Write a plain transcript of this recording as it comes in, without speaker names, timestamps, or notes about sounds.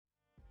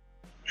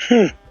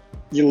Your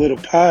little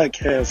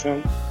podcast,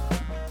 huh?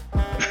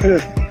 Your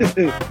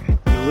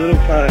little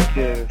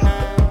podcast.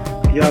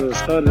 Y'all done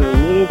started a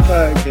little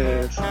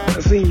podcast.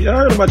 I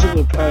heard about your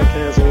little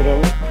podcast or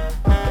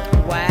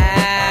whatever.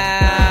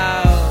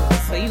 Wow.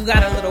 So you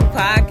got a little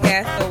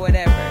podcast or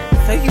whatever.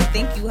 So you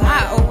think you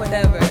hot or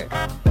whatever.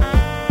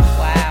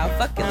 Wow.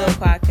 Fuck your little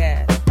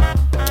podcast.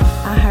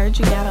 I heard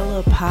you got a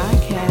little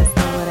podcast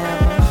or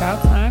whatever.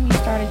 About time you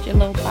started your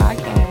little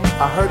podcast.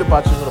 I heard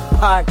about your little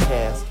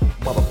podcast,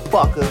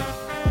 motherfucker.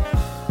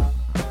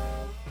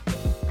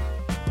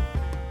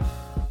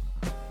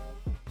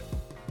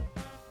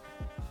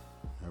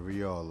 Wherever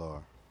y'all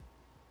are.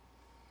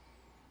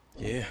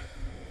 Yeah.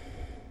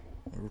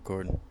 We're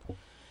recording.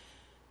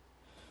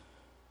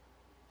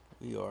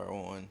 We are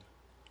on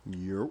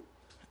Yo.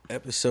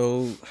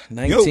 episode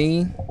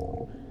 19.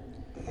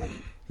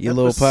 Your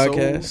little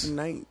podcast.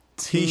 19.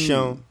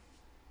 T-Shown.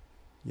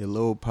 Your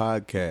little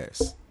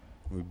podcast.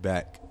 We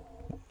back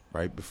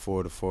right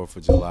before the 4th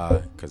of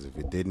July. Because if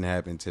it didn't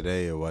happen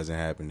today, it wasn't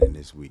happening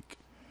this week.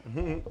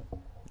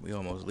 We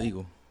almost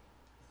legal.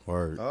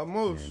 Word.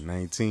 Almost. Yeah,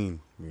 19.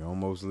 We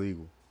almost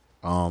legal.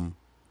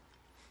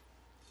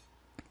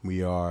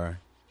 We are,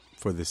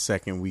 for the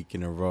second week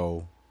in a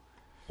row,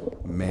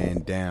 man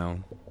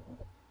down.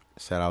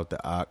 Shout out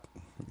to Ock.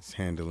 He's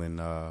handling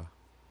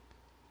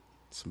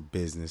some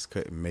business.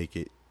 Couldn't make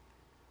it.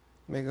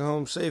 Make it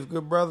home safe,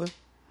 good brother.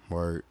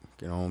 Word.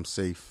 Get home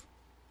safe.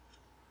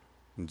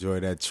 Enjoy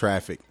that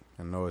traffic.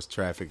 I know it's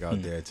traffic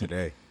out there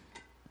today.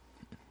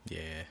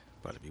 Yeah.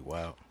 About to be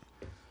wild.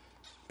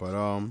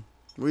 But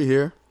we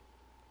here.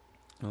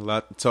 A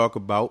lot to talk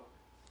about.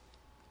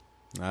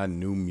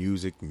 New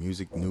music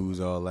news,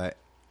 all that.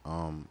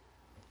 I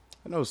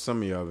know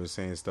some of y'all been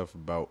saying stuff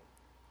about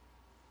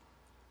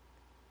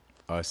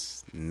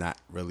us not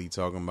really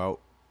talking about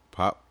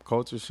pop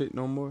culture shit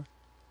no more.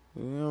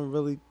 We don't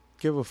really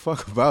give a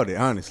fuck about it,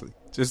 honestly.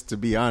 Just to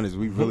be honest,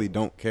 we really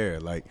don't care.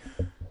 Like,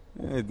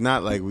 it's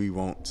not like we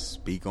won't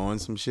speak on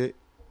some shit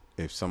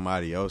if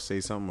somebody else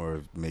say something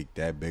or make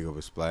that big of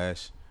a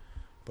splash,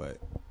 but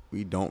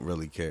we don't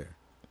really care.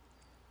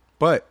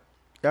 But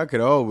y'all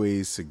could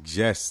always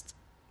suggest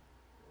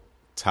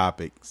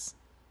topics,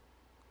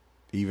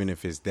 even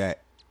if it's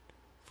that,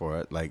 for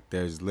it. Like,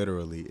 there's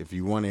literally, if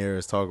you want to hear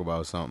us talk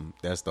about something,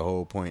 that's the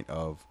whole point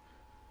of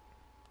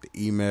the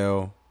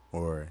email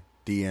or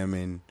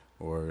DMing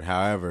or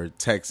however,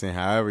 texting,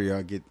 however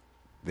y'all get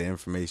the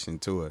information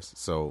to us.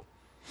 So,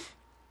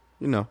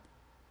 you know,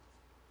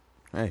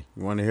 hey,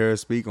 you want to hear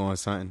us speak on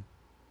something?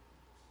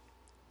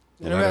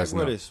 Interact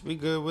with us. We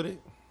good with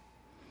it.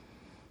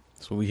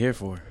 That's what we here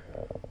for.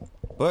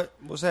 But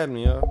what's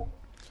happening, y'all?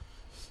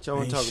 What y'all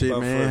want to talk Shit,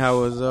 about man.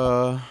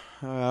 first?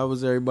 How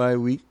was everybody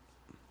week?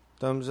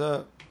 Thumbs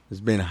up. It's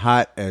been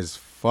hot as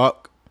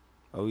fuck,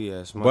 Oh yeah,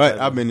 it's my but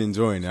type I've of- been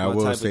enjoying it. it's I my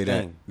will type of say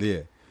that. thing. Yeah,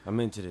 I'm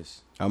into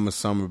this. I'm a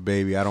summer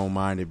baby. I don't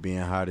mind it being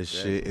hot as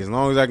shit. As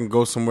long as I can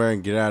go somewhere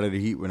and get out of the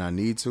heat when I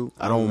need to,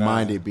 I don't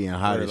mind it being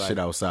hot Or as like- shit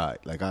outside.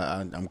 Like,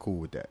 I'm cool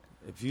with that.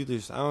 If you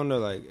just, I don't know,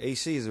 like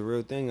AC is a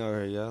real thing out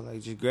here, y'all.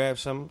 Like, just grab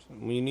something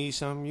when you need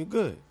something. You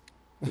good.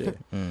 Yeah.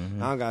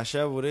 Mm-hmm. I don't got to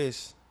shovel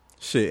this.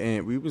 Shit,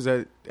 and we was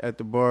at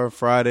the bar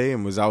Friday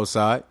and was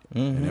outside,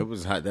 and Mhm. it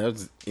was hot. That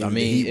was in I the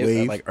mean, heat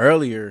wave. like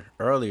earlier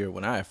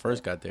when I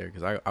first got there,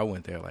 because I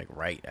went there like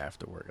right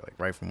after work, like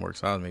right from work.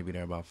 So I was maybe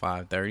there about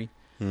 5:30.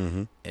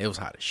 mm-hmm. It was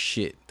hot as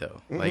shit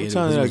though. Like What it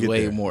time did I was get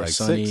way there? more Like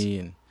sunny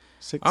 6? and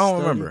 6:30, I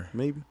don't remember.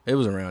 Maybe. it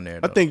was around there.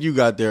 I Though. think you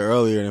got there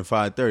earlier than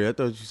 5:30. I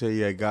thought you said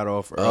you had got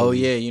off early. Oh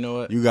yeah, you know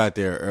what? You got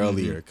there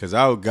earlier because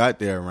I got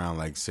there around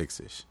like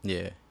 6ish.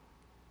 Yeah,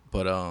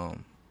 but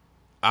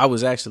I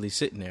was actually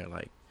sitting there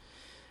like,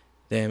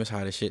 damn, it's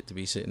hot as shit to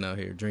be sitting out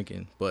here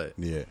drinking. But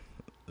Yeah.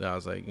 I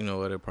was like, you know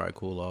what? It'll probably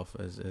cool off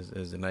as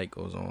the night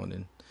goes on,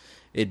 and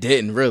it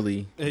didn't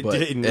really. It but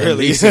didn't at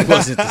really. least it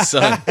wasn't the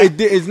sun.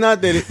 It's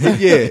not that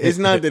it's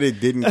not that it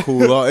didn't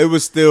cool off. It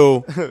was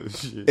still,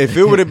 if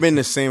it would have been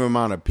the same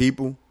amount of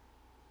people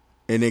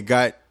and it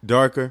got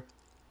darker,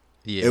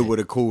 Yeah, it would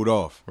have cooled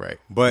off. right.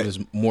 But There's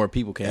more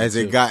people came as too.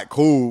 it got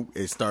cool,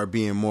 it started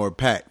being more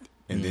packed,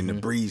 and then the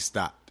Mhm. breeze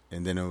stopped,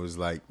 and then it was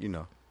like, you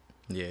know.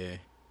 Yeah,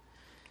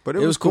 But it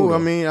It was was cool, cool. I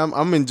though. mean,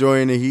 I'm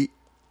enjoying the heat.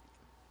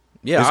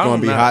 yeah. It's I'm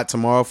gonna be not- hot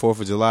tomorrow.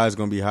 4th of July is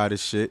gonna be hot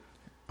as shit.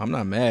 I'm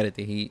not mad at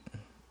the heat.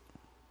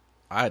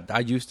 I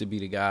used to be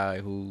the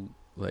guy who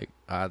like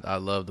I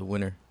loved the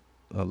winter.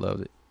 I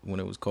loved it when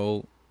it was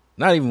cold.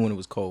 Not even when it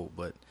was cold,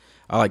 but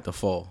I like the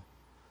fall.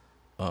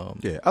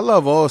 Yeah, I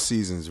love all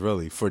seasons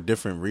really for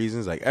different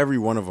reasons. Like every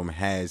one of them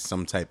has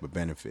some type of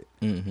benefit.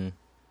 Mm-hmm.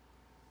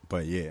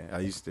 But yeah, I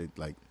used to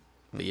like.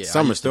 But yeah, I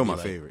Summer's used to still be my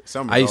like- favorite.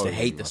 Summer's I used to always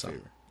hate been the my summer,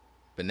 favorite.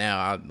 but now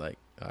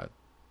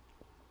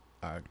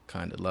I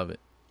kind of love it.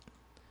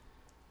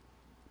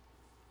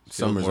 Feels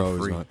Summer's more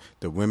always free. going.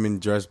 The women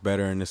dress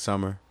better in the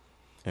summer,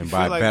 and You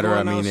by feel like better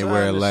I going mean they outside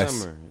wear in the less.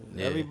 summer.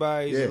 Yeah.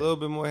 Everybody's Yeah. a little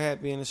bit more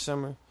happy in the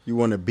summer. You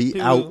want to be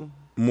People- out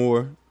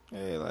more.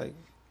 Yeah, like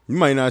You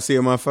might not see a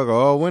motherfucker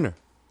all winter.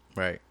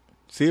 Right.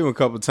 See him a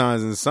couple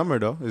times in the summer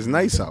though. It's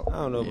nice out. I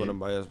don't know about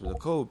nobody else, but the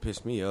cold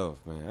pissed me off,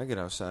 man. I get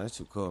outside, it's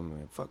too cold,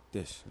 man. Fuck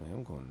this, man.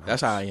 I'm going.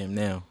 That's how I am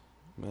now.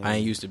 Man, I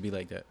ain't used to be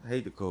like that. I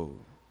hate the cold.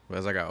 But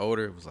as I got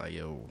older, it was like,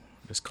 yo,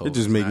 this cold. It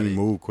just is make not me it.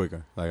 move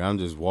quicker. Like I'm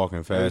just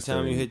walking faster.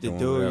 Every time you hit the doing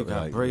door, you whatever,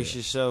 gotta like, brace yeah.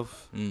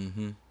 yourself,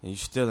 Mm-hmm. and you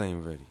still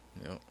ain't ready.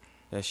 Yep.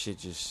 That shit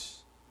just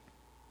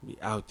be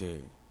out there,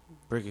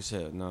 brick as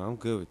hell. No, I'm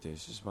good with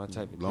this. It's my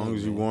type of. As long thing,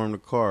 as you man. warm the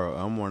car up,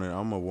 I'm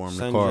gonna warm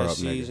the Sundress car up,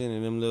 season nigga.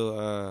 and them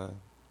little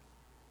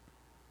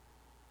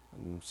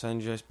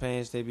sundress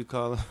pants they be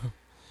calling.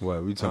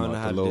 What we I talking don't know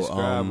how about? to The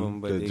describe little them,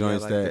 but the they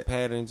joints got like that the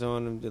patterns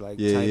on them. They're like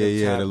yeah, tight yeah, up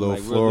yeah. top The and, little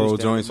like, real floral loose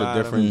down joints the with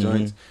bottom. different Mhm.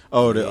 joints.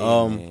 Oh, the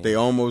Yeah, man. they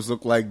almost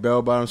look like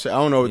bell bottom shit. I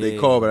don't know what they Yeah.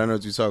 call, but I know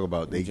what you talk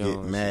about. They Them get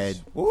Jones mad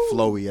is- Woo.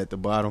 flowy at the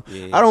bottom.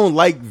 Yeah. I don't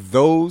like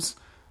those.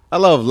 I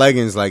love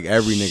leggings like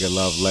every nigga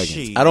love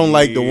leggings. I don't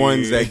like the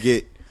ones that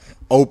get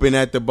open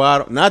at the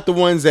bottom. Not the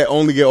ones that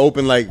only get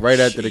open like right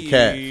after the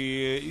calf.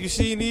 Shit. You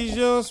seen these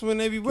joints when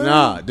they be wearing?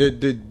 Nah, the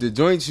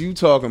joints you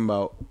talking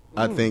about,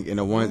 I think, in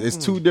the ones, it's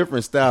two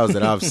different styles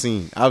that I've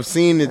seen. I've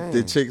seen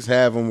the chicks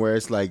have them where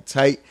it's like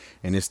tight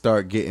and it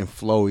start getting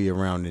flowy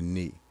around the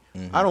knee.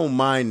 I don't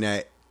mind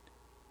that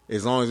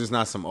as long as it's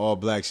not some all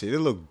black shit. It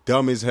look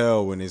dumb as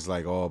hell when it's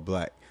like all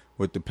black.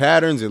 With the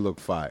patterns, it look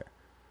fire.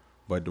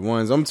 But the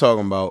ones I'm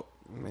talking about,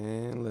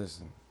 Man,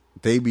 listen.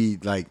 they be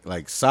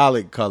like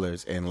solid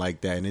colors and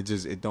like that, and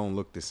it don't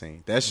look the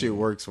same. That shit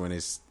works when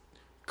it's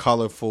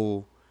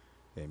colorful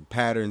and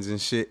patterns and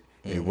shit.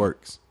 It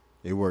works.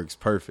 It works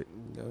perfect.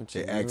 Don't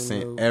you It know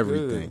accent no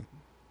everything. good.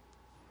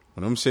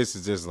 When them shits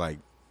is just like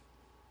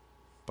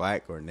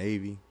black or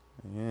navy,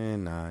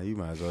 nah, you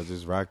might as well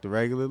just rock the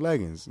regular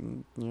leggings. You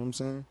know what I'm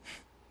saying?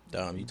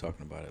 Dom, you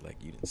talking about it like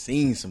you done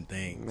seen some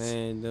things.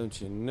 Man, don't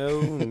you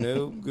know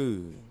no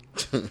good.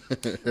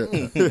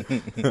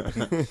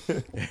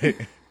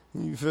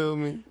 You feel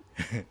me?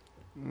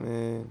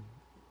 Man.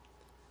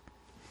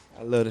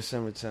 I love the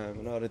summertime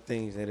and all the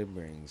things that it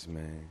brings,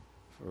 man.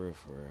 For real,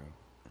 for real.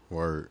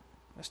 Word.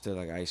 I still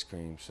like ice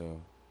cream, so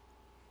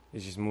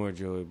it's just more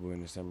enjoyable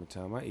in the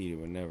summertime. I eat it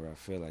whenever I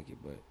feel like it,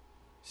 but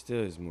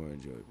still it's more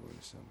enjoyable in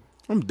the summer.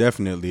 I'm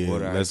definitely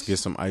Water in. Let's ice. get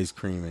some ice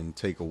cream and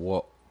take a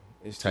walk.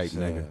 It's Type just,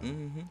 nigga.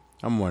 Mm-hmm.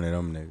 I'm one of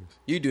them niggas.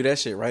 You do that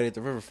shit right at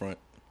the riverfront.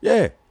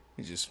 Yeah.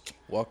 You just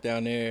walk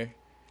down there.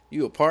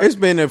 You a park It's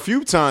been a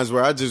few times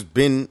where I just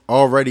been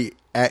already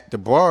at the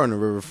bar on the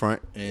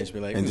riverfront and just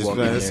be like, and we just walk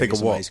be like, in let's there take and a get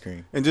some walk ice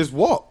cream. and just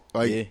walk.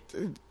 Like Yeah. the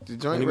When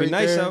joint it right be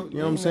nice there, out, you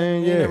know what I'm saying?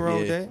 ain't Yeah. nothing wrong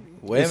with Yeah. that.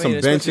 Well, There's I some mean,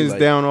 especially, benches like-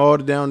 down all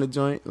down the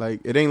joint.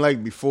 Like it ain't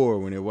like before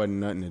when it wasn't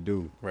nothing to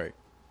do. Right.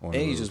 on And the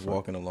you just riverfront.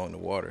 walking along the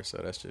water, so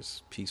that's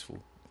just peaceful.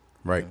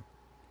 Right.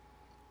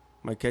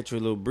 Might catch you a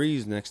little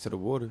breeze next to the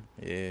water.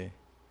 Yeah.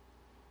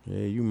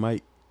 Yeah, you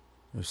might.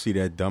 You see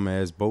that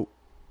dumbass boat?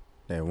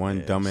 That one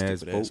Yeah, dumbass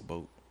stupid-ass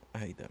boat I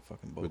hate that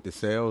fucking boat. with the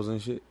sails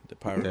and shit the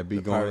pirate that be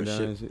the going pirate down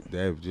ship. and shit.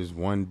 That was just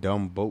one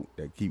dumb boat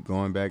that keep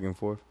going back and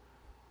forth.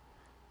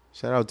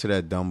 Shout out to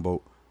that dumb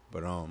boat.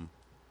 But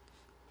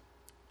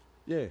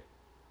yeah.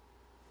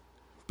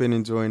 Been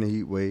enjoying the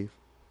heat wave.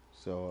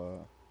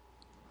 So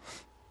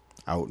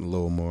out a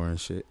little more and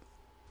shit.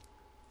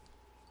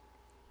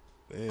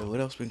 Yeah, what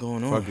else been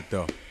going on? Fuck it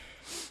though.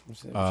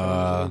 What's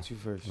that? You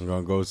first. I'm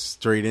gonna go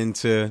straight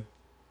into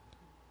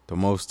the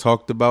most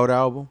talked about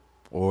album.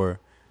 Or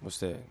What's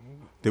that?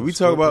 did we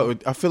talk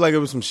about? I feel like it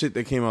was some shit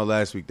that came out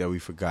last week that we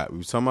forgot. We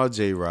was talking about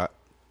J Rock,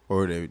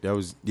 or that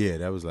was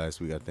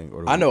last week I think.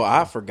 Or the I know week I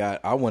before.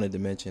 forgot. I wanted to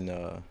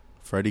mention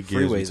Freddie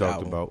Gears we Freeway's talked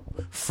album. about.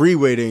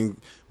 Freeway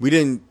we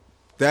didn't.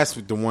 That's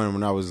the one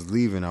when I was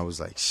leaving. I was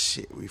like,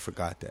 shit, we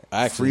forgot that.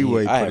 I actually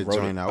Freeway I put a had wrote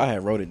joint it, out. I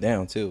had wrote it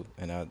down too,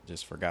 and I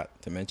just forgot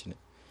to mention it.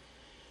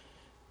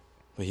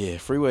 But yeah,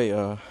 Freeway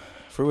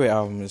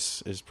album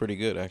is pretty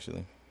good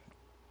actually.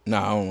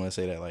 Nah, I don't want to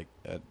say that like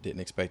I didn't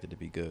expect it to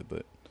be good,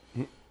 but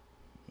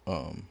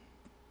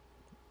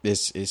it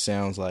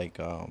sounds like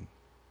a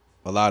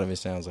lot of it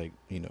sounds like,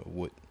 you know,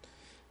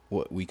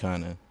 what we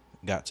kind of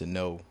got to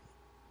know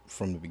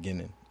from the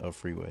beginning of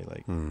Freeway,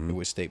 like Mhm. it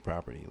was State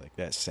Property, like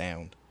that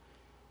sound.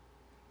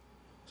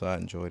 So I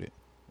enjoyed it.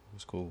 It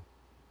was cool.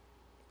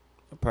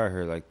 I probably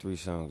heard like 3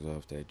 songs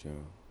off that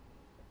joint.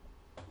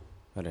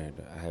 I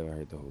haven't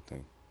heard the whole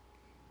thing.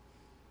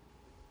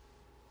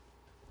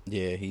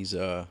 Yeah, he's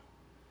it's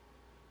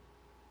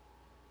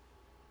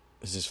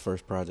his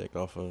first project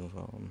off of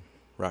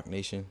Rock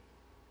Nation.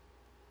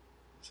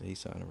 So he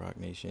signed to Rock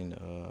Nation.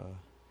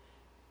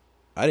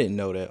 I didn't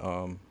know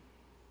that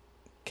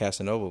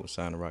Casanova was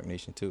signed to Rock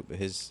Nation too, but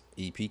his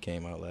EP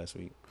came out last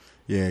week.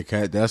 Yeah,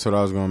 that's what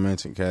I was gonna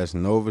mention.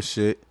 Casanova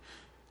shit,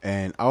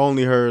 and I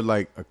only heard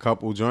like a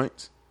couple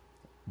joints,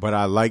 but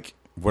I like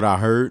what I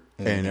heard,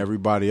 and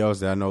everybody else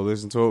that I know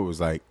listened to it was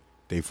like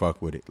they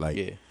fuck with it. Like,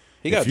 Yeah,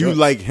 if you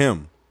like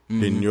him,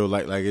 Mm-hmm. then you'll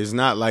like it's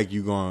not like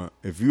you going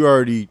if you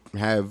already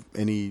have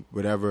any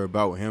whatever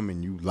about him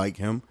and you like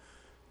him,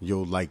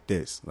 you'll like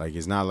this. Like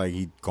it's not like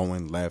he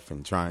going left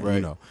and trying, you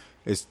Right. know.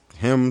 It's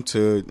him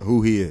to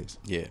who he is.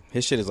 Yeah,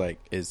 his shit is like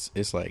it's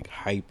like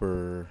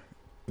hyper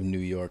New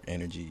York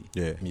energy.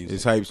 Yeah, music.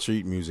 it's hype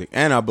street music,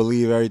 and I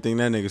believe everything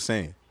that nigga's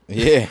saying.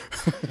 Yeah,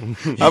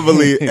 I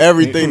believe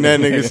everything that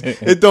nigga's.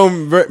 It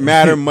don't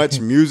matter much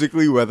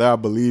musically whether I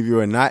believe you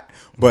or not,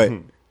 but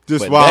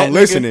just But while that I'm nigga-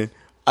 listening,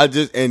 I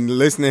just and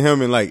listen to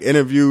him in like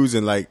interviews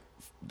and like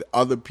the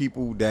other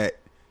people that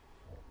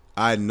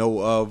I know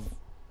of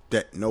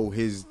that know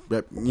his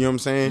rep. You know what I'm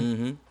saying?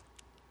 mm-hmm.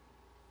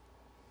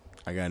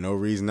 I got no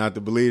reason not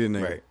to believe the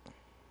nigga. Right.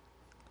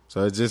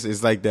 So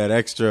it's like that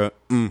extra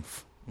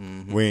oomph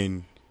Mm-hmm.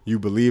 when you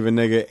believe a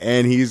nigga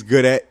and he's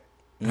good at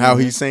how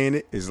he's saying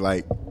it. It's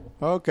like,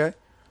 okay,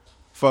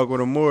 fuck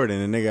with him more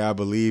than a nigga I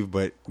believe,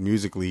 but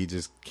musically he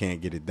just can't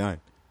get it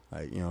done.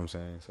 Like, you know what I'm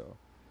saying? So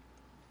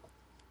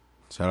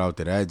shout out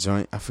to that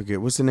joint. I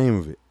forget what's the name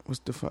of it. What's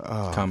the fuck?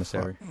 Oh,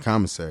 Commissary. fuck.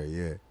 Commissary,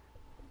 yeah.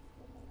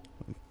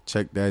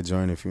 Check that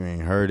joint if you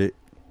ain't heard it.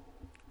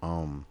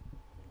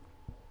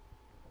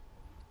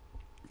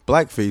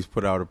 Blackface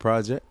put out a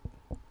project.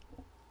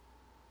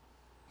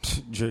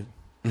 Drake.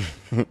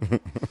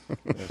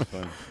 That's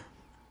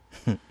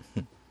funny.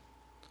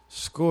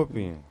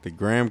 Scorpion. The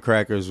graham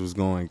crackers was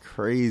going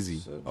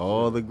crazy.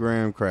 All the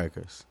graham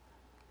crackers.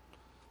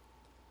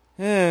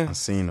 Yeah. I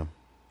seen them.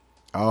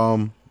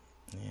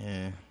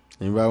 Yeah.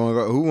 Anybody want to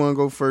go? Who want to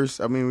go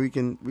first? I mean, we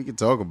can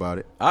talk about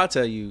it. I'll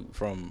tell you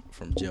from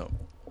jump.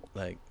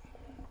 Like,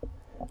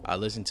 I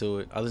listened to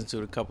it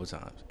a couple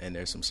times, and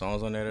there's some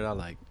songs on there that I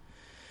like.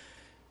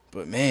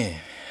 But man,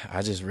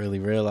 I just really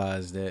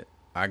realized that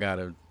I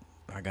gotta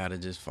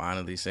just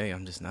finally say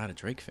I'm just not a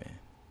Drake fan.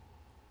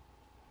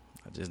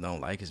 I just don't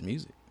like his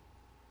music.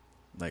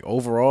 Like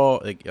overall,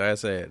 like I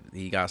said,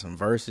 he got some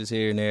verses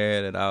here and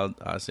there that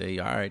I'll say,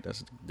 all right,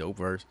 that's a dope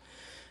verse,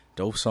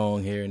 dope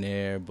song here and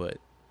there. But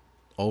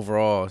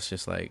overall, it's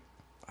just like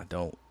I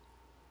don't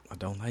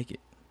like it.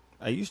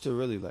 I used to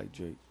really like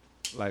Drake.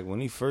 Like when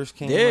he first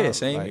came Yeah, out.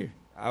 same like, here.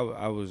 I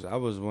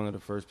was one of the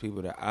first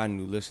people that I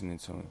knew listening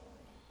to him.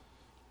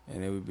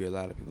 And there would be a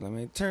lot of people like,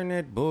 man, turn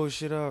that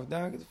bullshit off,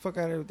 dog. Get the fuck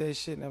out of here with that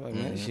shit. And I'm like,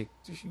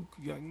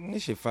 man,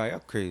 this shit fire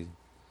up crazy.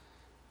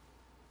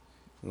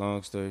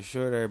 Long story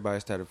short, everybody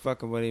started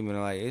fucking with him, and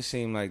like it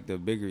seemed like the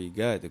bigger he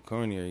got, the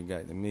cornier he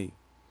got to me.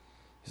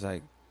 It's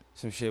like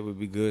some shit would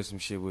be good, some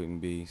shit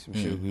wouldn't be. Some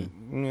shit would be,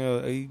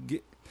 I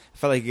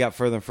felt like he got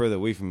further and further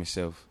away from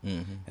himself.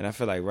 Mm-hmm. And I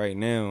feel like right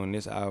now on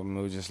this album,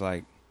 it was just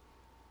like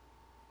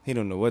he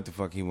don't know what the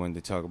fuck he wanted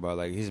to talk about.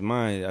 Like his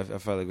mind, I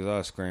felt like it was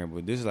all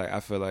scrambled. This is like I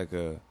feel like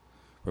a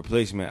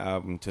replacement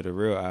album to the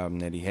real album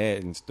that he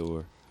had in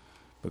store,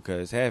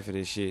 because half of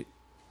this shit,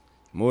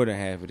 more than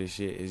half of this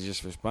shit, is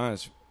just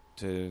response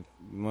to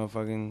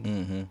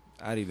motherfucking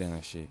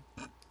Adidon shit.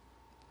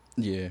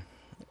 Yeah.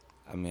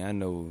 I mean, I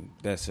know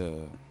that's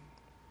a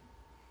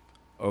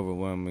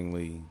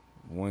overwhelmingly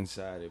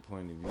one-sided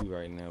point of view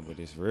right now, but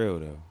it's real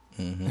though.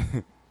 Mm-hmm.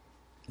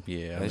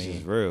 Yeah, That's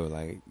just real.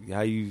 Like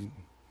how you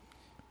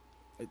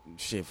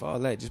shit for all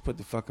that, just put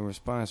the fucking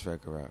response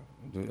record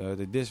out,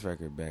 the diss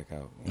record back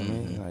out. You know what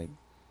I mean? Like,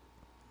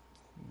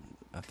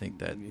 I think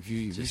that if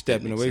you just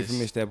stepping didn't away exist.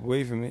 from it, step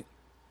away from it.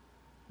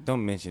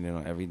 Don't mention it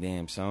on every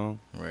damn song.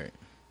 Right.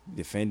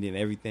 Defending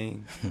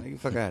everything. Like, get the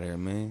fuck out of here,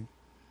 man.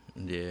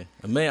 Yeah.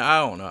 Man, I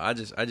don't know. I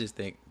just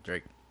think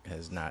Drake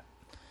has not.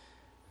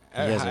 He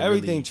hasn't How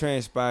everything really-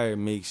 transpired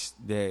makes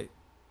that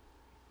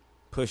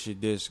Pusha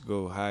diss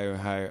go higher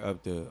and higher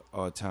up the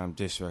all-time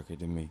diss record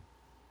to me.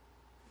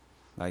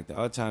 Like the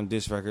all-time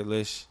diss record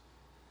list,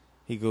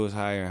 he goes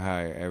higher and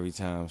higher every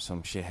time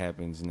some shit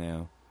happens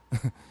now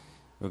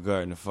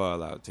regarding the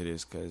fallout to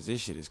this, because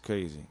this shit is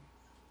crazy.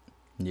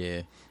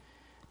 Yeah.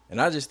 And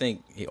I just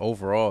think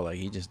overall, like,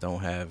 he just don't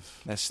have.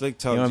 That slick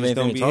talk He don't have just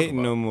don't anything be to talk hitting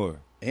about. no more.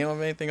 He don't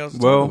have anything else to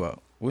Well, talk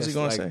about. What's he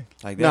That's gonna like-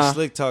 say? Like that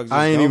slick talk just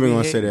I ain't don't even be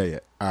gonna say hitting. that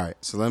yet. All right,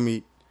 so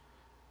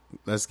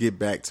let's get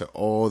back to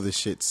all the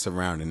shit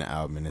surrounding the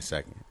album in a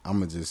second. I'm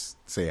gonna just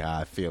say how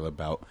I feel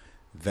about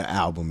the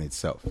album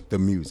itself, the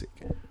music.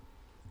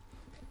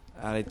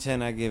 Out of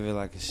 10, I give it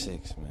like a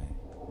 6,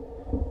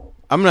 man.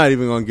 I'm not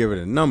even gonna give it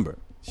a number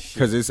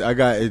because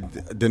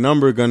the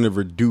number gonna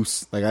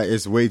reduce. Like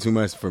it's way too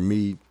much for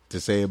me to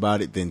say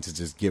about it than to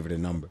just give it a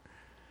number.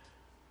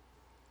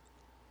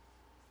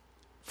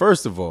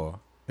 First of all,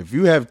 if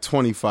you have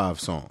 25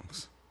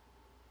 songs,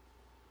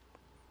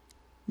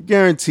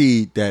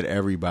 guaranteed that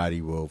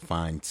everybody will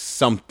find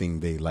something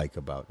they like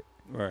about it.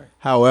 Right.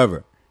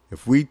 However,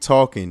 if we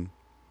talking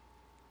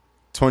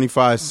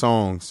 25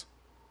 songs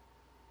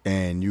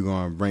and you're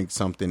gonna rank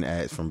something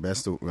from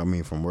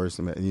worst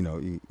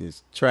to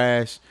it's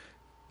trash,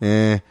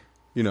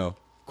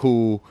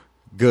 cool,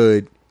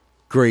 good,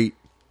 great,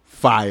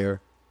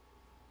 fire,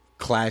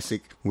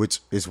 classic, which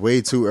is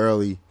way too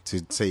early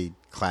to say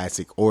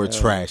classic or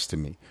trash to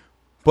me.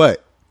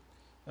 But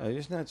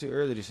It's not too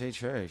early to say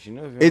trash. You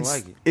know, if you don't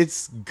like it.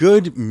 it's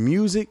good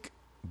music,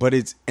 but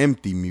it's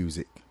empty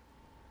music.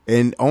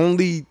 And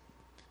only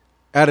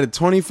out of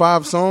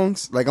 25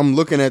 songs, like I'm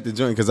looking at the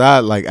joint because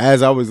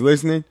as I was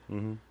listening,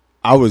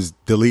 I was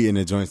deleting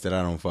the joints that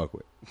I don't fuck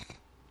with.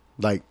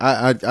 Like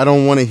I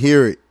don't want to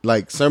hear it.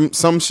 Like some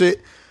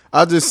shit.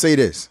 I'll just say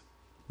this: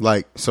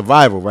 like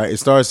Survival, right? It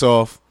starts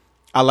off.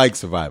 I like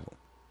Survival.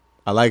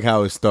 I like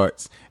how it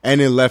starts,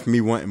 and it left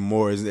me wanting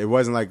more. It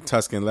wasn't like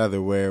Tuscan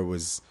Leather where it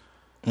was.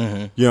 You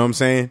know what I'm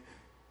saying?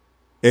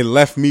 It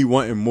left me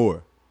wanting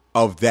more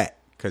of that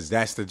because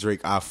that's the Drake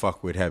I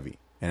fuck with heavy,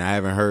 and I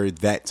haven't heard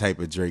that type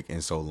of Drake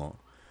in so long.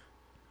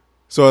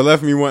 So it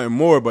left me wanting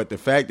more, but the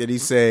fact that he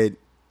said,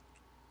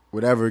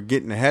 whatever,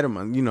 getting ahead of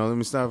my, let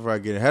me stop before I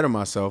get ahead of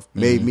myself,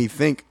 made me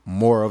think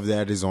more of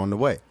that is on the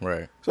way.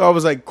 Right. So I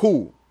was like,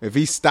 cool. If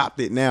he stopped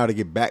it now to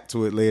get back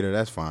to it later,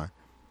 that's fine.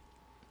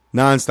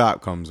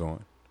 Nonstop comes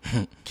on.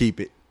 Keep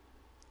it.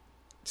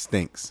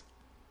 Stinks.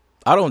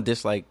 I don't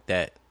dislike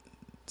that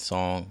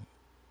song.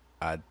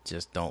 I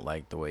just don't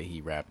like the way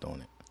he rapped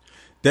on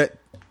it.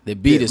 The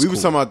beat is we cool.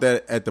 was talking about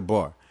that at the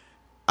bar.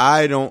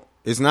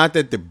 It's not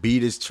that the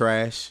beat is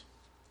trash,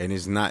 and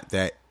it's not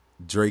that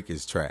Drake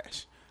is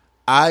trash.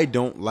 I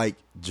don't like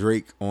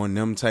Drake on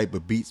them type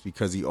of beats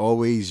because he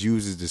always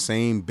uses the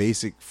same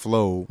basic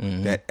flow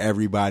that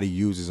everybody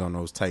uses on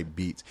those type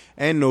beats.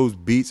 And those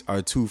beats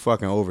are too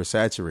fucking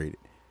oversaturated.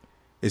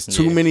 It's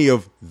too many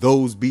of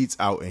those beats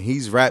out, and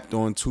he's rapped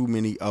on too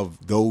many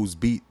of those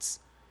beats.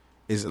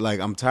 It's like,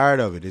 I'm tired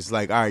of it. It's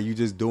like, all right, you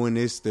just doing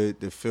this to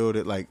feel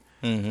that, like,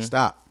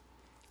 stop.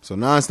 So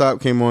Nonstop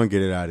came on,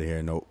 get it out of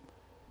here. Nope.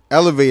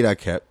 Elevate I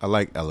kept. I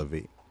like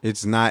Elevate.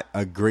 It's not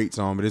a great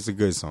song, but it's a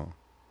good song.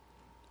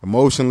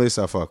 Emotionless,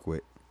 I fuck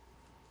with.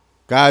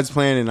 God's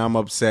Plan and I'm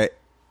Upset.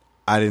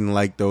 I didn't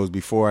like those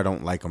before. I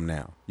don't like them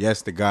now.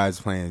 Yes, the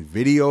God's Plan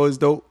video is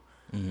dope,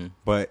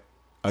 but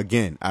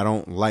again, I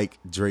don't like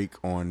Drake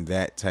on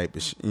that type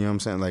of you know what I'm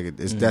saying? Like,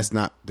 that's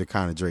not the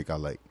kind of Drake I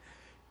like.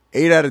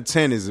 8 out of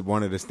 10 is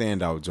one of the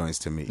standout joints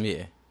to me.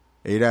 Yeah.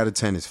 8 out of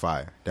 10 is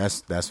fire.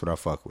 That's what I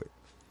fuck with.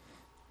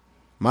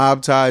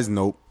 Mob Ties,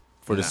 nope.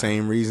 For the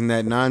same reason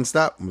that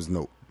Nonstop was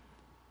nope.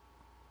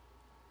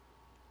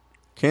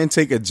 Can't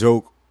Take a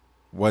Joke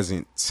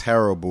wasn't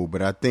terrible,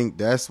 but I think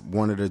that's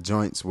one of the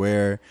joints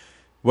where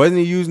wasn't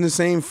he using the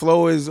same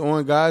flow as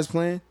on God's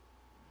Plan?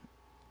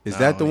 Is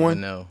that the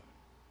one? No.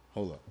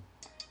 Hold up.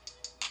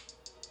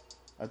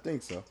 I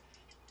think so.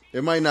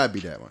 It might not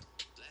be that one.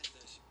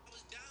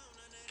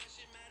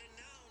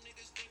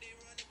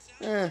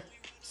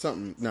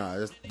 Something.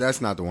 Nah,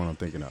 that's not the one I'm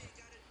thinking of.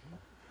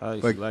 I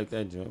used to like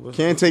that joint.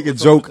 Can't Take a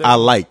Joke. I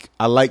like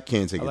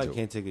Can't Take a Joke.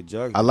 Can't Take a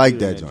Joke. I like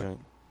that joint.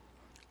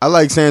 I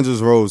like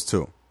Sandra's Rose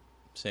too.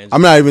 Sandra's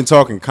I'm not even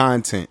talking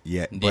content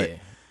yet, but Yeah.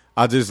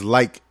 I just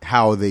like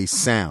how they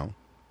sound.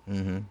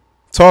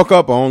 Talk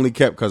Up I only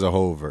kept because of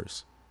whole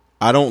verse.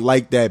 I don't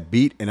like that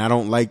beat, and I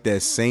don't like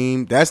that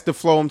same. That's the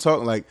flow I'm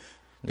talking. Like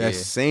that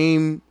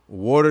same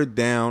watered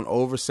down,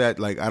 oversat.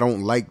 Like I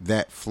don't like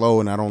that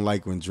flow, and I don't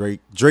like when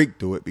Drake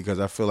do it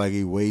because I feel like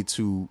he way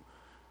too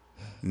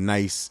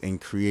nice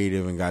and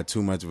creative and got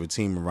too much of a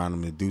team around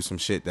him to do some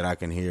shit that I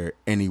can hear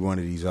any one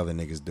of these other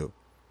niggas do.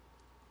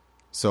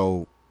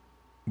 So,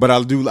 but I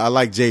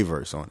like J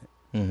verse on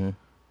it.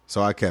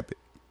 So I kept it.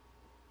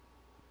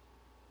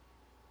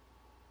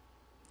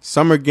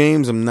 Summer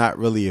Games I'm not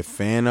really a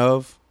fan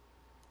of.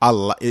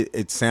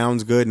 It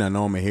sounds good, and I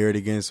know I'm gonna hear it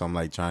again, so I'm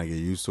like trying to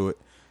get used to it.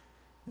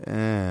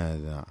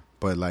 Nah.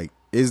 But like,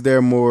 Is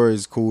There More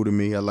is cool to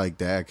me. I like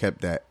that. I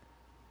kept that.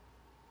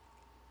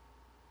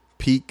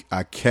 Peak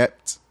I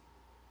kept.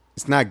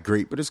 It's not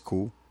great, but it's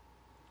cool.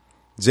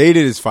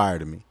 Jaded is fire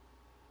to me.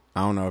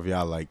 I don't know if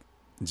y'all like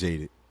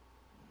Jaded.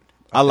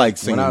 I like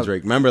singing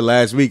Drake. Remember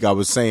last week I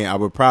was saying I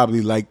would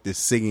probably like the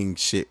singing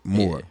shit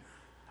more. Yeah.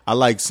 I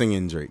like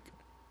singing Drake.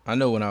 I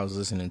know when I was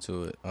listening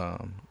to it,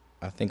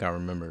 I think I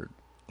remember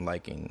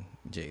liking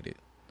Jaded.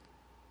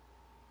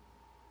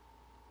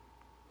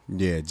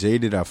 Yeah,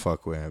 Jaded I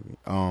fuck with heavy.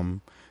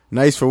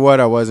 Nice for What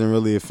I wasn't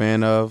really a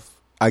fan of.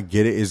 I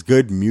get it. It's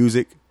good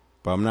music,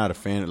 but I'm not a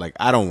fan of, like,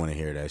 I don't want to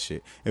hear that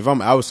shit. If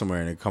I'm out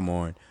somewhere and it come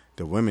on,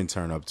 the women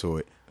turn up to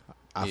it,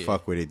 I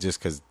fuck with it just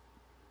because,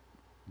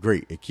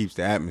 great, it keeps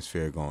the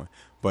atmosphere going.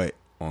 But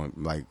on,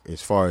 like,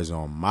 as far as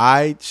on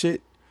my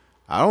shit,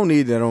 I don't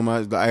need that on my,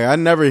 like, I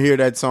never hear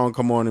that song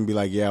come on and be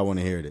like, yeah, I want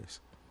to hear this.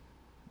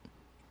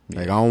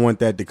 Like, I don't want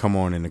that to come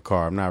on in the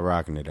car. I'm not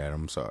rocking to that.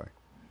 I'm sorry.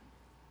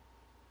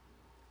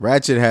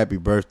 Ratchet Happy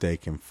Birthday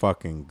can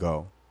fucking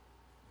go.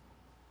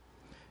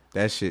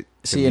 That shit.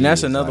 See, and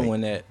that's another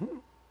one that,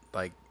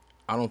 like,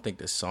 I don't think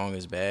the song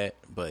is bad,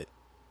 but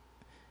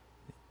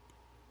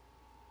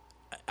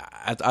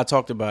I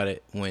talked about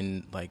it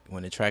when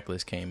the track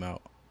list came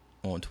out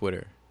on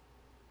Twitter.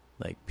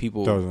 Like,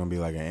 people thought it was gonna be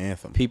like an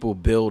anthem. People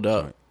build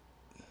up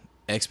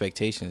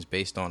expectations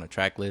based on a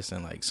track list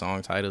and like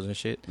song titles and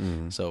shit.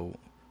 So,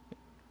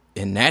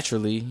 and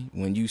naturally,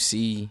 when you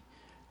see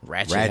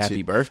Ratchet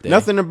Happy Birthday,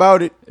 nothing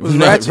about it was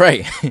Ratchet.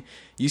 Ratchet.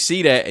 You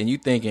see that and you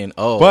thinking,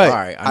 oh, but all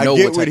right, I know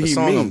what type of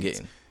song I'm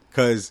getting.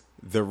 Because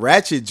the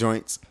Ratchet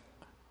joints,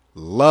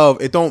 love,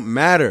 it don't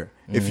matter.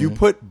 If you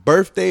put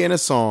birthday in a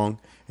song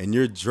and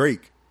you're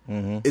Drake,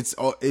 it's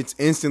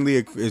instantly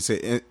it's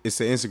an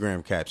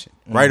Instagram caption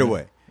right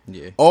away.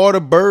 Yeah. All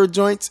the Bird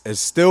joints is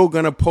still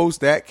gonna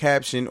post that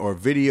caption or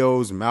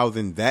videos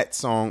mouthing that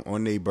song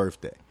on their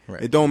birthday.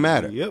 Right. It don't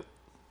matter. Yep.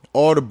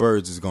 All the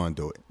birds is gonna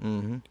do it.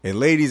 Mm-hmm. And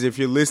ladies, if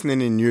you're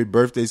listening and your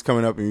birthday's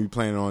coming up and you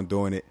planning on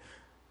doing it,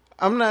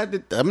 I'm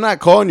not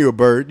calling you a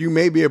bird. You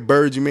may be a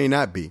bird, you may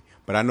not be.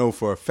 But I know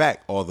for a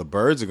fact all the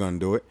birds are gonna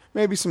do it.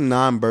 Maybe some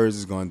non-birds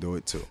is gonna do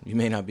it too. You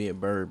may not be a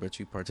bird, but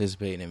you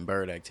participate in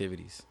bird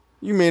activities.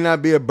 You may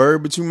not be a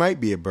bird, but you might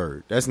be a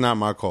bird. That's not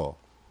my call.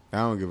 I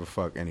don't give a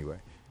fuck anyway.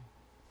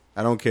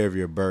 I don't care if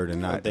you're a bird or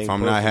not. If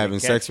I'm not having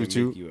sex with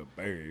you a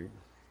bird.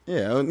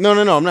 yeah,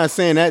 no. I'm not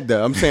saying that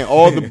though. I'm saying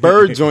all the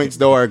bird joints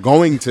though are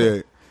going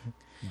to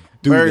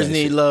do Birds that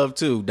need shit. love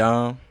too,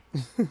 Dom.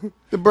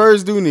 The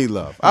birds do need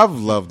love. I've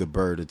loved a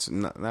bird or two.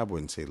 No, I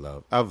wouldn't say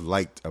love. I've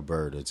liked a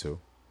bird or two.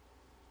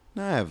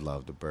 No, I have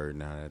loved a bird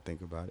now that I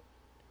think about it.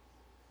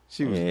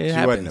 She Yeah,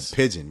 it wasn't happens. a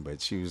pigeon, but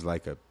she was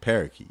like a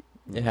parakeet.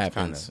 It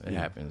happens. Kinda, It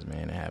happens,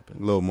 man. It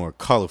happens. a little more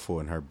colorful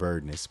in her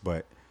birdness,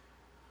 but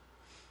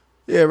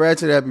yeah,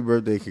 Ratchet Happy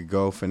Birthday could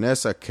go.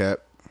 Finesse I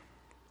kept.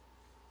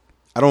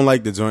 I don't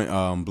like the joint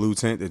Blue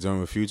Tint, the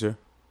joint with Future.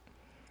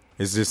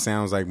 It just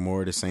sounds like more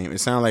of the same. It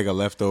sounds like a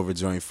leftover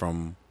joint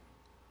from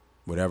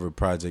whatever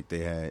project they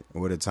had.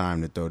 What a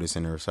time to throw this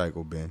in the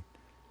recycle bin.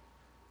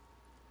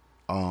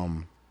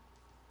 I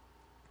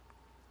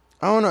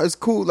don't know. It's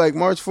cool. Like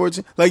March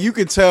 14th. Like you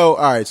could tell.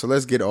 All right, so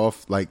let's get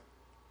off like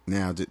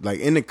now. Like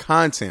in the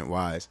content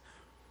wise,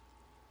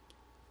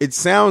 it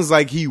sounds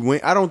like he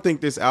went. I don't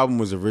think this album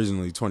was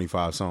originally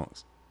 25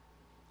 songs.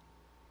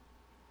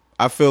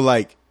 I feel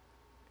like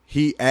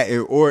he added,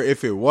 or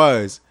if it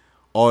was,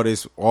 all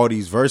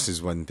these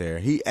verses wasn't there.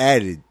 He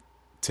added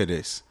to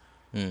this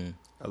A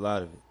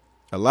lot of it.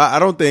 a lot. I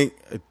don't think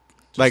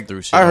like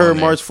threw shit I heard on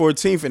there. March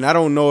 14th, and I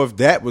don't know if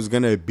that was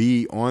gonna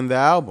be on the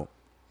album.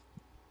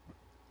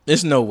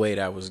 There's no way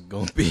that was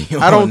going to be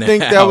on I don't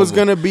think that was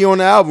album. gonna be on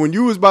the album. When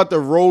you was about to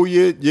roll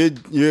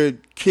your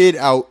kid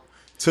out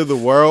to the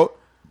world,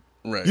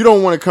 Right. you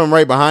don't want to come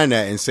right behind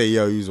that and say,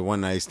 "Yo, you's a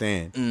one night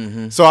stand."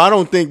 Mm-hmm. So I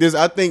don't think this.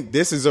 I think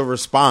this is a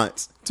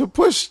response to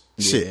push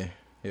shit.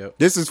 Yeah. Yep.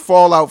 This is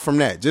fallout from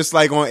that. Just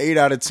like on 8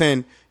 out of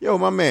 10, yo,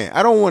 my man,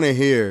 I don't want to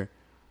hear,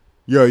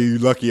 "Yo, you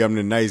lucky I'm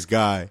the nice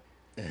guy."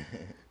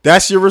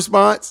 That's your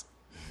response?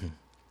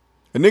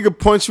 A nigga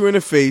punch you in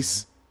the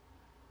face.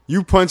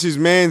 You punch his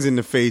mans in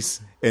the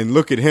face and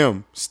look at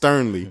him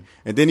sternly.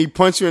 And then he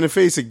punch you in the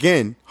face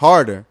again,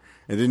 harder.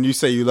 And then you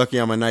say, "You lucky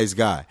I'm a nice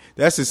guy."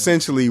 That's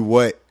essentially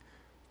what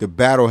the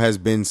battle has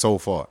been so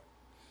far.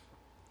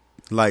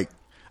 Like,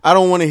 I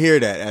don't want to hear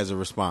that as a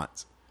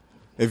response.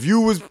 If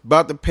you was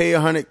about to pay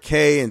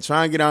 $100K and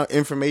try and get out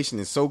information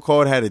and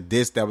so-called had a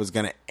diss that was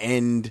going to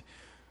end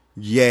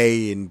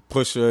Ye and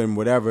Pusha and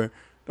whatever,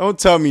 don't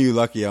tell me you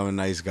lucky I'm a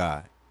nice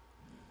guy.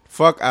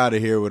 Fuck out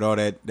of here with all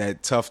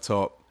that tough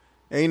talk.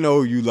 Ain't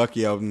no you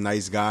lucky I'm a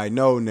nice guy.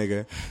 No,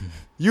 nigga.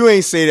 You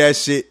ain't say that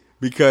shit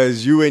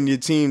because you and your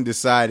team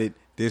decided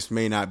this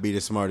may not be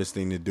the smartest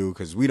thing to do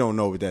because we don't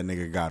know what that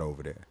nigga got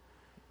over there.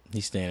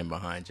 He's standing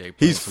behind Jay.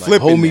 He's Prince,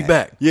 flipping Hold me that.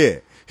 back. Yeah.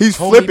 He's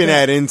Hold me flipping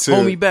back. that into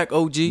Hold me back,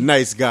 OG.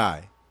 nice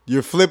guy.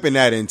 You're flipping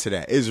that into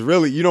that. It's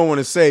really, you don't want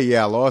to say,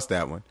 "Yeah, I lost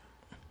that one."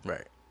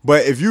 Right.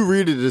 But if you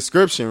read the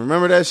description,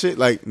 remember that shit?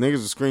 Like, niggas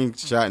were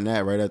screenshotting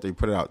that right after they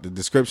put it out. The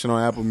description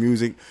on Apple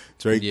Music,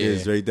 Drake Yeah.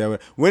 this, Drake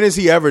that. When has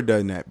he ever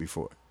done that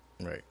before?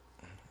 Right.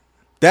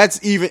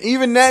 That's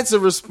even that's a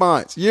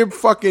response. Your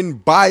fucking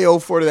bio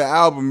for the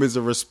album is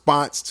a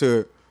response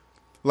to,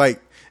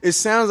 like, it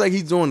sounds like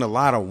he's doing a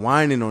lot of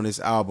whining on this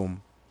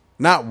album.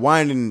 Not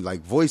whining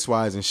like voice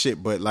wise and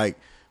shit, but like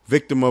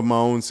victim of my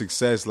own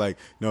success. Like,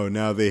 no,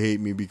 now they hate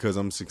me because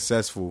I'm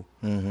successful.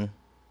 Mm-hmm.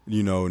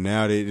 You know,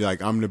 now they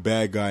like I'm the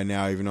bad guy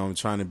now, even though I'm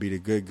trying to be the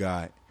good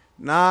guy.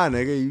 Nah,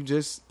 nigga, you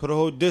just Put a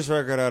whole diss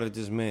record out at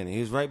this man. He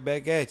was right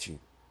back at you.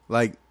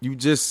 like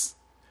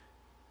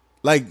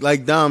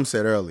Dom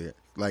said earlier.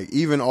 Like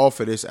even off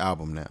of this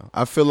album now,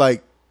 I feel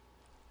like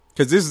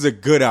because this is a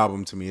good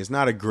album to me. It's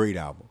not a great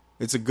album.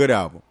 It's a good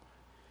album.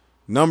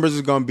 Numbers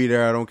is gonna be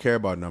there. I don't care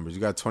about numbers.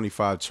 You got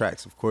 25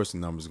 tracks. Of course, the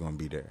numbers gonna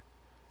be there.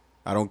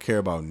 I don't care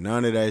about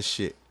none of that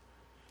shit.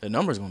 The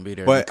number's going to be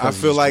there. But I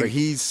because feel he's like Drake.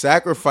 he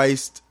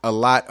sacrificed a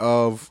lot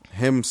of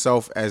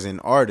himself as an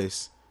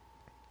artist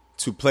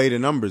to play the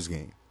numbers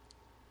game.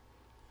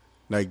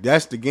 Like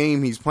that's the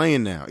game he's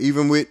playing now.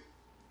 Even with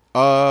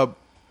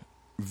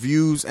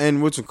views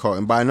and what's it called.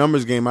 And by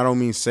numbers game, I don't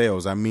mean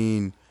sales. I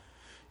mean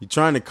you're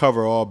trying to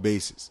cover all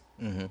bases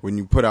when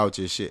you put out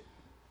your shit.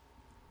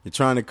 You're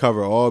trying to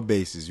cover all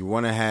bases. You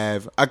want to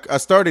have. I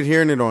started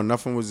hearing it on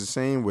Nothing Was the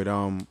Same with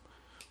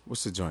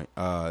what's the joint?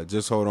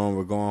 Just Hold On,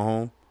 We're Going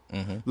Home.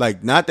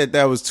 Like, not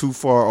that was too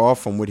far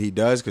off from what he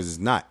does, because it's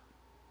not.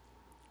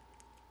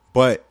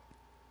 But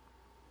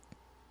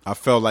I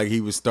felt like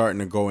he was starting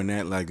to go in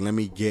that, like, let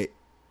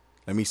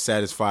me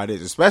satisfy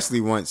this.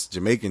 Especially once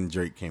Jamaican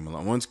Drake came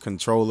along. Once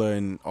Controller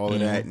and all of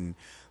that. And,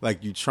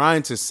 like, you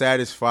trying to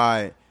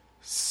satisfy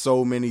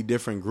so many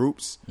different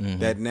groups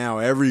that now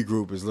every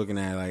group is looking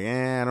at it like,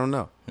 I don't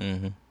know.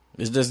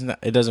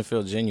 It doesn't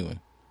feel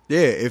genuine. Yeah,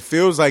 it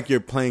feels like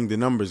you're playing the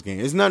numbers game.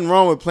 There's nothing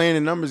wrong with playing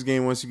the numbers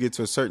game once you get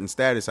to a certain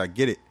status. I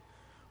get it.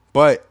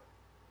 But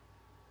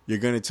you're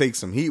going to take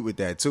some heat with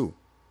that too.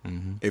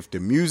 If the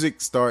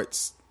music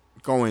starts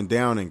going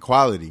down in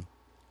quality,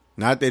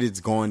 not that it's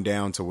going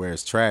down to where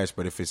it's trash,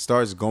 but if it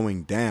starts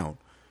going down,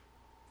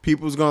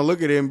 people's gonna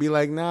look at it and be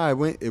like, nah,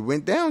 it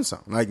went down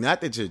something. Like,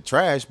 not that you're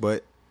trash,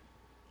 but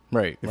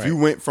Right. if you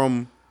went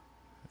from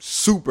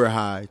super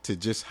high to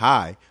just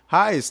high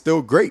is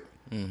still great,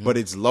 but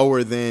it's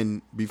lower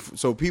than before.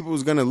 So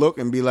people's gonna look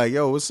and be like,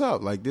 yo, what's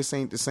up? Like, this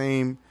ain't the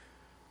same.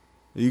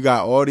 You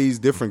got all these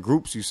different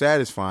groups you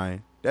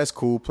satisfying. That's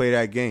cool. Play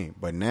that game.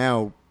 But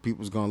now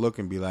people's gonna look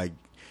and be like,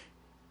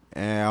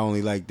 I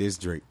only like this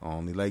Drake. I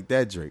only like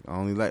that Drake. I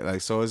only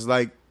like so it's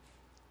like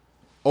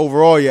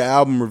overall your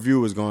album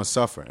review is gonna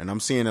suffer. And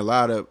I'm seeing a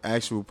lot of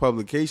actual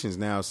publications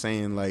now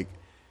saying like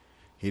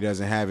he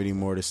doesn't have any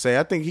more to say.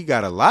 I think he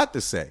got a lot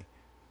to say.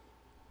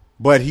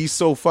 But he's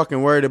so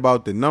fucking worried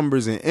about the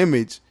numbers and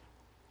image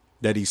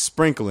that he's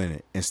sprinkling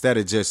it instead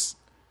of just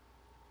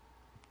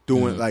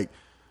doing like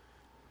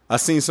I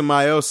seen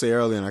somebody else say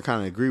earlier, and I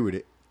kind of agree with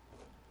it.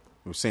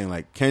 It was saying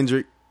like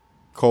Kendrick,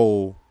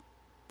 Cole,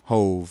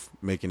 Hove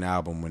make an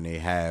album when they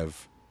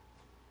have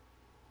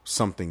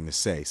something to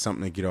say,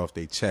 something to get off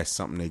their chest,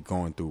 something they're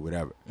going through,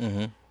 whatever.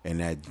 And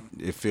that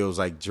it feels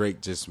like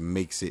Drake just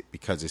makes it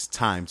because it's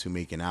time to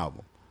make an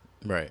album.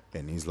 Right.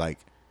 And he's like,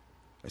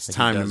 it's Like,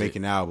 time to make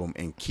an album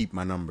and keep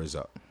my numbers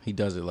up. He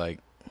does it like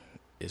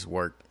it's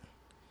work.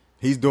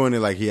 He's doing it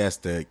like he has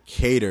to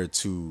cater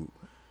to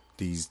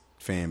these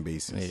fan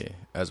bases. Yeah.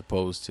 As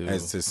opposed to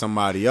As to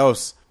somebody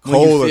else, When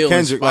you Cole or feel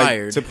Kendrick. Like,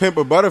 inspired. To Pimp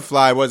a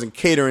Butterfly wasn't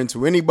catering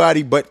to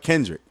anybody but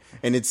Kendrick.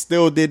 And it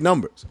still did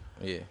numbers.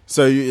 Yeah.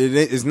 So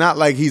it's not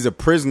like he's a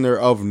prisoner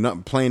of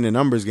playing the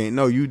numbers game.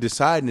 No, you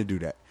deciding to do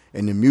that.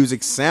 And the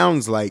music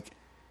sounds like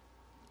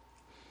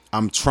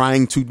I'm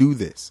trying to do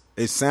this.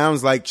 It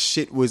sounds like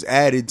shit was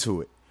added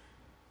to it.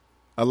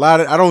 I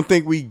don't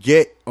think we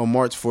get on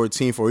March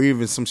 14th or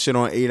even some shit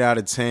on 8 out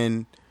of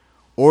 10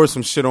 or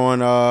some shit on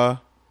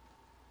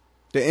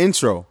the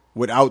intro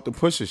without the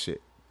Pusha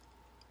shit.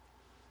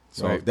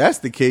 So Right. if that's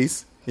the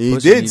case, he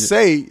Pusha did needed-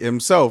 say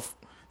himself,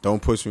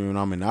 don't push me when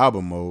I'm in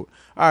album mode.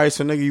 All right,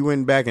 so nigga, you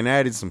went back and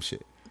added some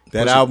shit.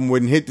 That Pusha- album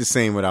wouldn't hit the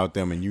same without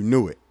them, and you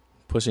knew it.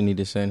 Pusha need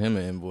to send him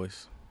an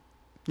invoice.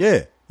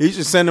 Yeah, he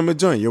should send him a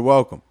joint. You're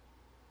welcome.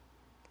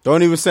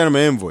 Don't even send him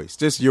an invoice.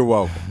 Just you're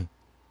welcome.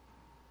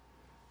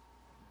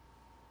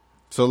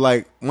 So,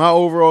 like, my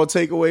overall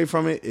takeaway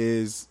from it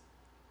is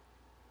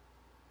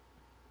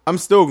I'm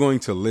still going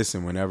to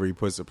listen whenever he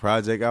puts a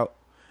project out.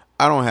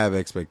 I don't have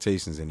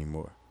expectations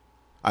anymore.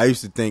 I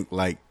used to think,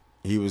 like,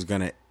 he was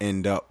going to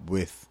end up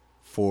with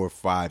 4 or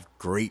 5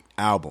 great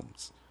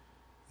albums.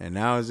 And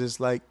now it's just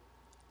like,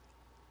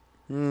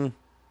 you're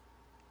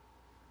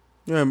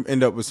going to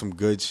end up with some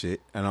good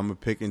shit. And I'm going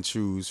to pick and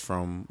choose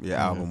from your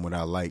album what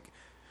I like.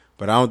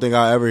 But I don't think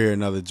I'll ever hear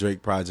another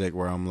Drake project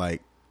where I'm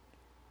like,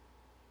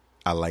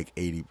 I like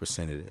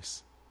 80% of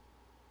this.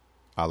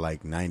 I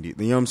like 90. You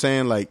know what I'm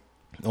saying? Like,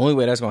 The only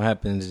way that's gonna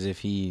happen is if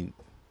he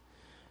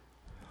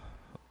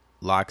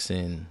locks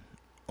in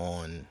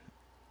on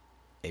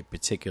a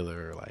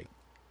particular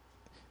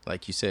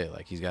like you said,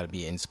 like he's got to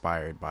be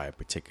inspired by a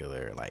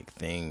particular like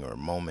thing or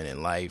moment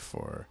in life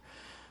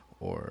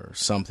or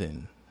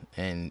something,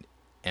 and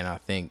I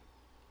think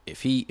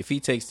if he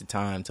takes the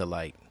time to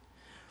like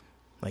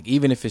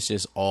even if it's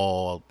just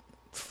all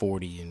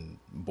 40 and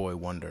Boy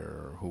Wonder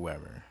or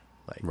whoever,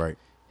 like right.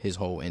 his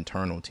whole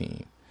internal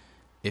team,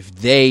 if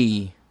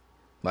they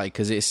like,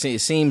 because it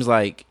seems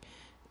like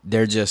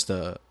they're just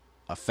a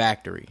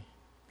factory.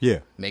 Yeah.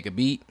 Make a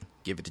beat,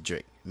 give it to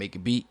Drake. Make a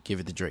beat, give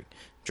it to Drake.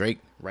 Drake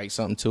write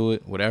something to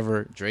it,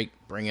 whatever. Drake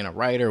bring in a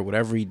writer,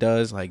 whatever he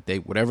does, like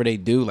whatever they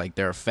do, like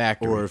they're a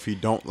factory. Or if he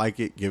don't like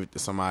it, give it to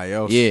somebody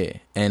else. Yeah,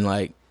 and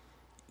like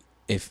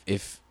if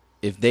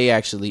they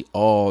actually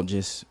all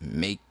just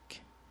make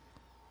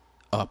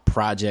a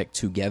project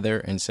together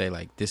and say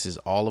like this is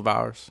all of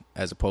ours,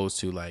 as opposed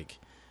to like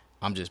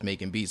I'm just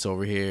making beats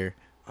over here,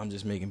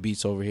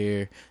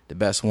 the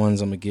best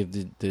ones I'm gonna give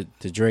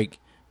to Drake,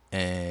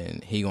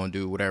 and he gonna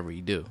do whatever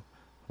he do,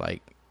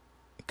 like,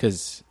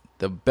 because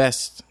the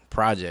best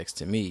projects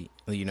to me,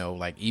 you know,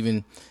 like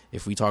even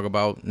if we talk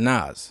about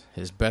Nas,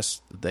 his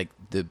best, like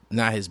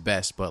not his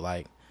best, but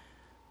like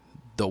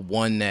the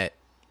one that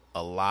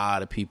a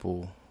lot of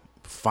people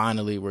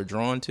finally were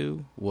drawn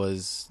to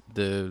was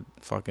the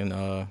fucking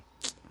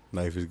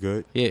Life is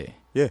Good.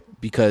 yeah,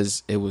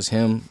 because it was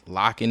him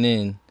locking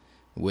in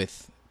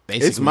with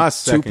basically It's my two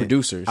second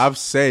producers. I've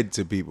said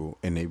to people,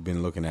 and they've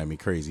been looking at me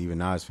crazy, even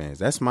Nas fans,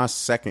 that's my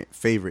second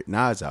favorite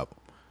Nas album.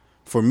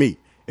 For me.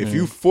 If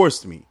you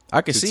forced me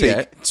I could to see take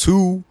that.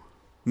 2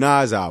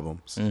 Nas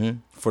albums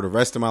for the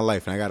rest of my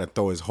life, and I got to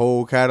throw his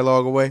whole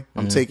catalog away,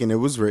 I'm taking It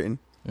Was Written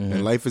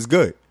and Life Is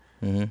Good.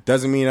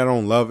 Doesn't mean I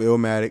don't love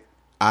Illmatic.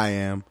 I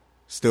am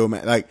still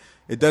mad. Like,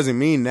 it doesn't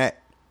mean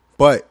that,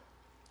 but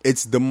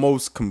it's the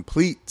most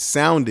complete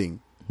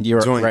sounding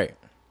You're joint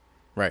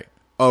right.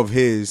 of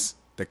his.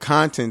 The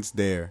content's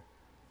there,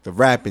 the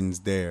rapping's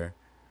there,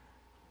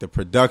 the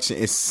production.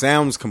 It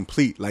sounds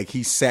complete. Like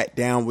he sat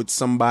down with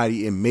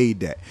somebody and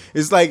made that.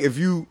 It's like if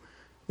you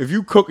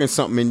cooking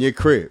something in your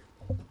crib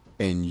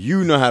and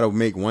you know how to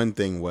make one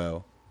thing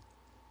well,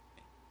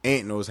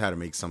 Ant knows how to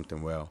make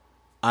something well.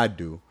 I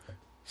do.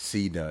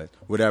 C does.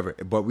 Whatever.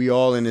 But we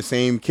all in the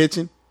same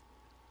kitchen.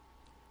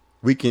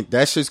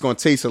 That shit's gonna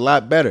taste a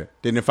lot better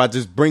than if I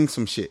just bring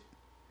some shit.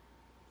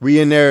 We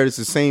in there, it's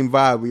the same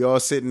vibe. We all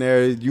sitting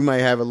there. You might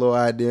have a little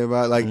idea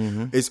about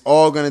it's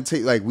all gonna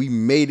take we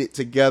made it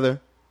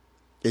together.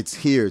 It's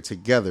here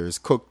together. It's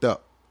cooked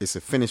up. It's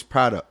a finished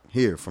product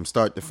here from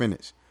start to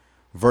finish.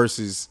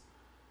 Versus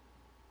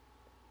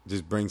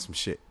just bring some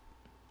shit.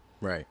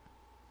 Right.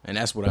 And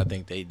that's what I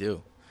think they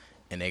do.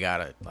 And they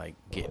gotta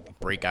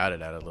break out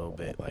of that a little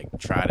bit,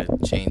 try to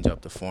change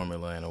up the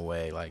formula in a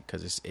way,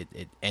 because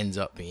it ends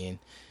up being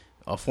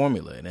a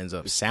formula. It ends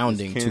up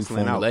sounding too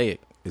formulaic.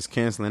 It's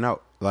canceling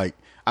out. I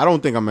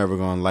don't think I'm ever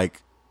gonna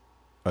like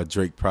a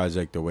Drake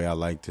project the way I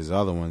liked his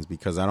other ones,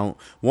 because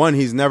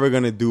he's never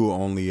gonna do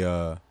only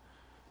a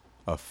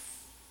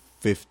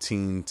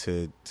 15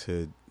 to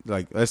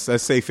let's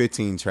say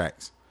 15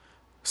 tracks.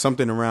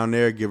 Something around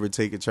there, give or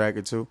take a track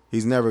or two.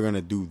 He's never going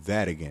to do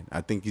that again.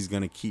 I think he's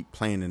going to keep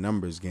playing the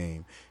numbers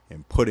game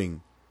and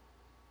putting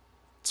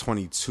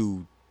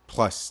 22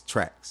 plus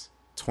tracks,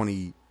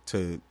 20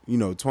 to,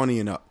 20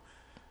 and up.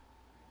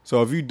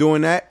 So if you're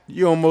doing that,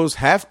 you almost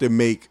have to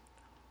make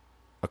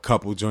a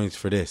couple joints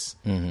for this,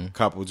 a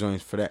couple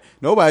joints for that.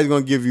 Nobody's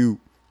going to give you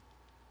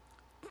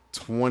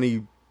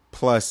 20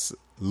 plus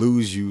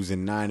Lose Yous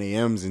and 9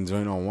 a.m.s and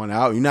joint on one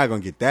out. You're not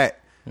going to get that.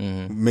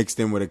 Mixed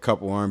in with a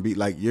couple R&B,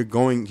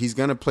 he's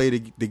gonna play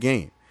the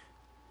game.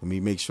 Let me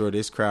make sure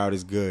this crowd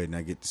is good, and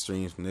I get the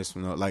streams from this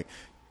one.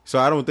 So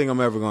I don't think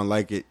I'm ever gonna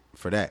like it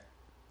for that,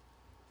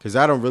 because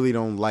I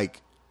don't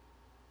like.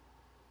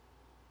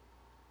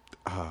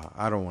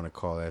 I don't want to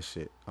call that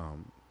shit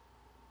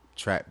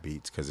trap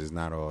beats, because it's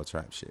not all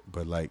trap shit,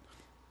 but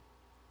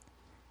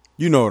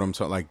you know what I'm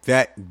talking.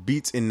 That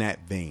beats in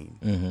that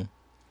vein,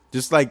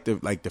 just like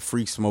the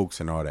Free Smokes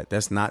and all that.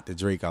 That's not the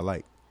Drake I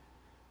like.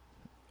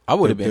 I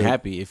would have been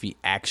happy if he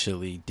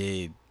actually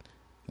did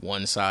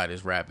one side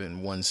is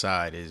rapping, one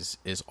side is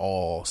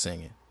all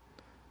singing.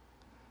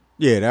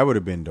 Yeah, that would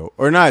have been dope.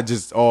 Or not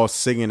just all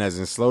singing as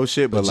in slow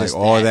shit, but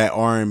all that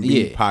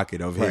R&B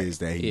pocket of his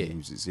that he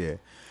uses. Yeah.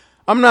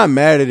 I'm not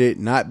mad at it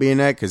not being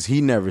that, because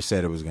he never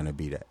said it was going to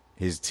be that.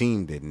 His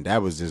team didn't.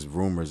 That was just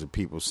rumors of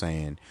people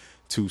saying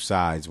two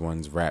sides,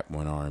 one's rap,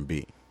 one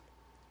R&B.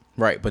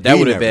 Right, but that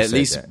would have at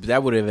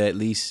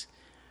least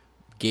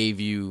gave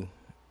you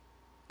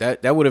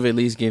That would have at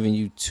least given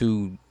you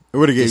two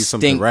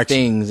distinct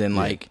things,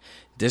 and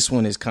this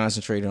one is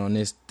concentrated on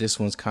this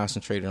one's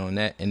concentrated on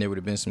that, and there would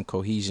have been some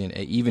cohesion.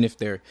 Even if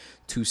they're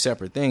two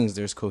separate things,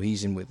 there's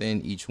cohesion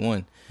within each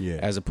one. Yeah.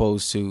 As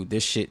opposed to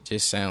this shit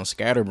just sounds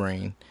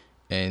scatterbrained,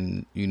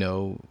 and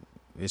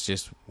it's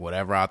just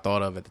whatever I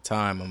thought of at the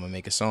time. I'm gonna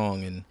make a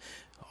song, and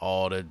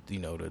all the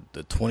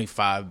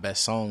 25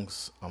 best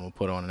songs I'm gonna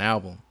put on an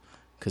album,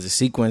 because the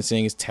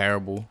sequencing is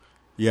terrible.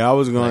 Yeah, I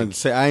was going to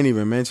say, I ain't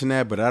even mention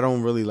that, but I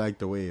don't really like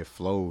the way it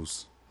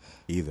flows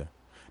either.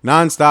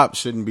 Nonstop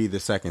shouldn't be the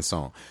second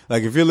song.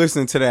 If you're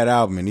listening to that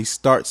album and he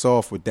starts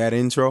off with that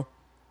intro,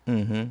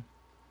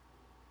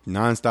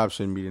 Nonstop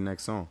shouldn't be the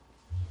next song.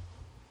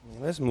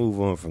 Let's move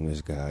on from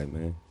this guy,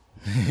 man.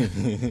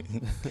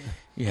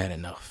 You had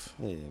enough.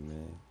 Yeah,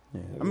 man.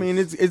 Yeah. I mean,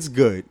 it's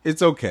good.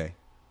 It's okay.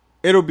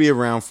 It'll be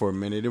around for a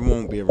minute. It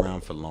won't be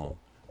around for long.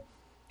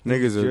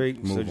 Niggas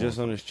Drake, are so just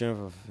on the strength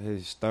of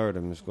his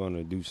stardom, it's going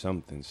to do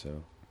something.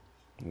 So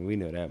we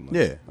know that much.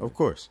 Yeah, of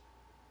course.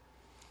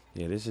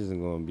 Yeah, this isn't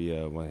going to be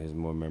one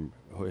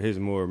of his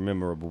more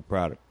memorable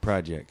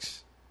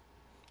projects.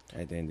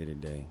 At the end of the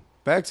day,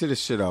 back to the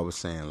shit I was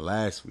saying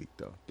last week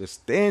though. The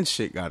stand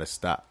shit got to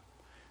stop.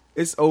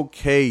 It's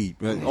okay,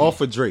 all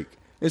for Drake.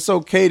 It's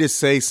okay to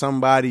say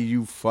somebody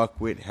you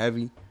fuck with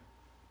heavy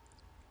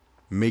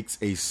makes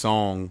a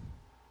song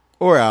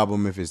or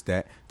album, if it's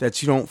that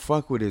you don't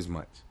fuck with as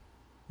much.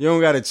 You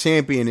don't got to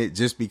champion it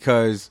just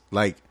because,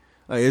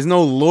 there's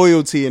no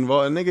loyalty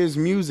involved. Nigga, it's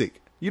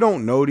music. You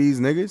don't know these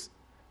niggas.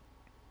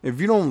 If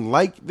you don't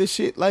like the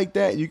shit like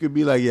that, you could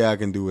be like, yeah, I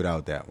can do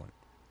without that one.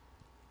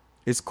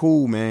 It's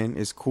cool, man.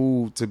 It's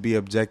cool to be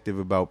objective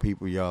about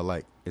people y'all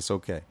like. It's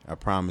okay. I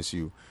promise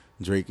you,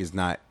 Drake is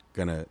not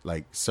going to,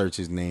 search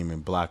his name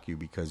and block you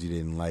because you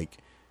didn't like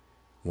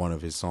one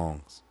of his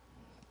songs.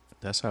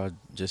 That's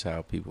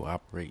how people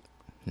operate.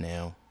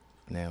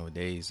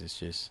 Nowadays, it's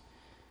just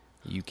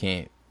you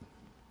can't,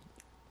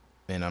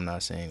 and I'm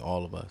not saying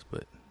all of us,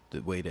 but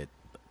the way that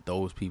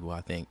those people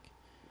I think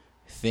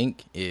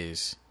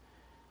is,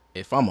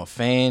 if I'm a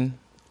fan,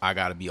 I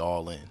gotta be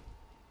all in,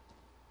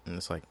 and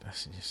it's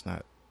that's just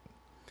not.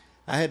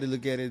 I had to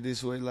look at it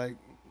this way,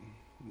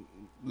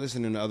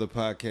 listening to other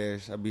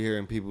podcasts, I be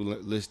hearing people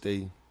list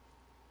their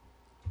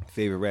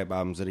favorite rap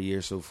albums of the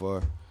year so far.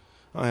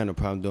 I don't have no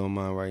problem doing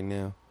mine right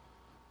now,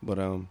 but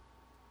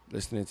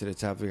listening to the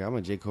top 3, I'm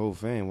a J. Cole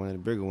fan, one of the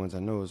bigger ones I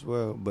know as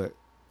well, but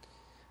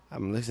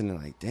I'm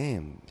listening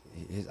damn,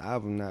 his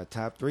album not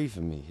top 3 for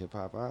me,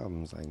 hip-hop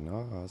albums.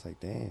 No, I was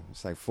damn,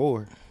 it's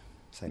 4.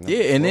 It's like Yeah,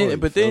 number and 4, then you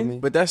but feel then me?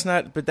 but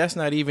that's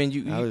not even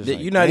you. I was You're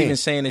like, not damn. even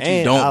saying that you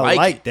And don't I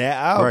like that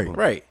album.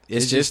 Right.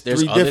 It's just there's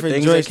 3 other different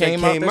things that joints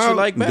came out that you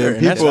like better. Then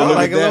And that's people fine. look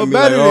like at a that little and be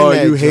like, better "Oh,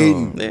 than you that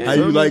hating? joint." How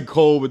Yeah. you like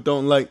Cole but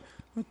don't like?"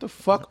 What the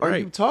fuck are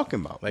Right. you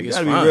talking about? Like, You it's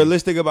gotta be fine.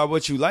 realistic about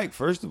what you like,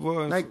 first of all.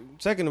 And Like-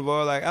 second of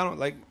all, like I don't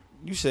like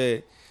you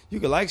said, you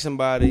could like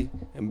somebody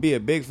and be a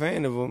big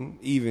fan of them,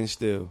 even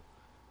still,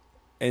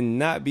 and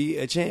not be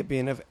a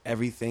champion of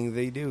everything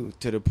they do,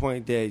 to the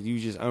point that you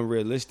just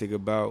unrealistic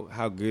about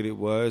how good it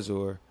was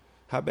or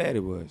how bad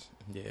it was.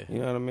 Yeah. You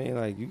know what I mean?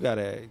 Like you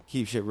gotta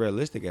keep shit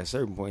realistic at a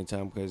certain point in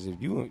time, because if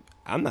you,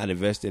 I'm not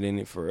invested in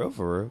it for real,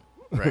 for real.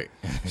 Right.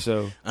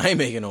 So I ain't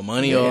making no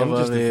money yeah, off I'm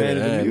just of a it. fan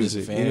of the I'm just a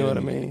music. fan You know of what I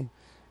the music. mean?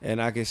 And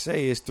I can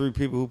say it's 3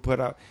 people who put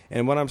out.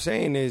 And what I'm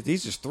saying is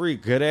these are 3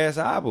 good ass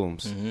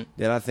albums Mhm.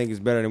 that I think is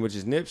better than, which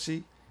is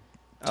Nipsey.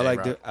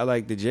 J-Rock. I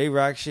like the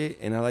J-Rock shit,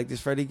 and I like this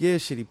Freddie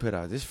Gibbs shit he put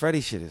out. This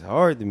Freddie shit is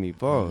hard to me,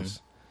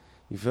 pause.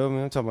 You feel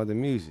me? I'm talking about the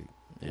music.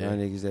 Yeah. Y'all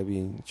niggas that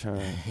be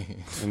trying.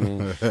 I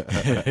mean,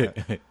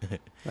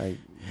 like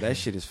that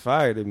shit is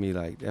fire to me.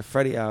 Like that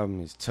Freddie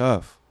album is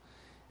tough,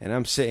 and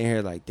I'm sitting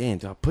here like, damn,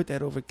 do I put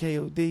that over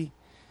KOD?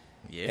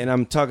 Yeah. And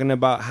I'm talking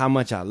about how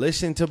much I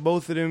listen to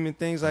both of them and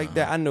things like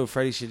that. I know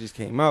Freddie shit just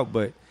came out,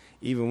 but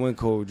even when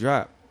Cole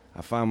dropped,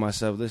 I find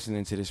myself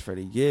listening to this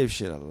Freddie Gibbs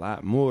shit a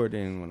lot more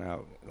than when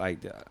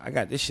I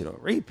got this shit on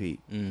repeat.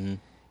 Mm-hmm.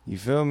 You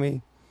feel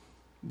me?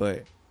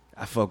 But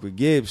I fuck with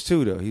Gibbs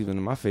too, though. He's one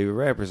of my favorite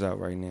rappers out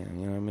right now.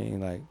 You know what I mean?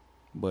 Like,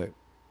 but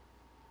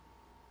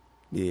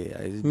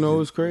yeah, You know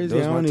what's crazy?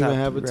 those I my don't top even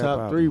have a 3 rap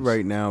top 3 albums.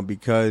 right now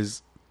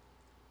because,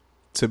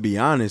 to be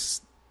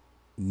honest,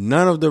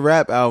 none of the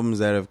rap albums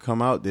that have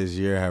come out this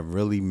year have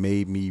really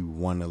made me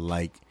want to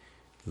like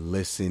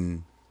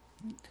listen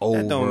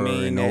over don't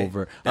mean and that-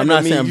 over. that I'm don't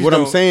not mean saying. you What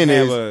I'm don't saying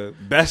have is, a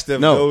best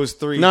of No. those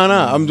 3. No,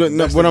 I'm just-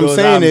 no, Best what of I'm those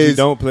saying albums you is,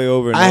 don't play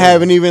over. And I over.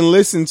 haven't even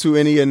listened to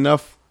any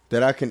enough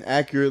that I can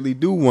accurately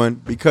do one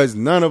because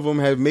none of them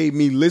have made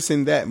me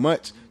listen that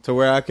much to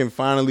where I can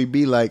finally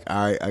be like,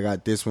 all right, I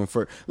got this one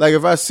first. Like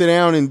if I sit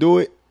down and do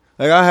it,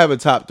 like I'll have a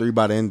top 3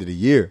 by the end of the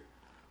year.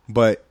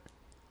 But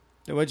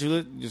What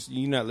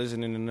you not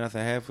listening to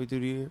nothing halfway through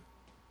the year?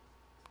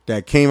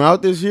 that came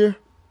out this year,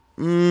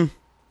 I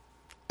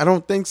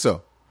don't think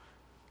so.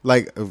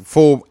 Like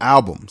full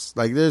albums.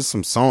 Like there's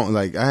some songs.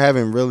 Like I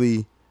haven't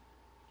really.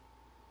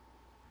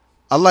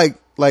 I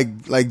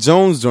like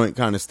Jones joint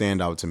kind of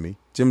stand out to me.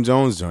 Jim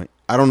Jones joint.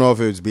 I don't know if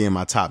it was being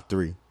my top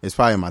 3. It's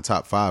probably in my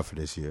top 5 for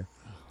this year.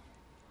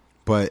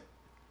 But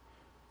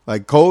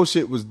like Cole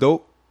shit was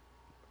dope,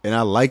 and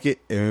I like it.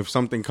 And if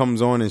something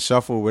comes on and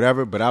shuffle,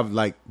 whatever. But I've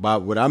like, by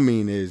what I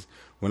mean is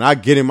when I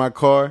get in my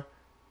car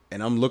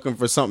and I'm looking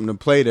for something to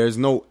play, there's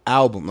no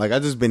album. Like I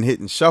just been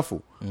hitting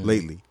shuffle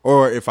lately.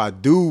 Or if I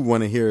do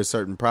want to hear a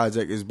certain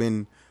project, it's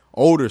been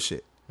older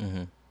shit.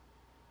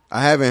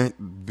 I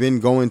haven't been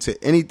going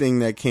to anything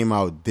that came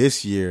out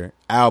this year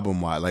album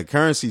wise. Like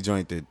Currency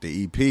joint,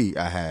 the EP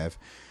I have,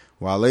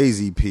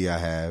 Wale's EP I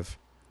have.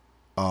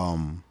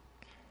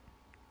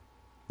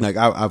 Like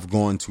I've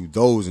gone to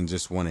those and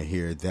just want to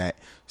hear that.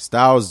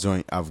 Styles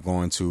joint I've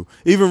gone to.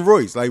 Even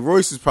Royce. Like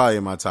Royce is probably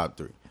in my top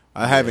 3.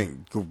 I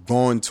haven't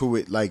gone to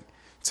it. Like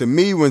to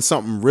me, when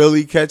something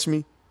really catch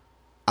me,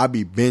 I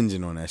be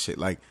binging on that shit.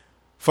 Like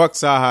fuck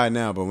Sahai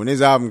now, but when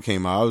his album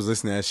came out, I was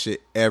listening to that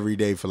shit every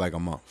day for like a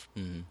month.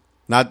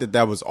 Not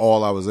that was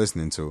all I was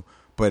listening to,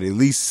 but at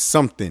least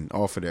something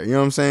off of there. You know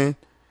what I'm saying?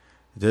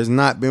 There's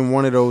not been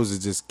one of those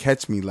that just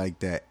catch me like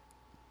that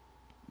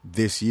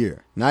this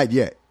year. Not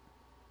yet.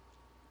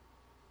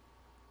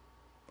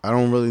 I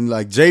don't really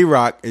like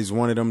J-Rock is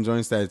one of them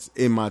joints that's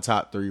in my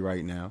top 3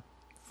 right now.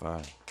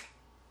 5.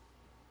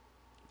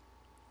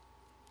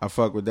 I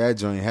fuck with that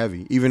joint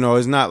heavy. Even though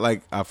it's not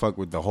like I fuck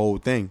with the whole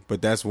thing.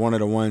 But that's one of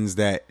the ones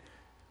that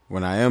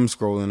when I am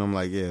scrolling, I'm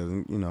like, yeah,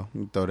 you know, let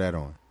me throw that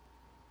on.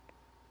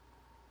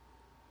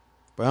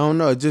 But I don't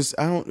know.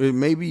 It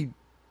maybe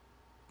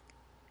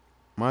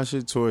my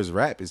shit towards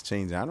rap is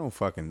changing. I don't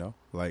fucking know.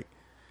 Like,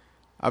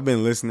 I've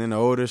been listening to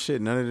older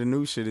shit. None of the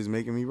new shit is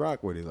making me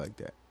rock with it like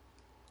that.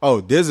 Oh,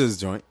 Dizza's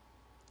joint.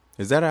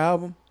 Is that an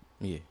album?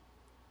 Yeah.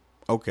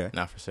 Okay.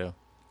 Not for sale.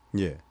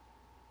 Yeah.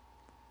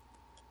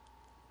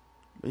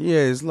 But yeah,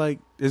 it's like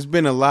there's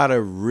been a lot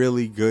of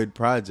really good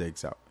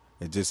projects out.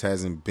 It just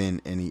hasn't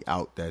been any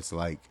out that's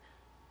like,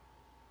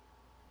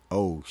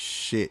 oh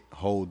shit,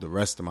 hold the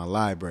rest of my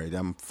library.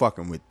 I'm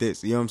fucking with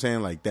this. You know what I'm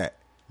saying? Like that.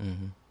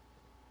 Mm-hmm.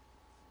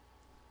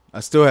 I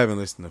still haven't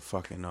listened to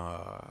fucking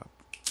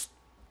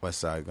West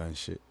Side Gun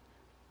shit.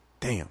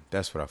 Damn,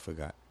 that's what I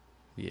forgot.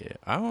 Yeah,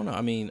 I don't know.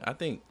 I mean, I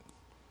think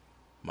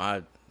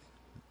my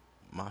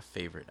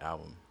favorite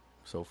album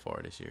so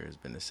far this year has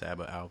been the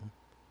Sabbath album.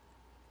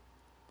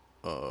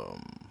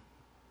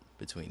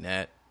 Between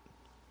that,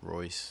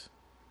 Royce,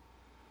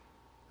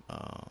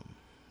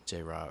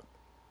 J-Rock,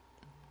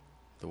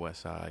 the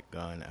West Side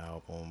Gun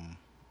album,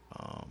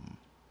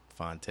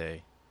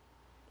 Fonte.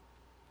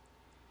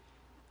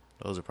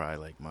 Those are probably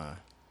like my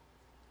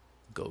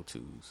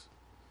go-tos.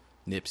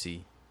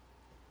 Nipsey.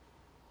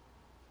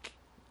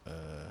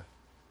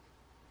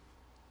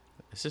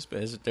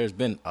 there's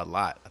been a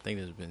lot. I think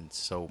there's been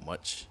so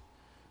much.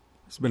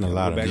 It's been a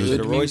lot Go of back to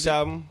music. the Royce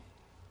album.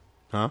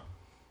 Huh?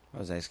 I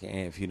was asking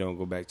Ant if you don't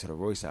go back to the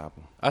Royce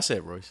album. I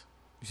said Royce.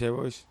 You said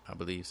Royce? I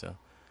believe so.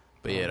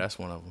 But yeah, that's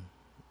one of them.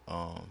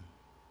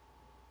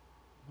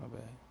 My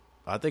bad.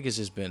 I think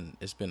it's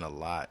been a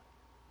lot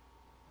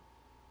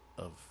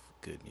of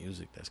good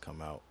music that's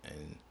come out,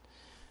 and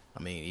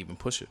I mean even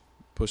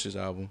Pusha's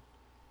album.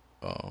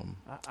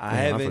 I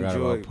have forgot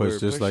enjoyed about Push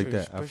just like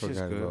Pusha's- that. I Pusha's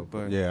forgot good, about.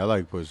 but Yeah, I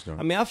like Push though.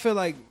 I mean, I feel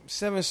like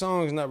 7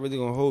 songs not really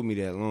gonna hold me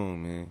that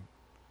long, man.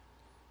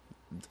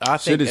 I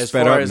Shit think is as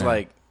sped far up as now.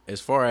 like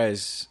as far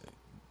as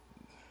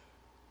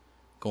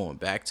going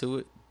back to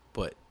it,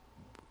 but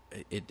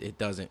it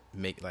doesn't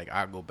make like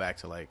I go back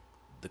to like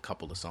the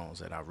couple of songs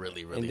that I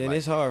really And then like.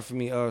 it's hard for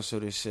me also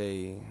to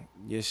say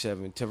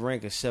to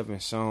rank a 7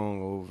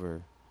 song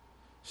over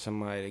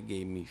somebody that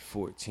gave me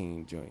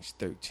 14 joints,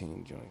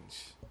 13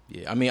 joints.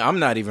 Yeah, I mean I'm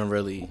not even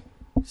really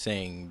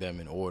saying them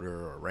in order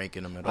or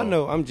ranking them at all. I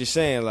know. I'm just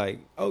saying, like,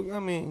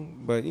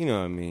 but you know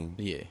what I mean.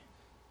 Yeah.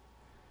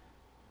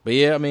 But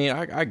yeah, I mean,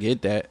 I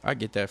get that. I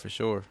get that for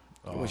sure.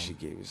 I wish she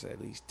gave us at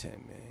least 10,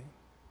 man.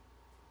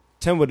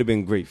 10 would have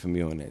been great for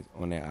me on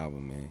that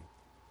album, man.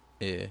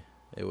 Yeah,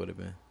 it would have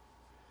been.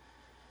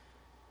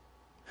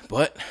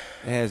 But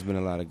it has been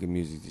a lot of good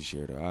music this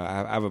year, though.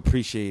 I've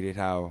appreciated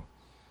how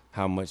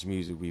much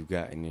music we've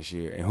gotten this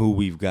year and who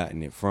we've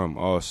gotten it from.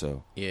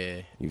 Also,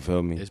 yeah, you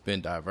feel me? It's been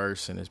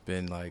diverse and it's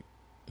been like,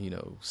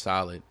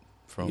 solid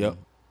from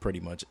pretty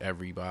much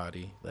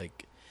everybody.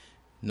 Like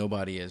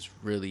nobody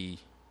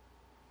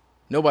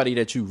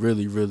that you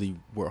really, really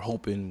were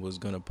hoping was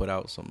gonna put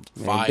out some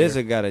fire.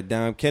 Dizza got a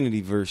Dom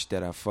Kennedy verse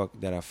that I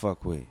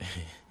fuck with.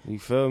 You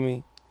feel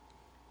me?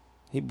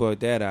 He brought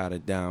that out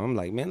of Dom. I'm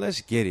like, man,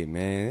 let's get it,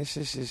 man. It's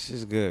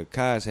just good.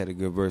 Kaz had a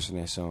good verse in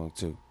that song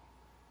too.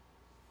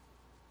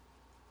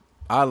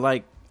 I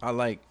like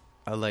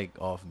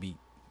offbeat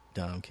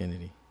Dom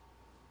Kennedy.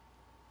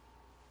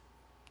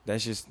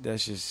 That's just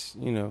that's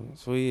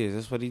what he is.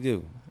 That's what he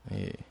do.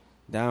 Yeah.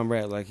 Dom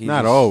rap like he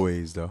not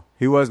always though.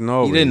 He wasn't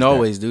always. He didn't that.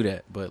 always do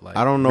that, but like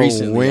I don't know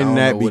recently, when I don't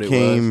that know what it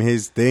became was.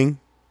 his thing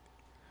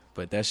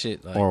But that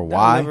shit, like, or Dom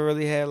why. never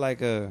really had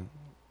like a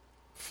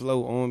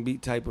flow on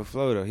beat type of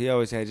flow though. He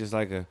always had just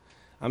like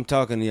I'm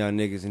talking to y'all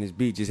niggas and his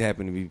beat just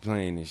happened to be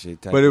playing and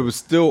shit. But it was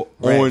still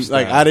rap on.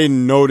 style. Like I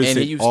didn't notice and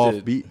he it used off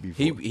to beat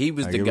before. He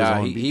was Like, the it guy.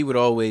 on He beat. would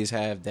always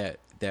have that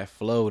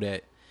flow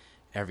that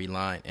every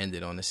line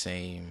ended on the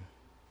same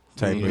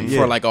Type of- for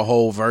yeah. like a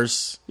whole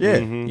verse. Yeah.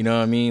 You know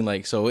what I mean?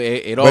 Like so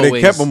it But always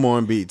it kept him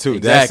on beat too.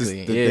 Exactly,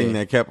 That's the yeah. thing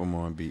that kept him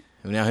on beat.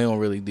 Now he don't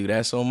really do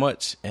that so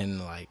much,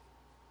 and like,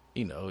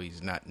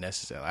 he's not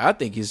necessarily. I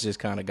think he's just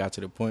kind of got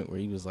to the point where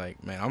he was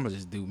like, man, I'm gonna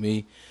just do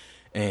me,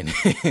 and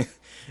the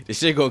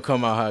shit gonna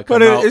come out how it come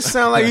But out. it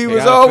sounded like he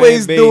was Got a always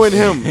fan base. doing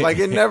him. Like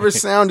it never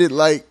sounded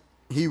like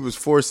he was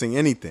forcing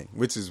anything,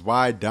 which is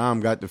why Dom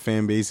got the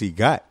fan base he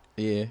got.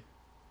 Yeah,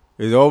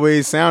 It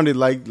always sounded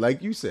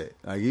like you said,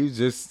 like he was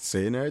just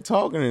sitting there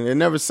talking, and it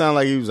never sounded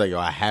like he was like, "Yo,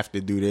 I have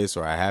to do this"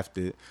 or "I have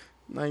to."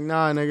 Like,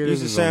 nah, nigga, It this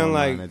used to is sound on my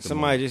mind like at the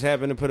somebody moment. just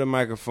happened to put a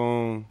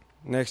microphone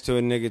next to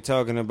a nigga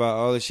talking about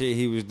all the shit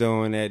he was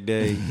doing that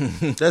day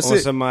That's on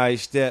it.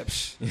 somebody's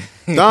steps.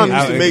 Dom used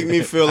Out to in- make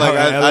me feel like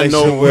out in I LA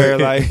know somewhere, where.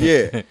 like-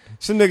 Yeah,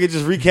 Some nigga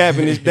just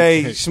recapping his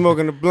day,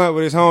 smoking a blunt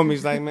with his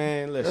homies. Like,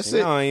 man, That's listen,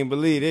 it. I ain't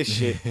believe this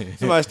shit.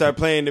 Somebody start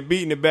playing the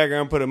beat in the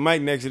background, put a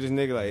mic next to this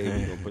nigga. Like, hey,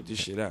 we gonna put this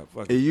shit out.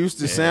 Fuck it it. used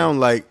to sound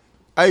like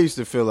I used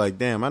to feel like,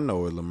 damn, I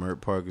know what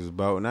Lamert Park is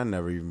about, and I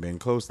never even been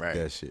close to Right.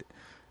 that shit,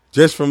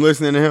 just from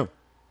listening to him.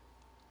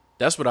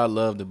 that's what I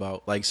loved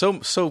about like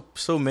so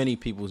many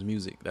people's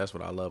music. That's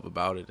what I love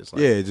about it. It's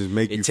like Yeah, it just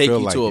make you it take feel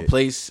you like to a it.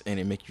 place and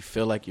it make you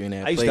feel like you're in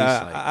that I used place.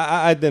 to, like,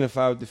 I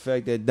identify with the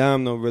fact that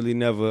Dom don't really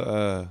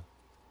never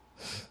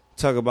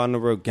talk about no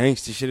real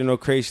gangster shit or no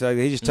crazy shit like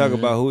that. He just talk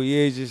about who he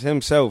is, just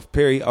himself.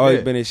 Period. He always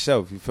Yeah. been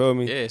himself. You feel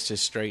me? yeah, it's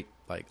just straight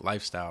like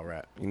lifestyle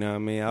rap. You know what I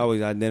mean? I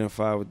always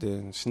identify with the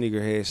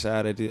sneakerhead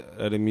side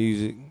of the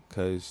music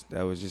because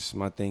that was just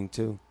my thing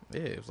too. Yeah,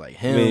 it was like I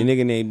him. mean, a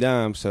nigga named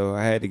Dom, so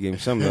I had to give him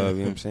some love. You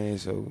know what I'm saying?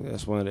 So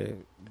that's one of the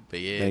But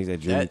yeah, things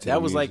that drew me to that the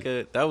was like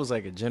music. that was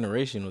like a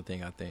generational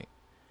thing. I think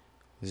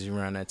because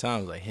around that time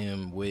it was like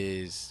him,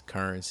 Wiz,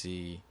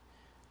 Currency.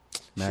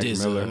 Mac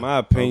Dizza. Miller. in my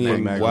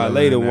opinion, Mac Wale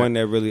Miller the and one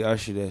that really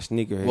ushered that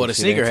sneakerhead. Well, the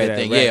shit into sneakerhead that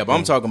thing, rap yeah. But I'm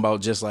thing. talking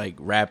about just like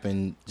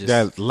rapping, just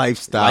that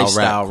lifestyle,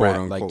 lifestyle rap, quote rap,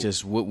 unquote. like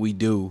just what we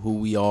do, who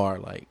we are,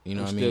 like you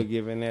know I'm what I still mean.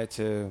 giving that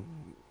to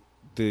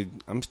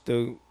I'm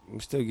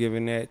still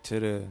giving that to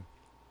the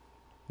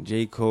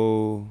J.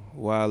 Cole,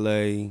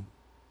 Wale,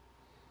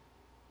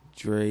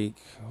 Drake.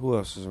 Who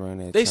else was around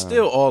that They time?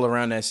 still all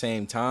around that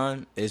same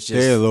time. It's just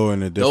They're a little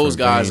in a different those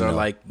guys vein, are though.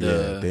 like the-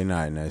 yeah, they're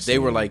not in that. they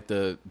same- were like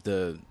the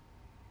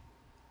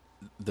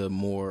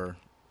more.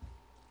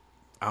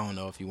 I don't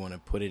know if you want to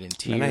put it in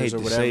tiers And I hate or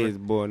to whatever. say his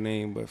boy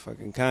name, but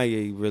fucking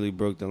Kanye really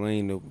broke the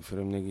lane open for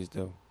them niggas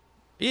though.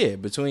 Yeah,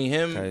 between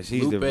him, Cause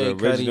he's Lupe, the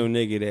original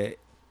Cudi, nigga that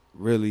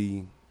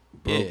really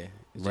broke. yeah,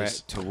 rap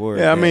just toward.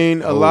 Yeah, I that.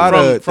 mean, a Oh, lot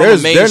from- of from a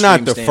they're not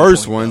the mainstream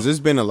first standpoint, ones. though. There's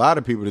been a lot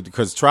of people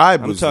because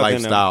Tribe I'm was talking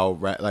lifestyle,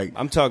 right? Like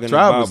I'm talking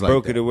Tribe about was like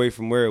broke that. it away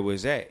from where it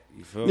was at.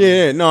 You feel me?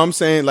 Yeah, no, I'm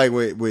saying like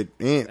with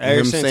Ant, Ever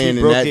him since saying he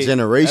in broke that it,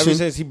 generation. Ever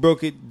since he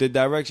broke it, the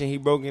direction he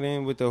broke it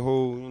in with the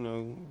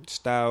whole,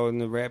 style and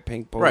the rap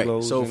pink polos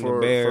Right. So and for,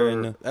 the bear for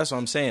and the, that's what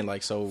I'm saying.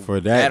 Like so For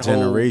that whole-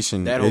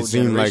 generation, that whole it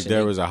seemed like generation, there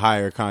they- was a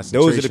higher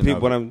concentration. those are the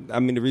people. of it. I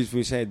mean, the reason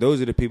we saying those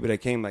are the people that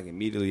came like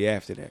immediately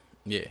after that,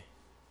 Yeah.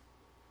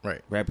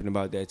 Right. rapping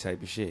about that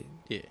type of shit.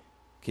 Yeah.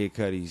 Kid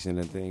Cudi's and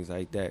the things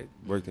like that.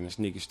 Worked in a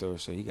sneaker store,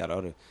 so he got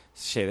all the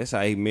shit. That's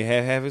how he may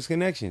have half his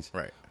connections.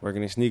 Right.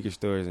 Working in sneaker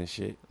stores and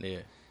shit. Yeah.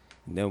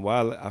 And then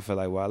I feel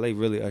like Wale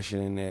really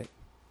ushered in that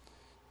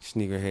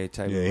sneakerhead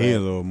type Yeah, of rap. he a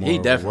little more He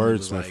of a definitely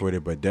was wordsmith like- with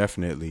it, but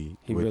definitely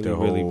He with really, the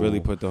really, whole really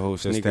put the whole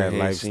just sneakerhead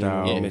that scene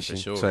lifestyle Yeah, on for mission.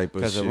 sure. type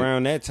of Because shit.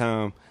 around that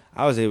time,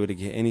 I was able to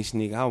get any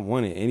sneaker I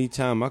wanted.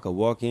 Anytime I could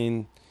walk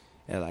in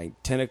at like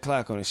 10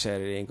 o'clock on a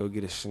Saturday and go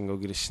get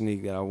a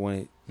sneak that I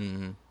wanted.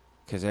 Mm-hmm.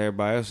 Because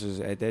everybody else was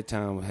at that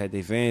time had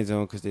their Vans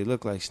on because they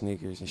looked like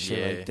sneakers and shit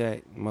Yeah. like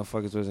that.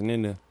 Motherfuckers wasn't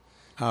in there.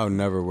 I'll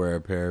never wear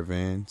a pair of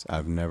Vans.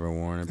 I've never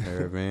worn a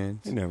pair of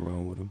Vans. Ain't nothing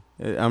wrong with them.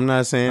 I'm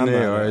not saying I'm they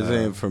not, are. I'm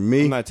saying for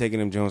me, I'm not taking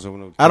them Jones over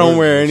no. I don't Jordans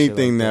wear and shit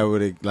anything like that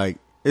would like.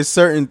 It's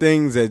certain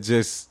things that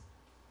just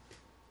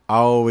I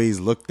always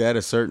looked at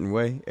a certain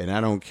way, and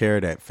I don't care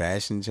that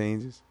fashion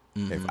changes.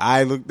 Mm-hmm. If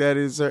I looked at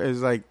it, it's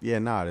like, yeah,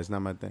 nah, that's not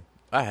my thing.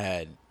 I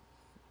had,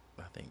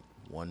 I think,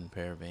 one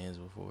pair of Vans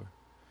before.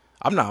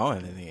 I'm not on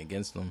anything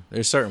against them.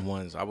 There's certain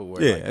ones I would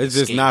wear. Yeah, like, it's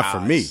just skate not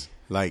for me. highs.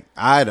 Like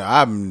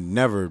I've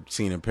never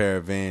seen a pair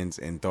of Vans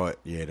and thought,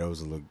 yeah,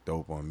 those will look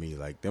dope on me.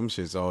 Like them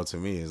shits all to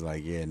me is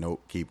like, yeah,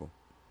 nope, keep them.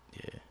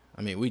 Yeah,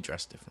 I mean we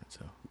dress different,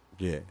 so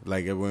Yeah,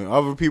 like when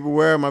other people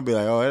wear them, I'd be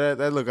like, oh,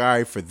 that look all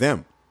right for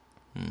them.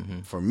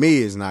 mm-hmm. For me,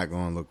 it's not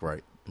gonna look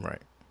right.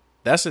 right.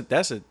 That's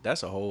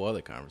a whole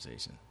other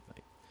conversation.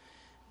 Like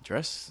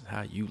dress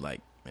how you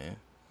like, man.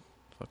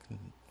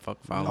 Fuck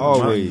following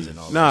Always. trends and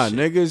all Nah, that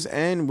shit. niggas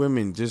and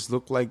women just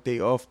look like they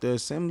off the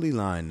assembly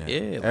line now. Yeah,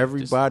 like,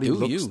 everybody just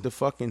do looks you. the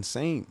fucking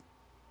same.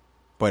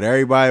 But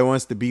everybody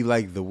wants to be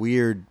like the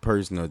weird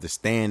person or the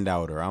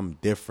standout or I'm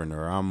different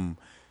or I'm,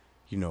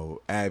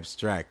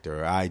 abstract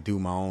or I do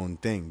my own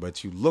thing.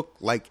 But you look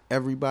like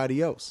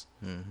everybody else.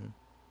 Mm-hmm.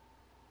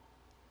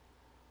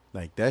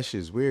 Like that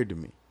shit's weird to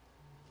me.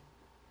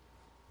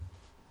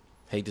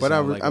 Hate to But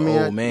sound like an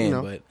old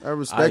man, but I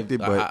respect it.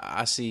 But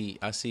I see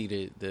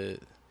the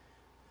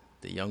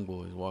young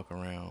boys walk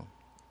around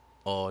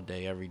all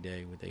day, every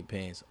day with their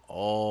pants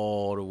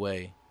all the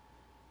way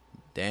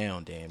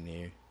down, damn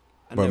near.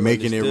 I but never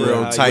making it understood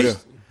real how you-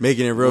 tight,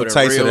 making it real with a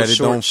tight so real that it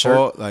short don't shirt.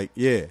 fall. Like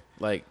yeah.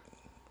 Like,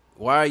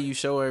 why you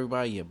show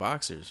everybody your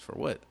boxers for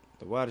what?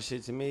 The wild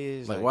shit to me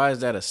is Like, why is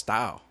that a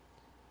style?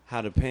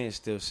 how the pants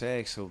still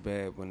sag so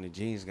bad when the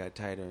jeans got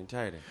tighter and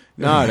tighter.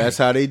 Nah, that's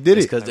how they did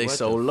It's it. because Like, they what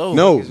so the low.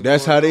 No, is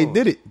that's going how they on?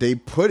 did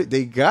it.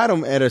 They got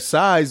them at a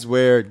size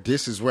where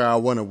this is where I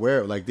want to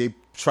wear it. Like they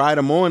tried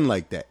them on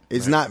like that.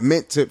 It's not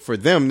meant for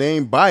them. They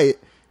ain't buy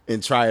it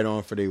and try it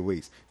on for their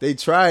waist. They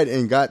tried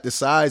and got the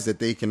size that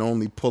they can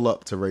only pull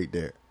up to right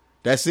there.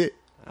 That's it.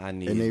 I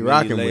need And they as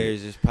rocking many with it.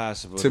 layers as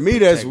possible. To me,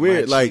 that's protect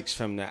weird, my like- cheeks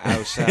from the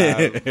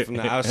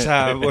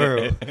outside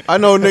world. I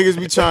know niggas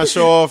be trying to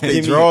show off their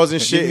Give me- drawers and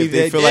give shit me if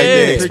they that feel like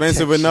they're yeah.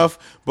 expensive protection.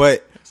 enough,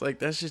 but It's like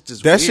that shit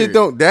just that weird. shit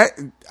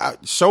don't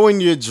showing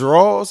your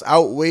drawers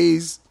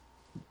outweighs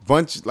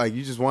bunch like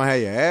you just want to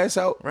have your ass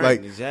out. Right.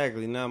 Like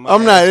Exactly. Now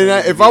I'm not.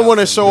 If I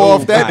want to show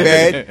off that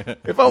bad,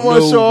 if I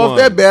want to show off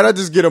that bad, I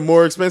just get a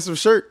more expensive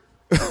shirt.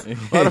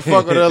 Why the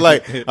fuck would I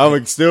like? I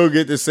would still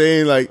get the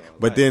same like,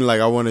 but then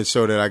like I want to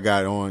show that I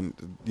got on,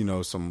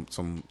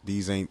 some.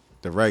 These ain't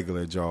the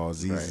regular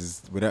jaws. These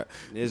is without.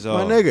 It's My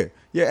all nigga,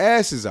 your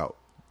ass is out.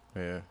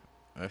 Yeah,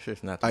 that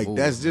shit's not the Like move,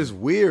 that's man. just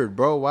weird,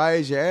 bro. Why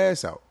is your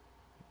ass out?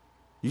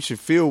 You should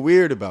feel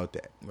weird about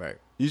that. right.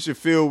 You should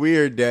feel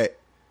weird that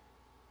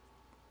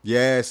your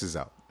ass is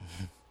out.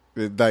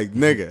 Like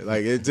nigga,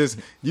 like it just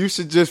you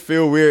should just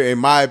feel weird. In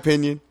my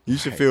opinion, you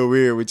should feel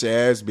weird with your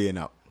ass being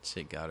out.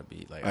 Shit gotta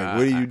be like. Like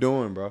what are you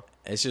doing, bro?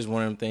 It's just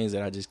one of them things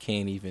that I just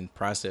can't even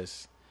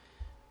process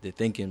the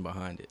thinking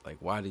behind it. Like,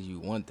 why do you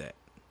want that?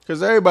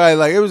 Because everybody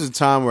like it was a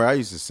time where I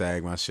used to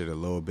sag my shit a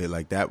little bit.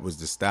 Like that was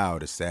the style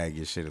to sag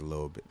your shit a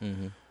little bit,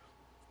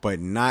 but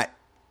not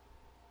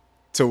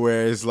to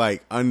where it's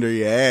like under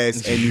your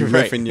ass and you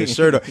Right. ripping your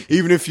shirt up.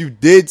 Even if you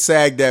did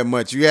sag that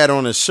much, you had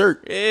on a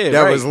shirt Yeah,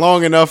 that right. was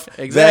long enough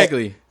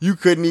Exactly. that you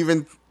couldn't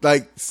even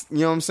like, you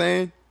know what I'm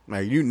saying?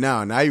 Like you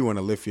now you want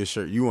to lift your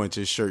shirt. You want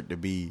your shirt to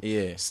be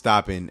Yeah.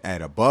 stopping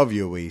at above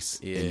your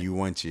waist, Yeah. and you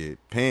want your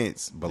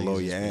pants below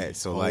Niggas your just be ass.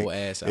 So whole like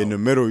ass in out. the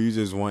middle, you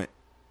just want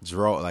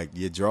like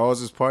your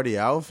drawers is part of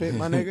your outfit,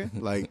 my nigga.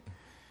 Like,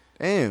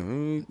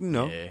 damn,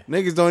 Yeah.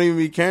 niggas don't even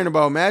be caring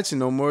about matching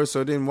no more.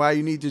 So then why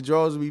you need your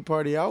drawers to be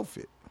part of your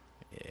outfit?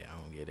 Yeah,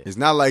 I don't get it. It's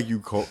not like you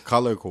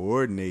color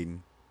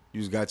coordinating.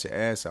 You just got your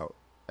ass out.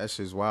 That's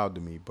just wild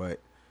to me. But,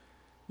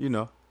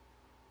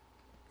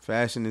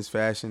 fashion is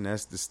fashion.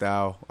 That's the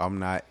style.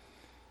 I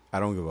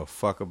don't give a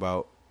fuck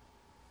about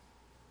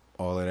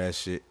all of that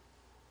shit.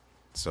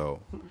 So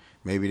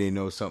maybe they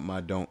know something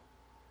I don't.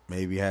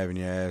 Maybe having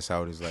your ass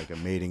out is like a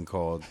mating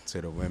call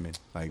to the women.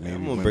 Like maybe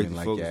I'm gonna break women the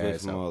like focus your away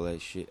ass from out. all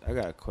that shit. I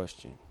got a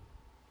question.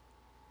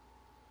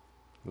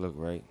 Look,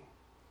 right.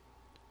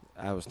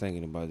 I was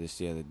thinking about this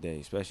the other day,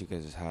 especially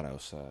because it's hot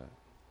outside.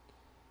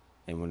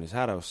 And when it's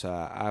hot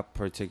outside, I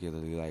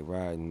particularly like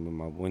riding with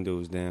my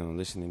windows down,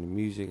 listening to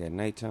music at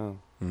nighttime.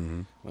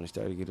 Mm-hmm. When it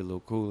started to get a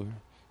little cooler.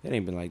 It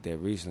ain't been like that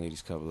recently.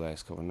 These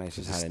last couple nights,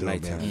 it's hot at Still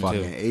nighttime been too.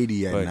 fucking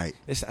 80 at But night.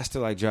 I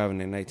still like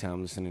driving at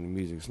nighttime, listening to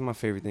music. It's one of my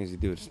favorite things to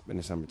do in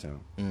the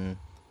summertime. Mm.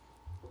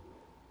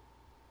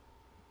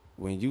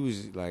 When you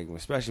was like,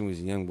 especially when you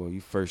was a young boy,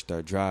 you first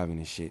start driving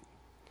and shit.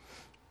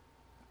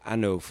 I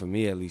know for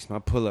me at least, my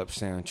pull-up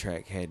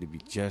soundtrack had to be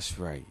just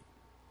right.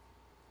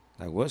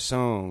 Like what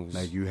songs?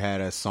 Like you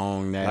had a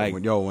song that Like-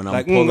 when I'm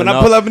like, pulling when up,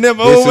 I pull up in them,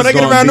 this when is I get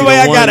gonna around be the way,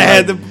 I one, gotta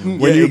have like, the.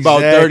 when you about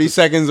 30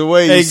 seconds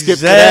away, you skip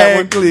to that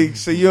one. Exactly.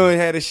 So you only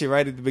had this shit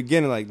right at the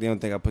beginning. Like they don't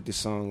think I put this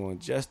song on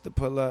just to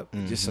pull up,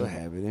 just so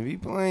have it and be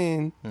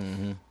playing.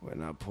 Mm-hmm.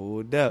 When I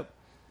pulled up,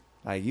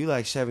 like you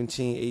like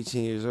 17,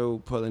 18 years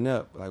old pulling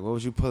up. Like what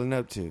was you pulling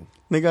up to?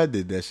 Nigga, I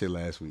did that shit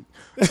last week.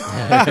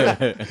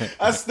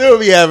 I still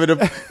be having it,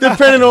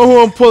 depending on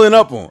who I'm pulling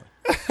up on.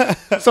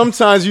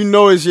 Sometimes you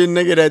know it's your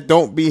nigga that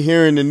don't be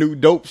hearing the new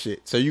dope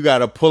shit. So you got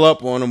to pull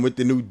up on him with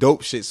the new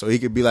dope shit so he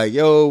could be like,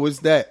 yo, what's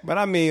that? But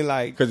I mean,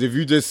 like Because if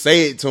you just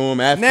say it to him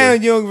after. now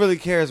you don't really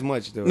care as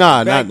much though.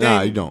 Nah, Back nah,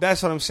 then, you don't.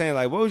 That's what I'm saying.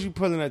 Like what was you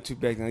pulling up to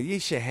back then? Your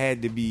shit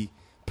had to be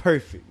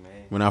perfect,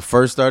 man. When I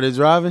first started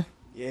driving,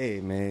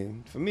 Yeah,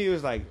 man. For me, it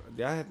was like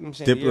I'm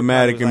saying,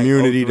 Diplomatic the year probably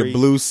Immunity, was like the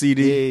Blue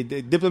CD. Yeah,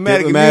 the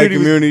Diplomatic Diplomatic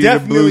Immunity, Immunity,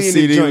 was the Blue definitely in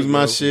the CD joint, was my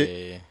bro. shit.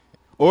 Yeah.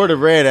 Or the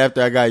red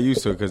after I got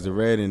used to it because the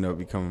red ended up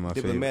becoming my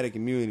favorite. Diplomatic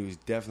Immunity was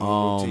definitely a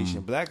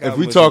rotation. Black If Album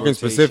we was a talking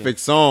rotation. specific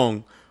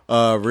song,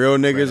 real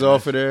niggas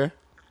off of there.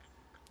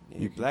 Yeah,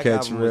 you can Black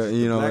catch Album real- was,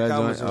 you know, Black that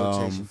Album was a joint,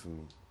 rotation for me.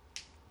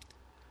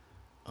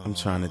 I'm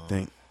trying to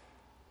think.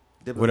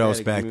 Diplomatic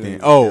else back Immunity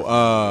then? was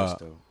Oh,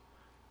 definitely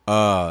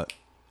the best,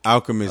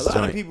 Alchemist though. a lot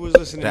of joint. people was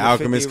listening The to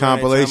Alchemist 50 around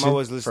that time. compilation? I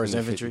was listening First to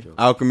Infantry? 50,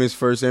 though. Alchemist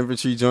First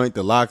Infantry joint,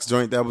 the Locks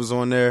joint that was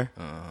on there.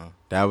 Uh-huh.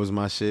 That was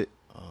my shit.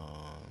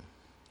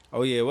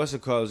 Oh yeah, what's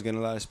it called? Was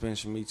getting a lot of spins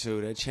from me too.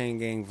 That Chain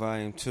Gang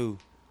Volume 2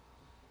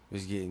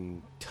 was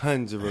getting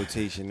tons of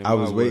rotation. In I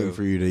was my waiting world.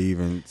 for you to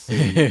even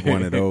see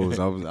one of those.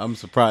 I'm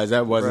surprised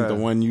that wasn't the Bruh.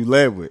 one you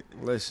led with.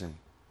 Listen,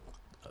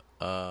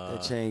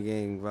 that Chain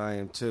Gang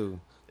Volume 2.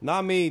 No,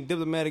 I mean,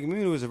 Diplomatic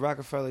Immunity was a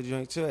Rockefeller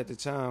joint too at the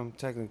time,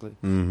 technically.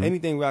 Mhm.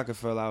 Anything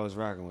Rockefeller I was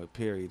rocking with,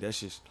 period. That's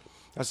just,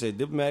 I said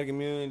Diplomatic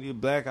Immunity,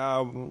 Black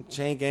Album,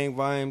 Chain Gang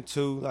Volume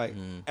 2, like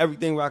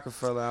everything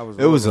Rockefeller I was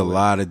It was a rolling with.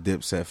 lot of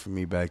Dipset for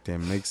me back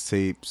then.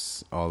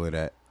 Mixtapes, all of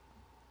that.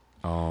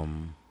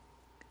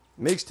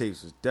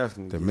 Mixtapes was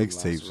definitely. The getting lots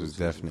of mixtapes was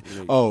rotation definitely. for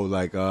me. Oh,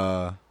 like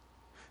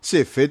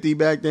shit, 50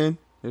 back then.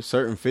 There's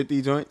certain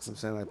 50 joints. I'm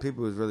saying like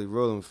people was really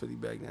rolling with 50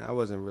 back then. I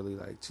wasn't really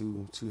like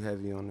too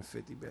heavy on the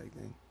 50 back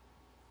then.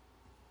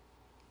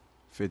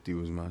 50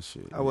 was my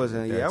shit. I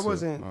wasn't. That Yeah, I too.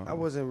 wasn't. I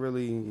wasn't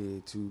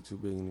really too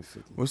big in the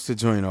 50. What's the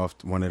joint off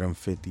one of them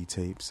 50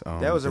 tapes?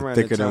 That was the around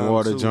Thicker the Than time,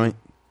 Water too. joint.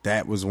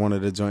 That was one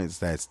of the joints.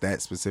 That's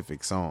that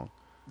specific song.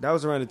 That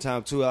was around the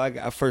time too.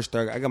 I first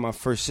started. I got my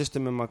first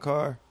system in my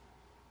car.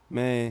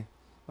 Man,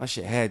 my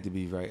shit had to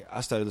be right.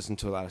 I started listening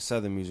to a lot of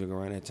Southern music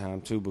around that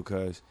time too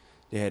because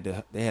they had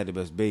the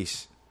best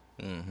bass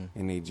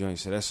in their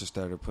joints. So that's what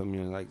started putting me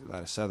on like a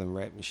lot of Southern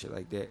rap and shit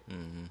like that.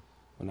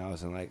 When I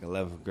was in like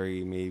 11th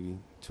grade, maybe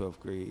 12th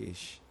grade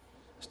ish,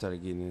 I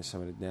started getting into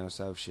some of the down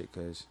south shit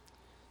because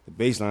the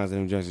bass lines of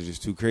them joints are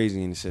just too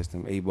crazy in the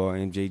system. 8-Ball,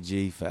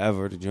 MJG,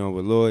 Forever, the joint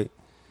with Lloyd.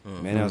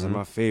 Man, that was one of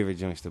my favorite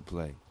joints to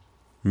play.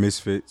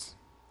 Misfits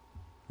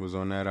was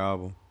on that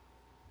album.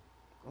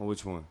 On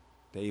which one?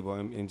 The 8-Ball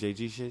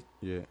MJG shit?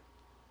 Yeah.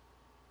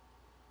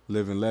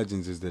 Living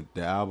Legends is the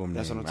album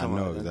That's name. what I'm talking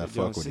I know about. that That fuck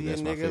joint, with it. see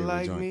That's a my nigga favorite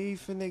like joint. me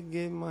finna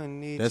get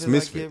money That's till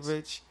Misfits. I get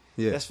rich.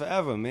 Yeah. That's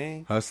Forever,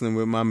 man. Hustling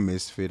with my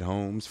Misfit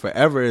Homes.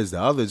 Forever is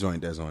the other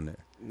joint that's on there.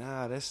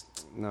 Nah, that's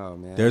no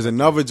man. There's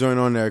another joint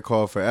on there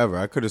called Forever.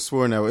 I could have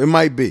sworn that it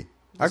might be. I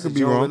That's could the be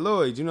joint wrong. With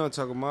Lloyd, you know what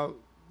I'm talking about?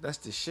 That's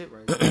the shit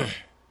right there.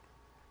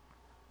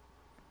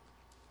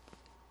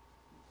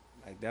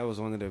 Like that was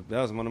one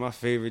of my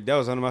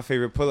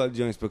favorite pull up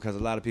joints because a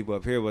lot of people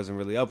up here wasn't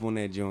really up on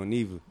that joint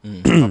either.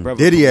 My brother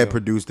Diddy put me had on.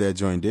 produced that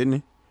joint, didn't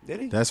he? Did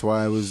he? That's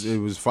why it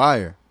was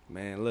fire.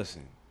 Man,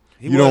 listen.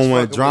 He You was don't fucking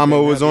want with drama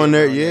them was heavy on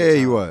there? around that Yeah,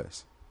 he time.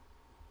 was.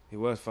 He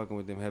was fucking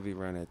with them heavy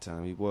around that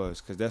time. He was,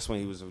 because that's when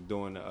he was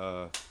doing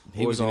the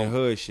He was in the on-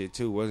 hood shit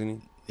too,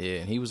 wasn't he? Yeah,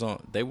 and he was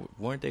on. They were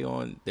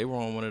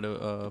on one of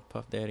the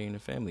Puff Daddy and the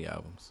Family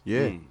albums.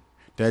 Yeah. Mm.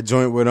 That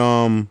joint with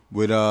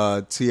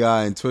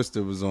T.I. and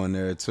Twista was on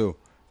there too.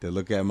 The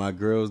Look at My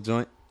Girls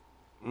joint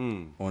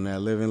Mm. on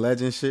that Living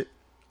Legend shit.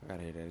 I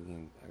gotta hear that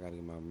again. I gotta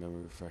get my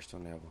memory refreshed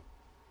on that one.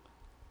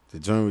 The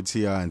joint with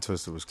T.I. and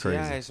Twista was crazy.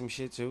 T.I. had some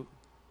shit too.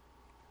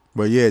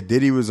 But yeah,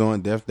 Diddy was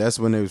on Def. That's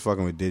when they was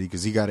fucking with Diddy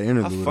because he got an I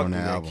interlude fucked on with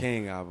that that album.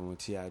 King album when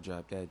T.I.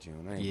 dropped that joint. I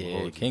ain't gonna Yeah,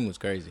 hold you. King was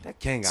crazy. That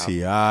King album.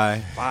 T.I.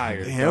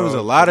 Fire. Man, there was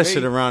a lot of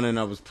shit around and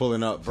I was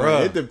pulling up, bro.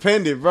 Bruh. It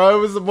depended, bro. It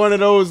was one of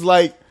those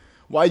like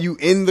while you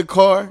in the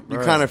car, you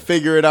Bruh. kind of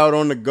figure it out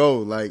on the go,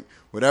 like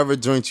whatever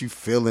joint you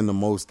feeling the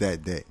most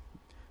that day.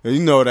 And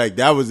you know, like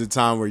that was the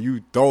time where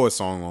you throw a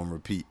song on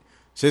repeat.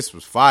 Shit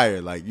was fire.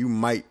 Like you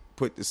might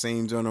put the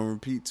same joint on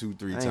repeat 2-3 I ain't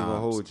times. gonna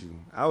hold you.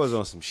 I was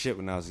on some shit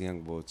when I was a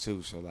young boy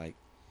too. So like,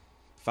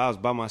 if I was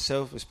by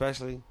myself,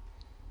 especially,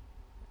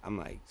 I'm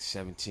like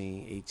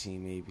 17,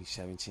 18, maybe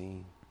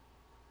 17.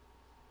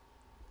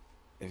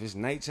 If it's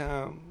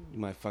nighttime, you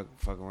might fuck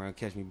around,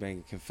 catch me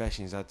banging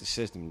Confessions out the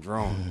system,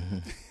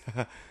 drawn.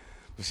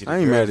 But see, the I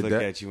ain't mad girls at look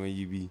that. at you when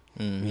you be.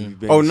 Mm-hmm. when you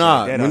banging Oh shit nah!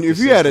 like that out When, the if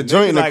you had a system,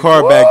 joint they in be the like,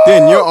 car back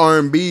then, your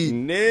R&B,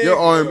 Nigga. your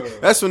R&B.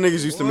 That's when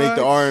niggas used to make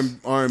the What?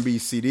 R&B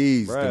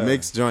CDs, the Bruh.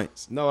 mixed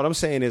joints. No, what I'm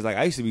saying is like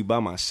I used to be by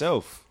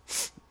myself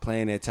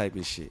playing that type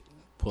of shit.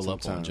 Pull up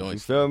on Sometimes.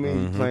 joints. You feel me?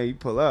 Mm-hmm. You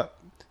pull up.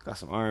 Got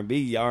some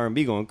R&B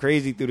going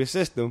crazy through the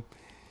system.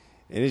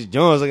 And this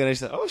Jones looking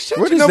at it, oh shit,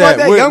 Where you does know about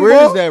that where young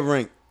does boy? that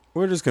rank?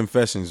 Where does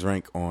Confessions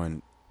rank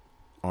on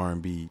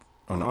R&B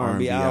on the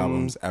R&B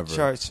albums ever?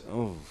 charts.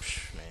 Oh,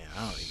 Man,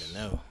 I don't even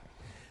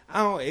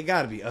know. it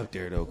got to be up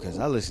there though, because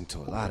I listen to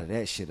a lot of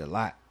that shit a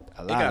lot.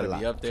 It gotta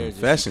be up there.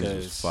 Confessions just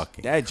was because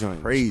fucking That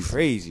joint crazy. was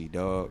crazy,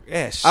 dog.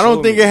 Yeah, I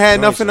don't think it had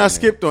nothing I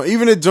skipped. skipped on.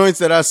 Even the joints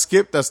that I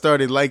skipped, I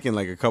started liking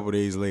like a couple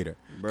days later.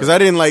 Because Bruh. I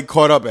didn't like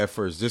Caught Up at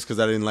first, just because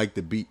I didn't like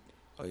the beat.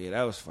 Oh yeah,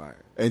 that was fire.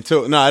 I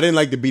didn't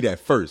like the beat at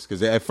first,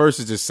 because at first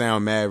it just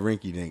sound mad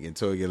rinky dink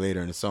until you get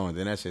later in the song.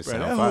 Then that shit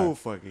sound fire.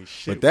 fucking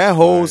shit. But that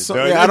whole song,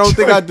 I don't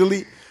think I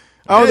delete.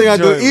 I don't That think I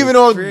do. joint Even was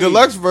on crazy.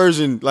 deluxe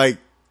version, like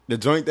the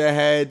joint that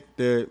had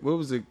the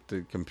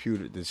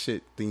computer, the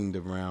shit themed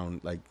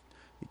around like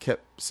he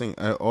kept singing.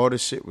 All the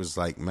shit was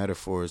like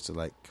metaphors to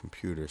like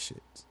computer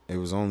shit. It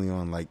was only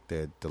on like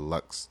the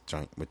deluxe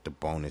joint with the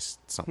bonus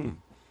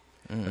something.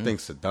 I think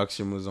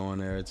Seduction was on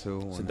there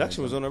too.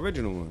 Seduction was on the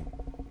original one.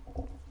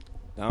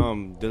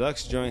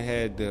 Deluxe joint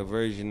had the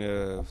version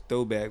of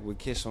Throwback with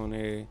Kiss on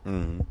there.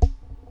 Mm-hmm.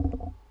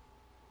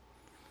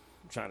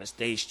 Trying to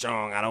stay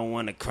strong. I don't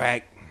want to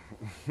crack.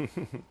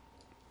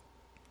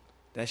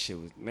 That shit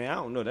was, man, I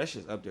don't know. That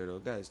shit's up there though.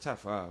 Guys, top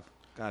 5.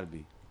 Gotta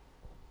be.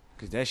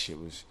 Because that shit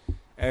was,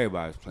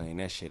 everybody was playing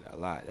that shit a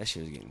lot. That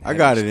shit was getting I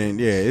got it in.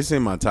 Yeah, it's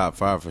in my top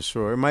 5 for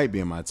sure. It might be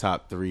in my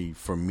top 3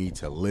 for me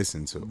to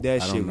listen to.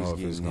 That I shit don't was know if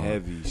it's getting gonna-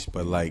 heavy.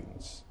 but, like,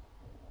 spins.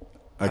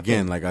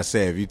 Again, like I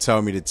said, if you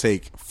tell me to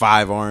take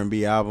 5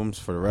 R&B albums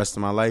for the rest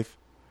of my life,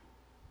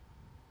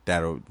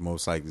 that'll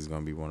most likely is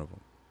gonna be one of them.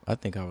 I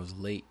think I was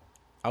late.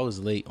 I was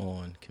late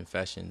on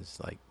Confessions,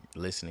 like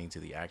listening to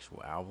the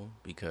actual album,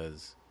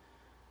 because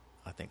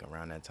I think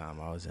around that time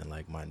I was in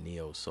like my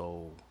neo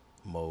soul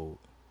mode.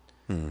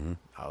 Mm-hmm.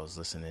 I was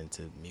listening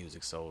to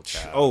Music Soul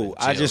Child. Oh, and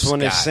I Jill Just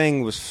Want to Scott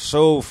Sing was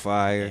so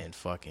fire. and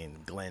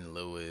fucking Glenn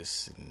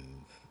Lewis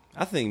and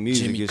I think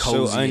music Jimmy is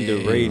so Cozier,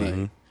 underrated.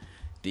 like,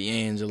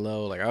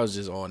 D'Angelo. Like I was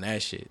just on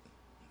that shit.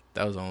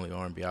 That was the only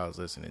R&B I was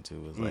listening to.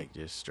 Was like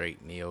just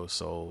straight neo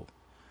soul.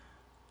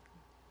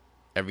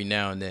 Every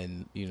now and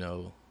then, you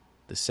know,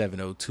 the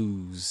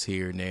 702s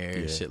here and there,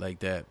 and Yeah. shit like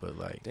that. But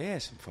like, They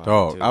had some fire.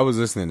 Dog, too. I was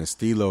listening to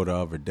Stilo the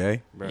other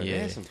day. Bro, they Yeah.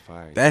 had some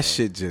fire. That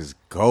shit just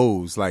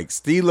goes. Like,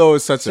 Stilo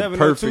is such a 702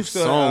 perfect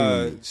still,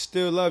 song.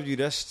 Still Love You.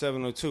 That's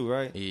 702,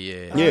 right? yeah,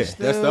 Yeah, I that's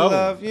the still other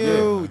love one.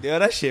 you. Yeah,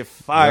 that shit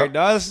fire, Yep.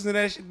 dog. Listen to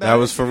that shit. That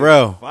was shit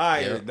Pharrell.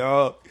 Fire, Yep.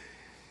 dog.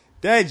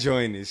 That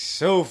joint is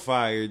so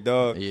fire,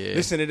 dog. Yeah.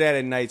 Listen to that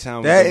at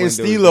nighttime. That and with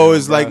the windows Stilo down,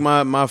 is like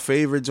bruh. my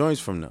favorite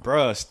joints from them.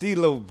 Bruh,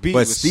 Stilo beat But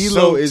was Stilo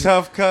so is-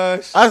 tough,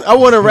 cuz. I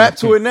want to rap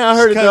to it now. I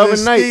heard it the Cuz other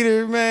it's night.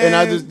 Skeeter, man. And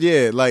I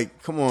just,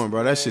 like, come on, bro.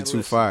 That Man, shit too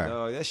listen, fire.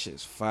 Dog, that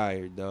shit's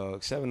fire,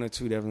 dog.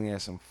 702 definitely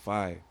has some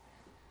fire.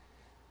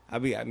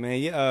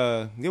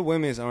 Your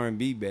women's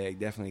R&B bag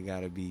definitely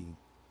gotta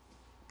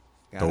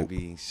Dope.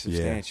 be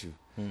substantial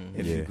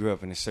if Yeah. you grew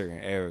up in a certain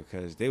era,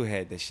 because they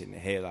had that shit in the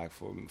headlock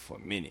for a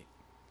minute.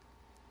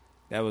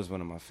 That was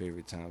one of my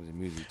favorite times in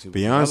music too. I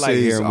like Beyonce's,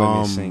 hearing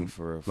women sing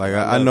for like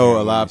I I love know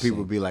hearing a lot women of people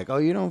sing. be like, "Oh,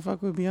 you don't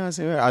fuck with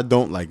Beyonce." I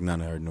don't like none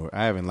of her.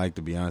 I haven't liked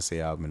the Beyonce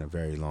album in a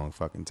very long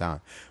fucking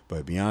time.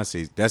 But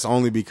Beyonce, that's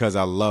only because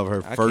I love her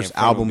I can't first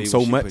front on album me so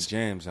when she much. Put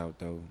jams out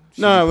though.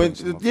 She No, be but,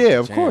 putting some yeah,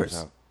 of motherfucking course.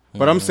 jams out.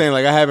 But I'm saying,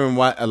 like, I haven't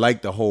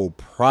liked the whole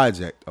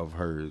project of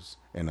hers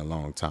in a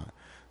long time,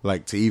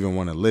 like to even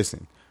want to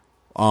listen.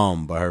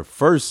 But her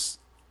first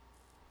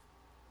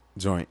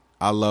joint,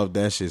 I love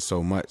that shit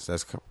so much.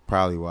 That's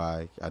probably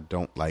why I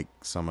don't like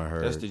some of her.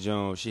 That's the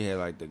joint. She had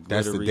like the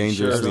That's the glittery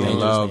Dangerously shirt in on,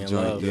 Love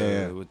Dangerously in joint. Love.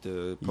 Yeah. with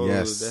the polo.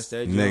 Yes, That's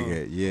that nigga.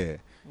 joint. Yeah,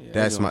 Yeah,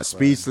 that's that my joint's fire.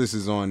 Speechless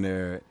is on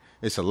there.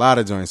 It's a lot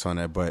of joints on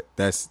there, but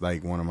that's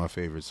like one of my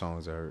favorite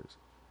songs of hers.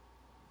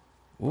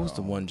 what was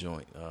the one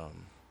joint?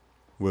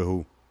 With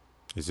who?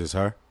 Is this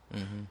her?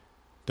 Mm-hmm.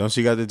 Don't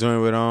she got the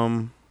joint with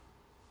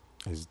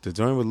is the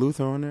joint with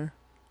Luther on there?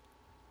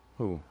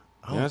 Who?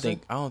 I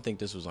don't think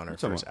this was on her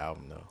first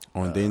album though.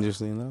 On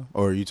Dangerously in Love,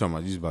 or are you talking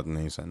about? You just about to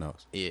name something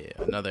else? Yeah,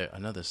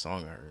 another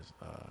song of hers.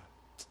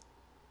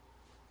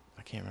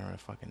 I can't remember the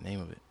fucking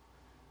name of it.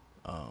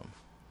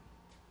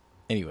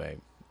 Anyway,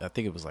 I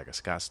think it was like a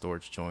Scott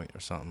Storch joint or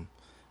something,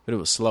 but it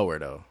was slower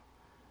though.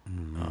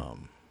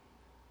 Mm-hmm.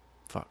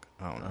 Fuck,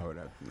 I don't know. I would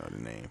have to know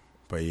the name,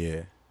 but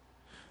yeah,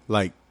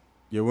 like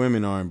your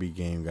women R&B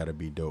game got to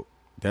be dope.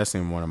 That's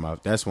one of my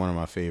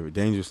favorite.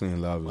 Dangerously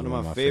in Love is One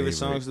of my favorite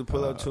songs to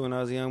pull up to when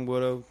I was a young boy,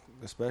 though,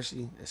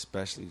 especially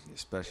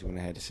when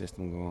I had the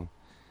system going.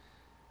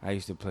 I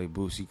used to play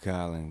Boosie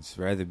Collins,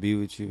 "Rather Be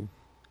With You."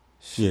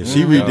 Yeah,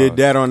 she redid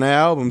that on the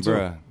album too.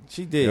 Bruh,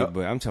 she did,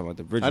 but I'm talking about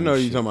the original. I know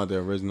you shit. talking about the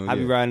original. I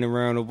be riding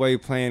around the way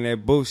playing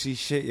that Boosie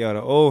shit, yo.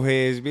 The old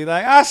heads be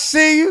like, "I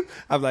see you."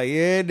 I'm like,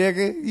 "Yeah,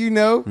 nigga, you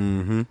know."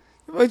 Mm-hmm.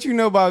 What you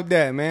know about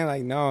that, man?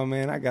 Like, no,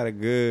 man, I got a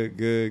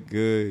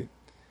good.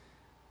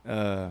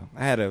 I've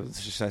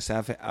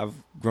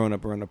grown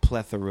up around a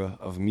plethora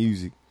of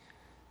music.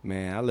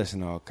 Man, I listen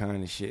to all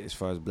kind of shit as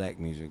far as black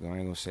music. I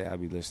ain't gonna say I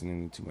be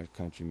listening to too much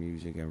country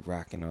music and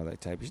rock and all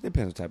that type of shit.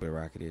 Depends what type of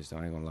rock it is, though.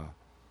 I ain't gonna lie.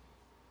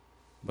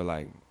 But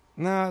like,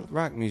 nah,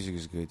 rock music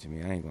is good to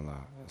me. I ain't gonna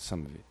lie.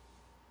 Some of it.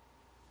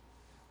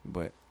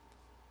 But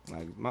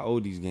like, my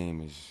oldies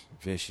game is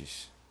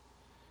vicious.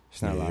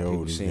 It's not a lot of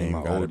people saying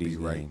my oldies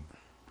game. Right.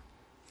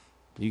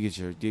 You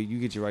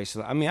get your right.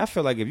 I mean, I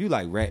feel like if you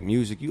like rap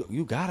music,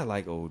 you gotta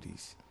like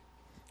oldies.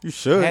 You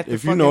should,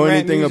 if you know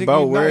anything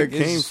about where it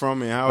came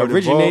from and how it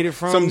originated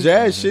from. Some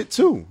jazz shit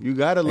too. You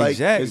gotta like.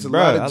 Exactly, it's a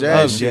lot of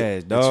jazz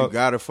shit dog. that you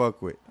gotta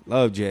fuck with.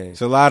 Love jazz.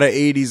 It's a lot of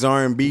 '80s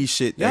R&B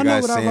shit. Y'all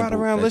know what I ride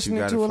around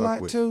listening to a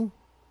lot too.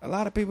 A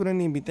lot of people don't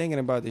even be thinking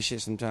about this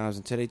shit sometimes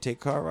until they take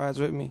car rides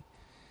with me.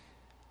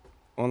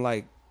 On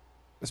like,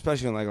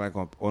 especially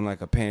on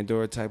like a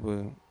Pandora type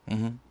of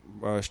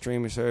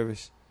streaming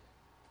service.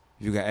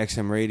 If you got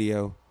XM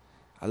radio,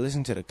 I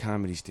listen to the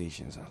comedy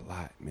stations a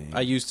lot, man.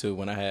 I used to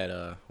when I had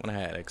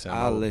XM.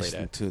 I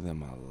listen to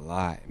them a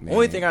lot, man.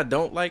 Only thing I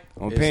don't like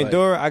on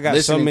Pandora, I got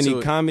so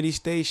many comedy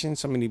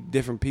stations, so many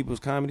different people's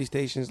comedy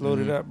stations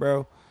loaded up,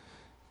 bro.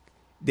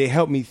 They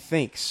help me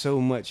think so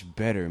much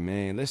better,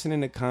 man.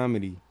 Listening to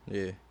comedy,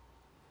 yeah,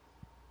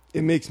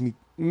 it makes me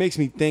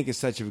think in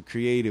such a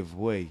creative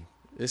way.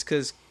 It's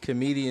because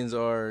comedians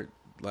are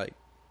like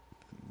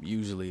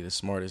usually the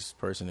smartest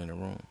person in the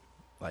room.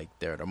 Like,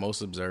 they're the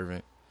most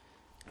observant.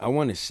 I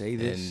want to say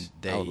this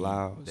out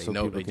loud. They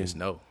know. They just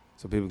know.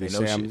 So people can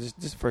say, this is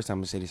the first time I'm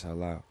going to say this out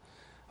loud.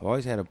 I've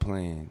always had a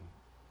plan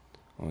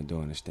on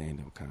doing a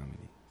stand-up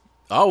comedy.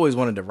 I always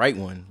wanted to write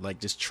one. Like,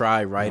 just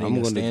try writing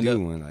a stand-up. I'm going to do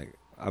one.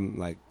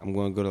 I'm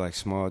going to go to, like,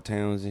 small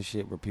towns and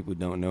shit where people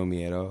don't know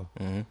me at all.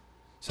 Mm-hmm.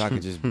 So I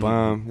could just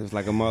bomb. It's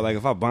like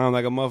if I bomb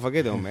like a motherfucker,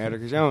 it don't matter.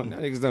 Because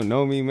niggas don't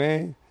know me,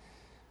 man.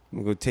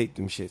 I'm going to go tape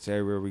them shits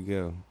everywhere we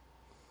go.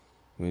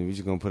 I mean, we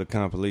just gonna put a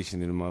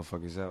compilation of the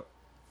motherfuckers out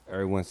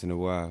every once in a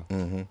while.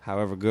 Mm-hmm.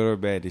 However good or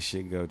bad this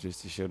shit go,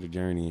 just to show the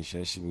journey and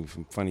shit. That should be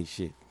some funny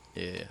shit.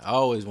 Yeah, I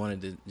always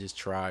wanted to just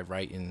try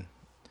writing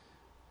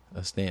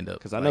a stand up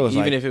because I know it's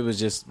even if it was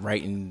just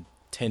writing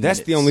 10 that's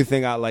minutes. The only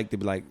thing I like to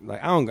be like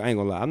I ain't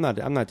gonna lie. I'm not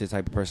the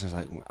type of person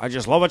that's like I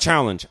just love a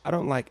challenge. I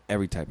don't like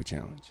every type of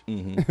challenge.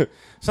 Mm-hmm.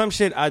 Some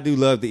shit I do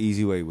love the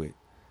easy way with.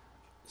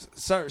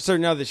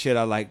 Certain other shit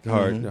I like the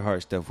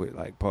hard stuff with,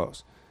 like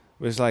pause.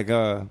 But it's like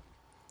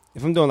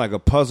if I'm doing like a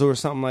puzzle or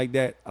something like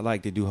that, I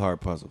like to do hard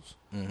puzzles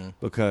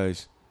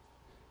because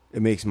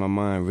it makes my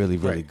mind really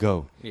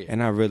go. Yeah.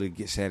 And I really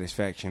get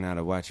satisfaction out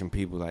of watching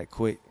people like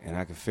quit and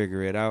I can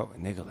figure it out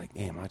and they go like,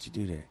 damn, how'd you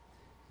do that?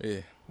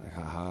 Yeah. Like,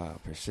 haha,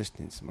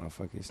 persistence,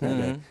 motherfucker. It's not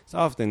that. It's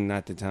often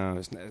not the time.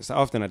 It's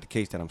often not the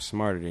case that I'm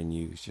smarter than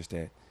you. It's just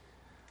that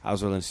I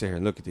was willing to sit here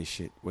and look at this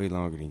shit way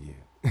longer than you.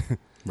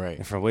 Right.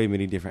 And from way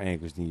many different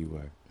angles than you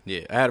were.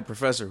 Yeah. I had a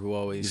professor who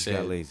always just said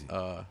got lazy.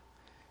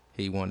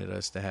 He wanted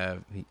us to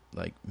have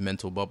like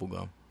mental bubble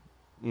gum,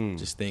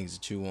 just things to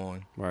chew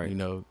on. Right, you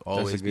know,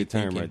 always that's a good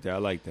term right there. I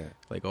like that.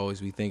 Like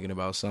always be thinking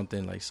about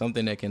something, like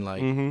something that can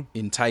like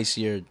entice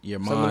your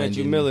mind. Something that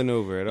you're milling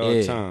over at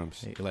all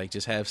times. Like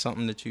just have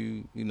something that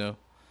you know.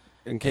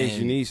 In case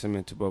you need some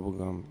mental bubble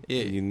gum,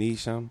 you need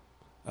some.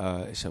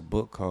 It's a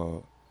book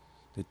called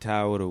The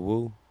Tao of the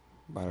Wu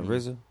by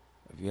RZA.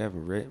 If you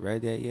haven't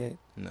read that yet,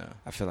 no,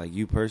 I feel like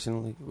you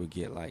personally would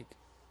get like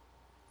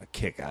a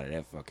kick out of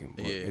that fucking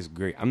book. Yeah. It's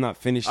great. I'm not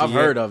finished it yet. I've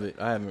heard of it.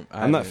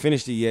 I'm not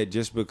finished it yet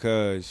just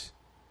because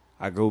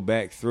I go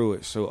back through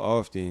it so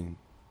often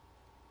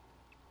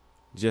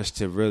just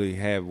to really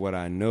have what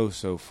I know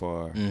so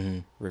far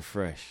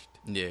refreshed.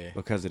 Yeah.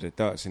 Because of the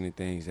thoughts and the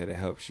things that it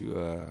helps you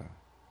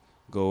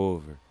go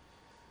over.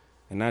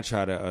 And I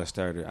try to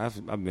start it.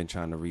 I've been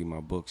trying to read my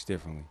books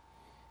differently.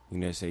 You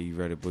know, say you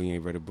read a book, you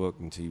ain't read a book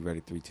until you read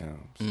it 3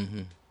 times.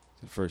 Mm-hmm.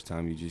 The first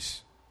time you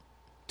just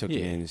took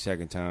it in. The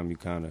second time you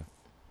kind of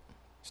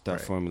start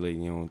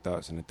formulating your own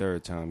thoughts, and the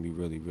third time you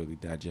really, really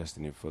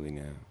digesting it fully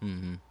now.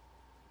 Mm-hmm.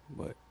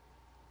 But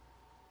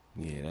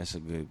yeah, that's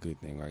a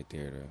good thing right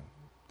there.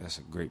 That's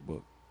a great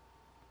book.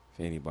 If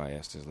anybody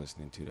else is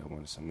listening to that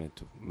wants some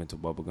mental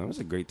bubble gum, it's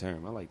a great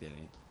term. I like that.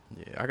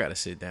 Yeah, I gotta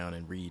sit down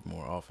and read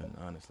more often.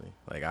 Honestly,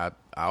 like I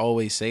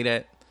always say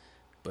that,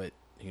 but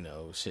you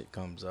know, shit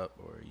comes up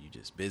or you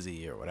just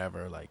busy or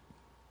whatever. Like,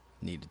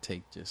 need to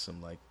take just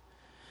some like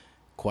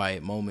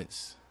quiet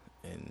moments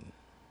and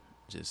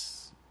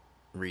just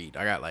read.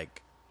 I got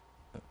like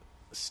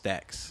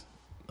stacks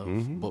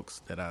of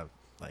books that I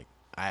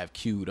have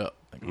queued up.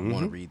 Like I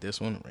want to read this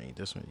one, read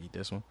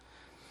this one.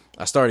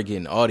 I started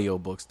getting audio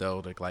books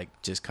though, to like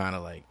just kind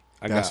of like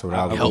That's what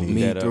I would help need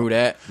me that through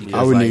that. Because,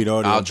 I would like, need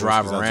audio I'll books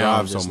drive 'cause I around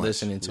drive so just much.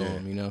 listening to Yeah.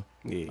 them. You know,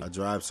 Yeah. I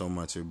drive so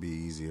much, it'd be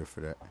easier for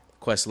that.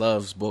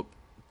 Questlove's book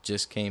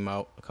just came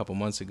out a couple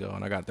months ago,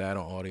 and I got that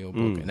on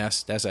audiobook, and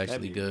that's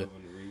actually good.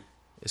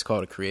 It's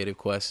called A Creative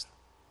Quest.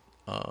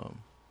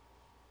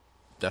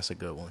 That's a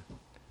good one.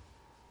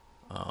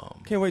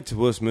 Can't wait till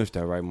Will Smith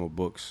start writing more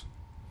books.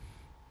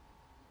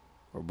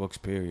 Or books,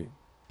 period.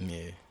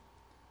 Yeah.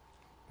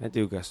 That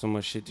dude got so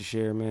much shit to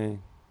share,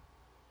 man.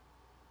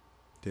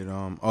 You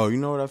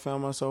know what I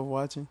found myself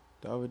watching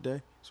the other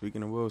day?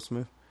 Speaking of Will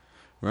Smith,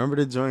 remember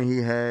the joint he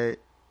had?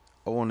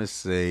 I want to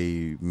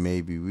say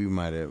maybe we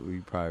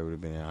probably would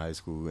have been in high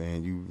school,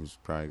 and you was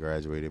probably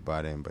graduated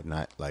by then, but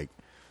not like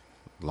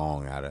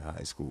long out of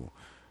high school.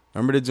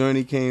 Remember the joint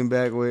he came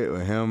back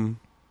with him,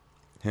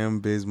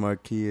 Biz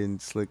Markie, and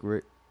Slick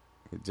Rick,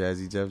 with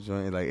Jazzy Jeff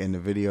joint? Like in the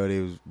video, they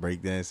was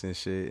breakdancing and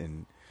shit,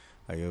 and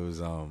like it was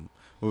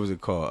what was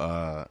it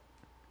called?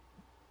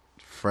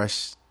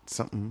 Fresh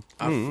something.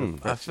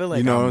 I feel like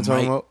You know I what I'm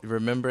talking might about?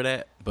 remember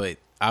that, but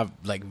I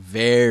like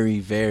very,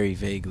 very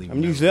vaguely I'm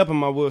remember. usually up on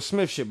my Will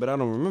Smith shit, but I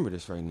don't remember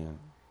this right now.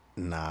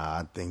 Nah,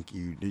 I think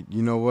you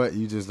know what?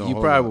 You just don't. You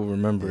hold probably up. will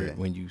remember Yeah. it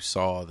when you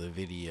saw the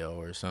video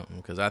or something,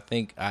 because I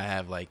think I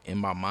have like in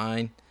my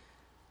mind,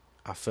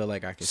 I feel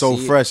like I can So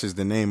see Fresh is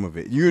the name of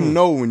it. You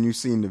know when you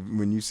see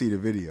the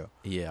video.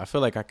 it. Yeah, I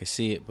feel like I can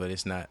see it, but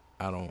it's not.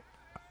 I don't.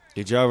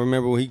 Did y'all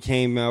remember when he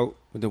came out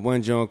with the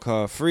one joint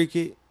called Freak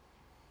It?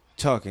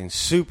 Talking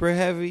super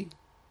heavy?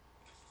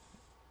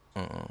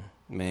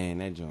 Man,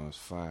 that joint was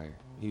fire.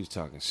 He was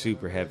talking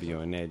super heavy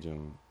on that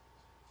joint.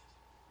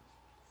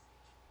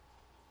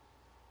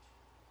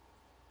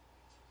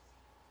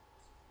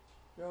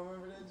 You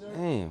remember that joint?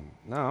 Damn.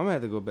 Nah, I'm gonna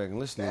have to go back and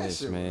listen to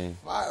this, man.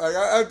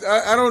 Like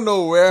I don't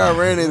know where I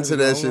ran into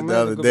that shit the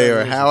other day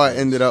or how I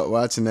ended up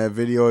watching that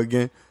video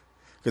again.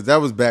 Because that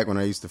was back when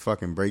I used to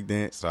fucking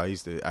breakdance. So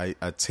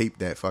I taped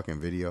that fucking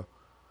video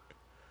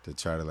to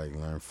try to like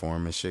learn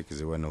form and shit because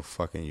there wasn't no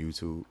fucking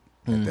YouTube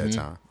at that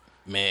time.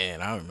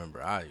 Man, I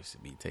remember I used to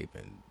be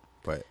taping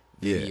But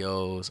yeah,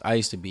 videos. I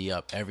used to be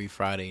up every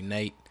Friday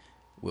night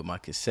with my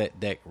cassette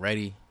deck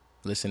ready,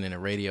 listening to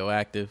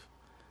Radioactive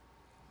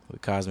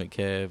with Cosmic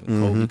Kev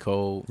and Kobe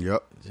Cole.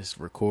 Yep. Just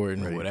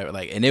recording Right. or whatever.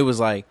 Like, and it was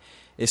like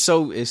it's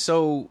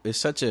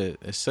such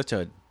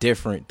a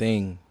different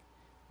thing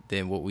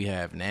than what we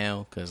have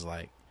now, because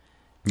like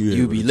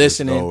you be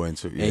listening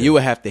and you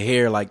would have to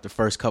hear like the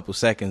first couple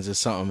seconds or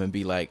something and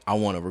be like, I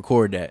want to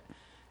record that.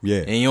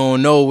 Yeah. And you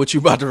don't know what you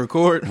about to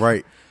record.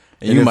 Right.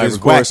 And you if might it's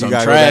record whack, some you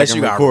gotta trash. go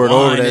You back got and to record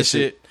over record that that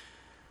shit.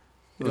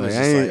 shit. Like,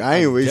 I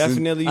ain't wasting.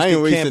 Definitely I used ain't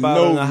to wasting camp out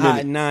on no a hot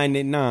minute. 9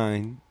 at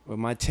 9 with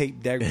my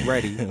tape deck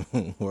ready.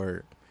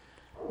 Word.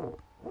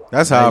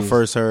 That's how I Nice.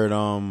 first heard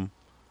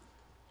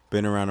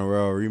 "Been Around the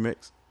World"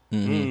 remix.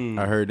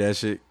 I heard that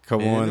shit come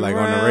Been on like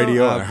on around, the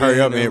radio. I've And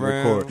hurry up been and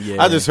around. record.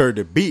 Yeah. I just heard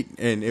the beat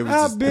and it was I've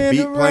just the been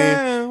beat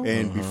around. playing.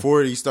 And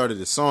before he started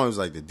the song, it was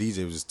like the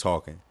DJ was just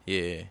talking.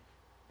 Yeah.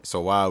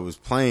 So while I was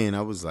playing,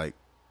 I was like,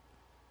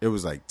 it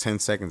was like 10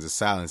 seconds of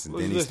silence, and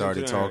What then you he listening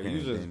started to down talking. here?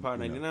 You and was then, Part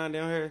you know. 99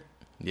 down here?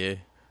 Yeah.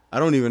 I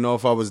don't even know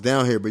if I was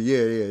down here, but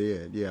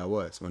yeah, I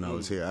was when I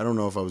was here. I don't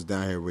know if I was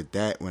down here with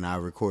that when I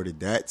recorded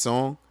that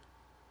song.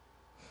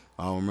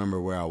 I don't remember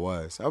where I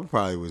was. I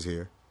probably was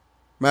here.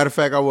 Matter of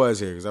fact, I was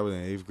here because I was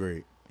in 8th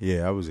grade.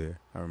 Yeah, I was here.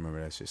 I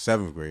remember that shit.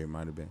 7th grade it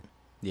might have been.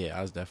 Yeah,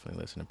 I was definitely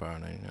listening to Power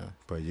 99.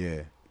 But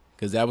yeah.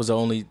 Because that was the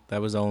only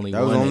That was one the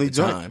at only the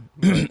joint.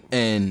 time.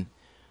 And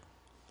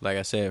like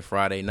I said,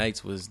 Friday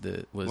nights was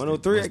the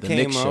 103 the came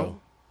mix out. show.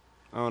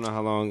 I don't know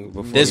how long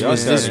before. This y'all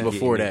was started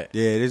before getting that.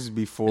 Yeah, this is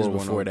before This is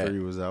before 103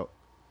 that. was out.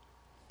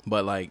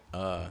 But like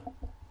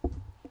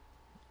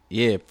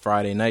yeah,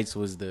 Friday nights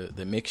was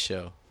the mix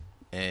show,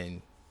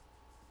 and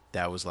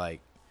that was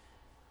like,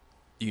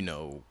 you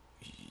know,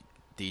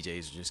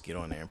 DJs would just get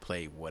on there and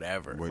play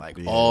whatever, like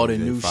Yeah, all the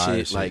they new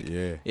fire shit, like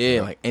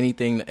yeah. like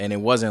anything. And it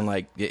wasn't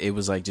like it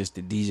was like just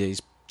the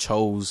DJs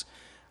chose,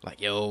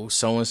 like, yo,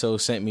 so and so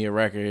sent me a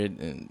record,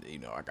 and you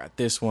know, I got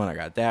this one, I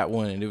got that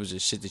one, and it was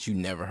just shit that you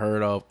never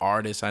heard of,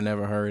 artists I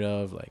never heard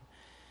of, like.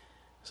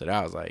 So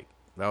that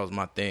was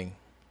my thing.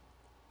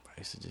 I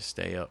used to just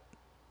stay up.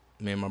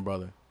 Me and my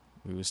brother,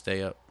 we would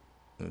stay up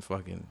and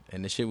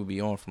and the shit would be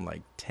on from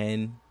like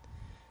 10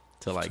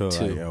 to like 2.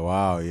 Like, oh,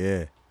 wow,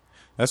 yeah.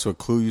 That's what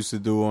Clue used to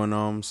do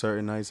on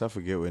certain nights. I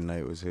forget what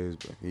night was his,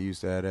 but he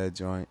used to have that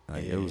joint.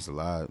 Like Yeah. it was a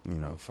lot, you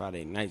know.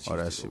 Friday nights. Oh,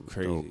 that used to shit go was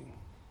crazy. dope.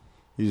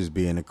 You just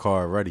be in the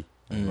car ready,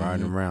 like Mhm.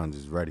 riding around,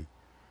 just ready.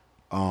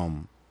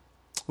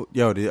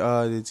 Yo, did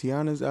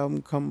Tiana's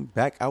album come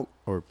back out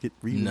or get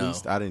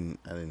re-released? No. I didn't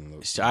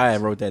look. I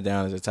wrote that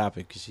down as a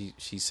topic because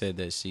she said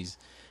that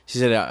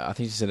I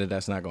think she said that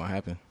that's not gonna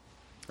happen.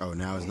 Oh,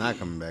 now it's not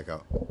coming back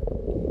out.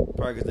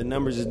 Probably because the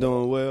numbers is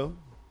doing well.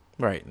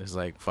 Right? It's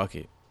like fuck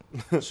it.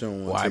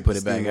 Shouldn't Why take put the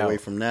it back steam out? away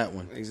from that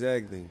one.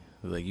 Exactly.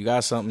 Like you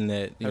got something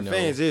that you Her know.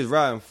 fans is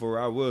riding for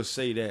her. I will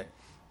say that.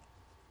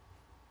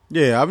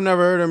 Yeah, I've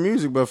never heard her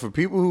music, but for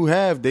people who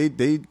have,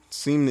 they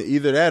seem to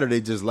either that or they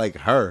just like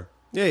her.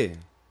 Yeah.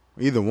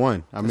 Either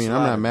one. I mean,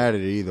 I'm right. not mad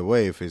at it either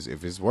way. If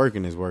it's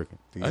working, it's working.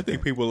 I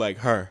think people like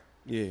her.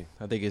 Yeah.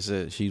 I think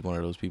she's one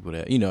of those people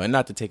that and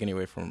not to take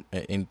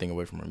anything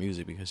away from her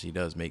music because she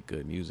does make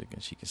good music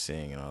and she can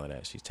sing and all of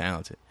that. She's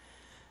talented,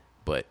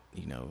 but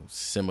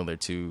similar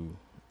to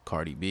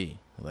Cardi B,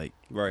 like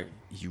Right.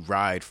 you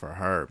ride for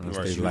her because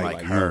Right. you Like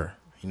like you. her.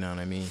 You know what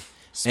I mean?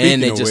 Speaking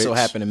And they of just so which-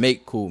 happen to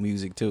make cool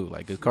music too.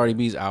 Like 'cause Cardi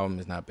B's album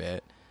is not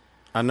bad.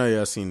 I know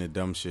y'all seen the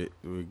dumb shit.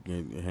 We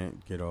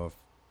get off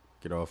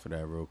of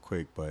that real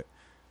quick, but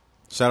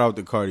shout out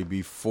to Cardi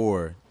B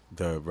for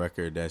the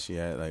record that she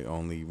had. Like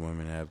only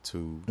women have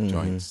two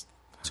joints,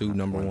 2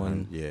 number 100,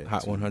 one, yeah,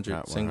 Hot 2 100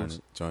 Hot singles.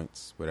 100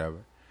 joints, whatever.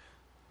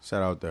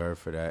 Shout out to her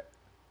for that.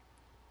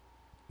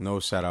 No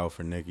shout out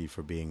for Nicki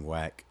for being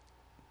whack.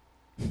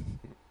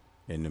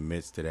 In the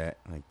midst of that,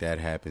 like that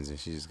happens, and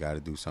she just got to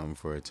do something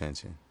for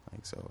attention.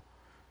 Like so,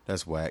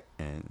 that's whack,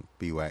 and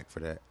be whack for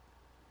that.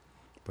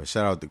 But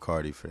shout out to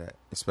Cardi for that,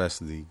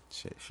 especially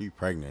shit. She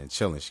pregnant and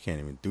chilling. She can't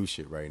even do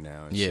shit right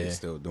now, and she's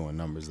still doing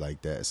numbers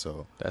like that.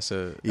 So That's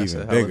a even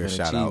hell of bigger an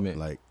shout achievement. out,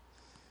 like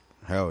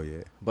hell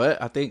yeah.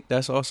 But I think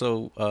that's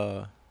also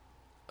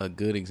a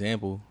good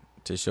example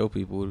to show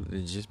people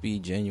to just be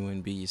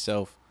genuine, be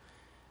yourself,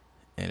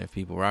 and if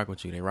people rock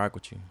with you, they rock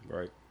with you.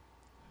 Right.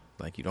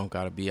 Like you don't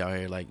gotta be out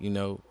here like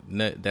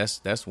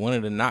that's one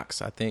of the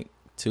knocks I think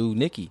to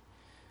Nicki.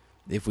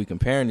 If we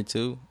comparing the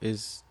two,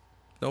 is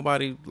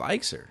nobody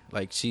likes her.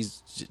 Like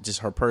she's just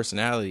her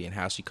personality and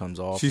how she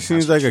comes off. She and how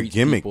seems like a treats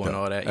gimmick people and though.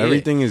 all that.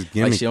 Everything is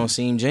gimmicky. Like she don't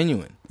seem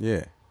genuine.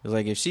 Yeah, It's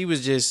like if she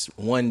was just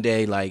one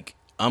day like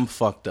I'm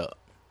fucked up,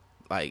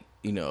 like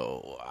it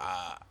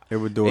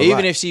would do a even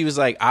lot. if she was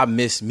like I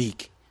miss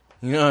Meek,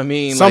 you know what I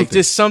mean? Like Something.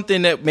 just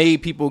something that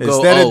made people go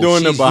Instead of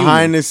doing the she's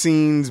behind human. the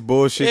scenes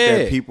bullshit Yeah.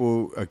 that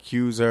people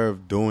accuse her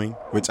of doing,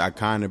 which I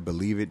kind of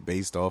believe it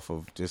based off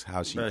of just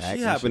how she Bro, acts. she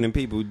and hopping shit. in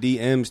people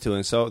DMs to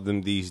insult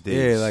them these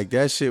days. Yeah, like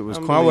that shit was.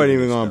 I'm I wasn't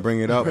even believing gonna stuff. bring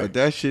it up, but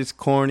that shit's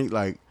corny.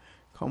 Like,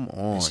 come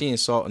on, And she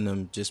insulting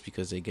them just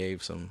because they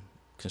gave some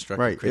constructive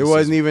right? It criticism.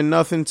 wasn't even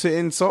nothing to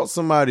insult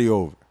somebody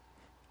over.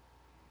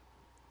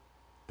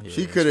 Yeah,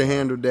 She that's could have wild.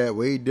 handled that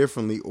way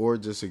differently, or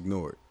just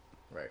ignored.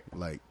 Right.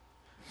 Like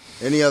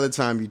any other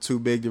time, you too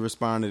big to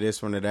respond to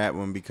this one or that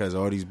one because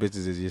all these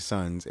bitches is your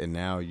sons, and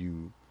now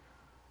you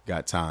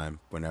got time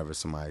whenever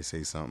somebody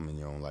say something and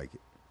you don't like it.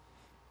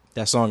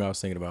 That song I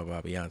was thinking about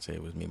by Beyonce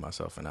was Me,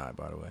 Myself, and I,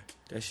 by the way.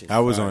 that shit. That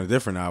was fire. on a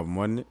different album,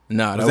 wasn't it?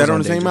 Nah, Was that on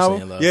the same Dangerous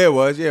album? in Love. Yeah, it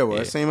was. Yeah, it was.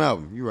 Yeah. Same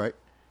album. You right.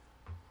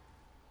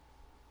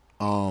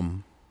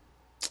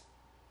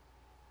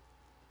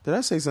 Did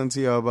I say something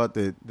to y'all about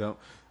the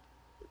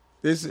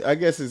this? I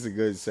guess it's a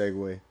good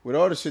segue with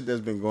all the shit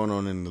that's been going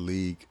on in the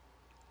league.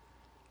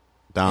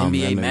 Dom, NBA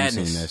I know you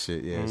Madness. seen that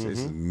shit? Yes,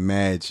 it's Mm-hmm.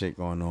 mad shit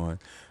going on.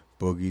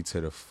 Boogie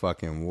to the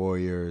fucking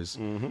Warriors.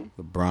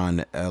 Mm-hmm. LeBron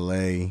to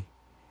L.A.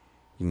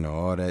 You know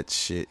all that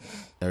shit.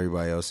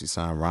 Everybody else he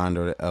signed.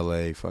 Rondo to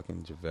L.A.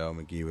 Fucking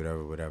JaVale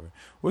McGee, whatever.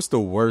 What's the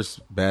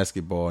worst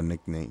basketball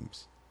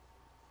nicknames?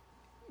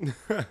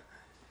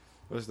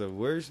 What's the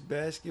worst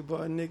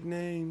basketball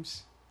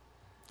nicknames?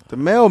 The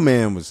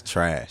mailman was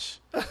trash.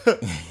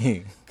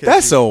 That's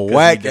That's a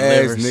whack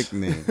ass delivers.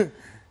 nickname.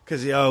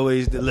 Because he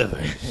always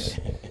delivers.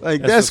 Like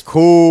That's that's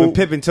cool. When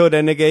Pippen told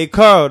that nigga, hey,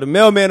 Carl, the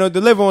mailman don't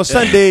deliver on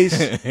Sundays.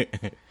 He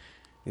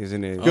was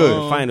in the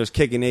Good. finals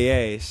kicking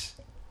their ass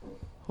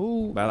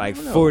Who? by like I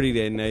don't know. 40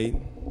 that night.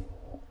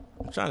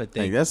 I'm trying to Like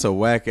think. that's a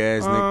whack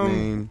ass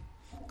nickname.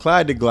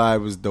 Clyde the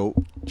Glide was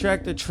dope.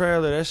 Tractor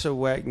Trailer, that's a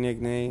whack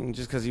nickname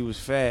just because he was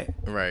fat.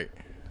 Right.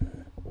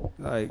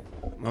 Like,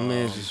 my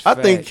man's just I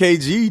fat. think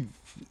KG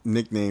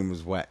nickname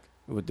was whack.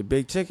 With the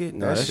big ticket?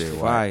 No, That that's shit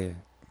fire.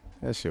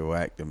 That shit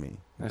whack to me.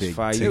 That's Big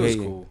fire. T. It You was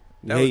hating. cool.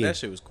 You That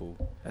shit was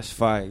cool. That's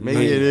fire. You Maybe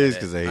hating. it is mad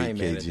because at- I I hate ain't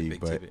mad at the KG, big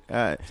but ticket.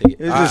 it's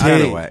just I kind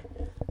of hate- whack.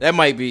 That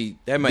might be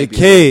The a little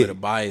kid. bit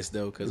of bias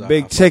though, because The I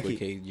big fuck with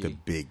ticket. KG. The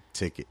big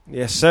ticket.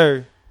 Yes,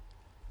 sir.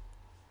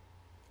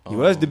 He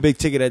was the Um, big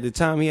ticket at the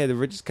time. He had the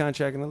richest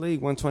contract in the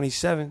league,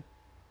 127.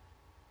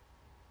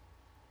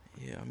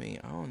 Yeah, I mean,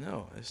 I don't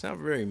know. It's not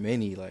very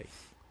many like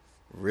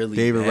really.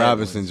 David bad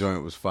Robinson ones.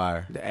 joint was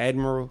fire. The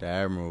Admiral. The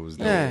Admiral was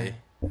dope. Yeah.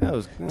 That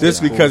was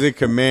Just Yeah. because it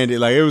commanded,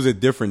 like it was a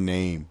different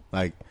name.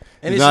 Like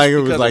And it's it's not like just it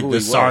was because of like who the he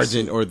was.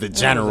 sergeant or the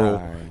general.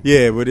 alright.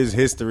 Yeah, with his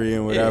history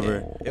and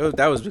whatever. Yeah,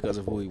 that was because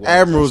of who he was.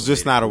 Admiral's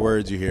just not a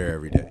word you hear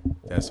every day.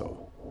 That's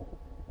all.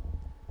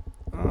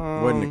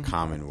 Um, Wasn't a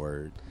common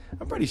word.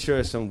 I'm pretty sure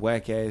it's some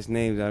whack ass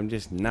names that I'm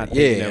just not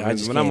thinking Yeah, of. I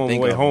just When I'm can't on my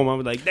think way of home,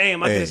 I'm like,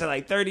 damn, I could Hey. have said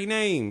like 30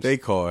 names. They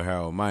call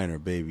Harold Miner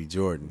Baby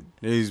Jordan.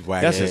 These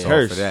whack That's a ass off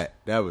curse. of that.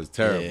 That was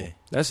terrible. Yeah.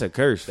 That's a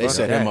curse. They Fuck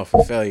set that. him up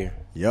for failure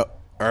Yep.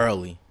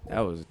 early.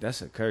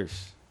 That's a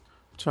curse.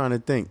 I'm trying to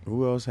think.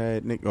 Who else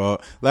had Nick? Oh,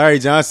 Larry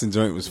Johnson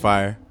joint was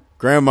fire.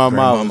 Grandma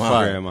Ma was Ma.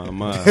 fire. Grandma,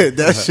 Ma.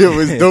 That shit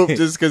was dope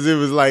just because it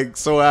was like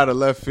so out of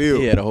left field.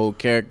 He had a whole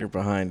character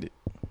behind it.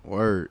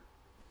 Word.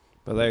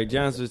 But Larry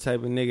Johnson was the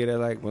type of nigga that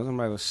like, when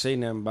somebody gonna say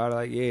nothing about it,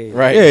 like, yeah.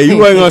 Right. Yeah, you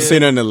wasn't gonna say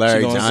nothing to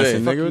Larry She gonna say,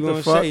 Johnson, Fuck nigga. you What gonna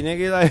the fuck? say,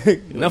 nigga?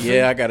 Like, nothing.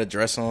 Yeah, I got a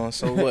dress on.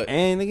 So what?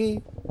 And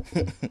nigga.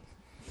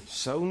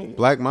 So nigga.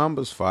 Black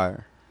Mamba's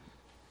fire.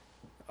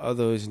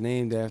 Although it's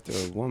named after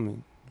a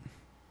woman.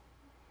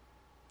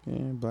 Yeah,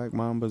 Black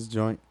Mamba's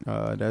joint.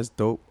 That's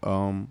dope.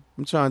 I'm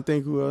trying to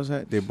think who else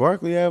had. Did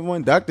Barkley have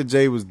one? Dr.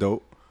 J was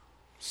dope.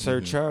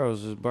 Sir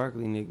Charles was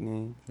Barkley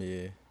nickname.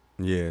 Yeah.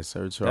 Yeah,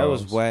 Sir Charles. That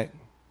was whack.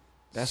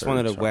 That's Sir one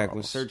of the Charles. whack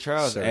ones. Sir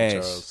Charles Sir ass.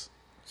 Charles.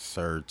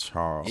 Sir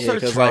Charles. Yeah, Sir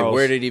because like, Charles.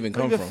 where did it even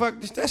come What the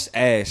from? fuck? That's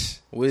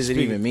ass. What does it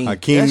Speak- even mean?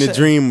 Hakeem the That's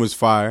a- Dream was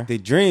fire. The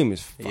dream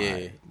is fire. Yeah.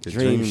 The The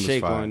dream dream was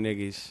shake fire. on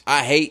niggas.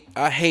 I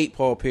hate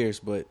Paul Pierce,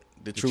 but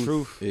the truth,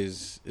 truth.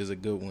 is a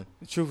good one.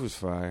 The truth was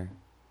fire.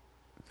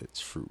 The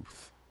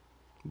truth.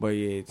 But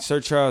yeah, Sir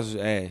Charles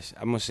was ass.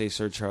 I'm gonna say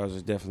Sir Charles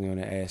was definitely on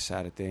the ass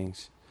side of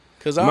things.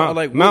 Because I Mount,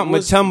 like Mount what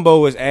was-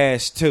 Matumbo was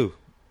ass too.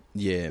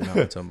 Yeah, Mount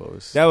Matumbo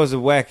is. That was a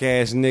whack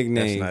ass That's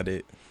nickname. not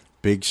it.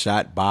 Big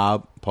Shot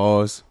Bob.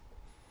 Pause.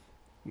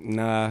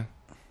 Nah,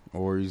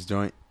 Ori's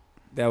joint.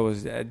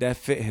 that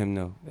fit him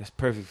though. That's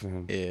perfect for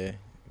him. Yeah,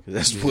 'cause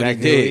that's what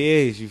Exactly he what did. he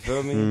is. You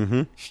feel me?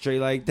 Mm-hmm. Straight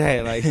like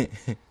that. Like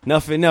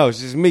nothing else.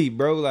 Just me,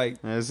 bro.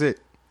 Like That's it.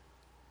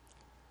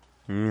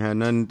 You ain't had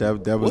nothing. That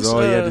was What's,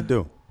 all you had to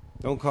do.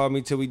 don't call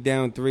me till we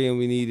down 3 and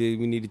we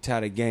need to tie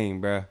the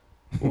game, bro.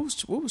 What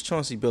was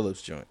Chauncey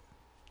Billups' joint?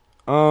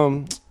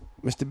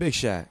 Mr. Big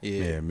Shot.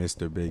 Yeah,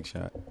 Mr. Big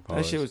Shot. That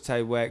Pause. shit was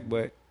tight whack,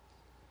 but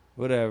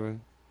whatever.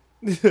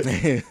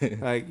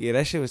 Like, yeah,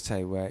 that shit was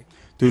tight whack.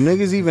 Do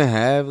niggas even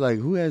have like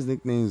who has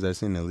nicknames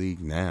that's in the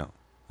league now?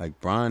 Like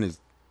Bron is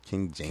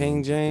King James.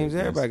 King James,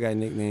 That's- everybody got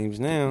nicknames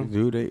now.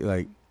 Do they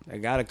like I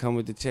gotta come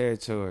with the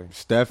territory.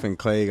 Steph and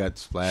Clay got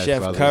Splash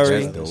Chef Brothers.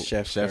 Curry. That's dope.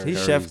 Chef Curry. He's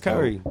Curry's Chef dope.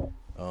 Curry,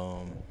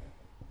 Um,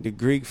 the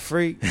Greek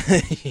freak,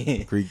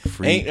 Greek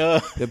freak.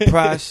 ain't the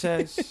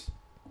process.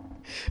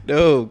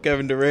 no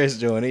Kevin Durant's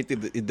joint?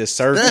 Ain't the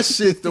servant? That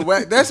shit the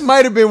whack. That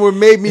might have been what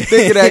made me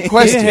think of that He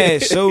question.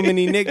 had so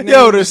many nicknames.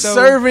 Yo, the though.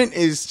 servant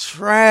is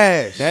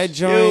trash. That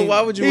joint. Yo,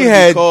 why would you He want to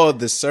had- be called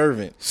the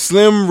servant?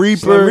 Slim Reaper.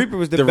 Slim Reaper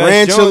was the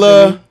best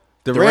Tarantula. joint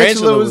The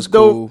Tarantula was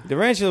dope. cool. The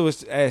Tarantula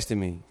was ass to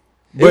me.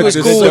 But was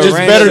the cool. just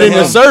Tarantula better than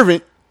the him.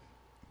 servant.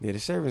 Yeah, the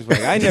servant's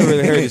whack. I never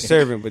really heard the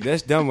servant, but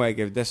that's dumb whack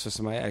if that's what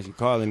somebody actually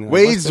calling it. Like,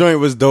 Wade's what's the- joint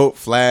was dope.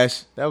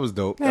 Flash. That was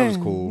dope. That was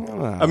Man, cool.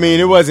 wow. I mean,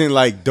 it wasn't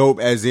like dope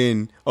as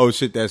in, oh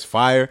shit, that's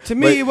fire. To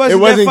me, But it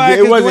wasn't that fire It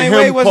 'cause wasn't Dwayne him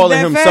Wade wasn't calling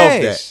that himself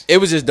fast. It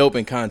was just dope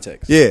in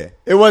context. that. Yeah,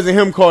 it wasn't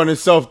him calling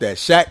himself that.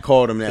 Shaq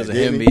called him that. Because of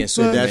didn't him he? being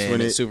So Superman, that's when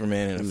and it.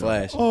 Superman and the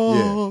Flash.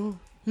 Oh,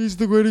 he's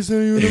the greatest in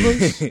the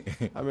universe.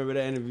 I remember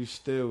that interview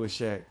still with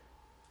Shaq.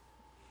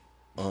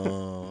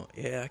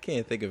 Yeah, I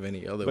can't think of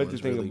any other But ones. the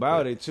thing really,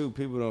 about but- it too,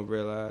 people don't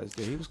realize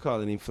that he was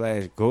calling him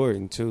Flash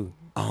Gordon too.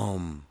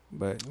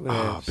 But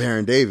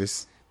Baron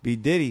Davis. B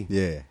Diddy,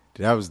 Yeah,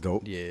 that was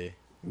dope. yeah,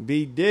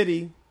 B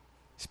Diddy,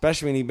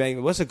 especially when he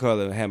banged. What's it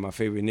called? I had my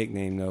favorite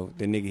nickname though.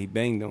 The nigga he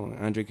banged on,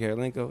 Andre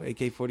Karolinko,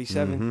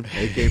 AK-47.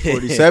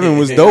 AK-47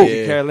 was dope.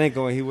 Yeah.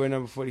 Karolinko, and he wore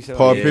number 47.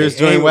 Paul Yeah. Pierce And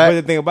joint but whack.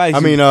 the thing about it, I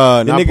mean,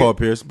 the not nigga- Paul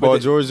Pierce. but Paul the-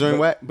 George joint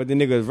whack. But the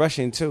nigga was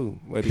Russian too.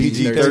 What,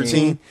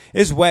 PG-13?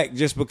 It's whack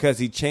just because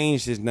he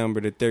changed his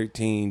number to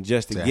 13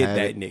 just to To get have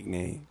that it.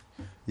 nickname.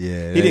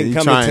 Yeah, He didn't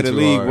come trying into the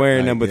too league hard. wearing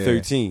Like, number yeah,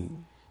 13.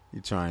 You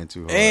trying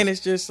too hard. and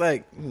it's just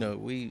like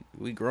we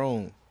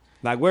grown.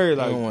 Like where I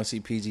like don't want to see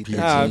PG-13.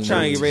 nah, I'm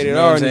trying to get rated You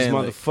know R what in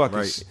I'm these saying?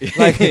 motherfuckers.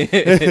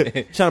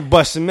 Like trying to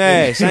bust some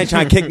ass. I ain't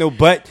trying to kick no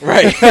butt.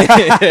 Right.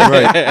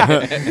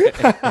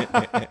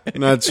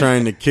 Not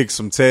trying to kick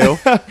some tail.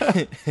 I'm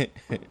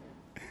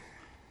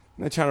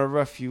not trying to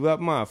rough you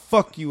up, man.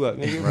 Fuck you up,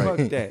 nigga.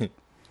 Fuck that.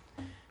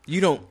 You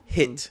don't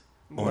hit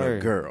on Word.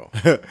 a girl.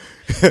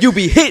 You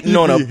be hitting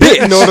on a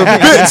bitch.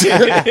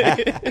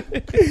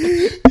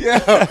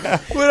 Yeah.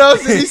 What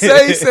else did he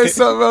say? He said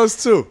something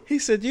else too. He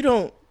said you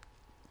don't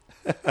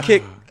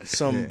kick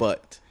some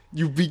butt.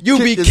 You be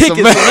kicking some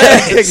some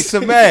ass. Kicking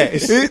some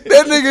ass.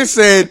 That nigga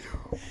said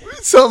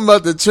something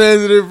about the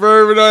transitive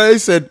verb and all. He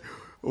said,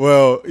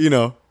 well, you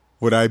know,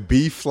 would I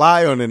be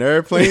fly on an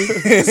airplane?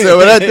 He said,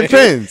 well, that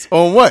depends.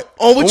 On what?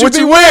 On what you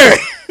be wearing.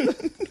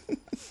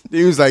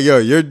 He was like, yo,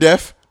 you're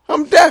deaf?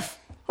 I'm deaf.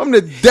 I'm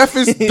the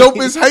deafest,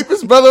 dopest,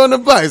 hypest brother on the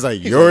block. He's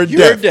like, you're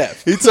 "You're deaf.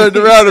 deaf." He turned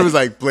around and was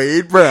like,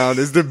 Blade Brown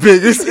is the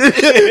biggest.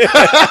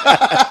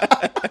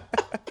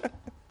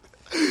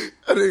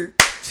 I think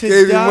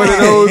gave him one of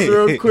those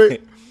real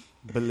quick.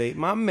 Blade,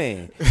 my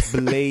man.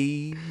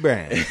 Blade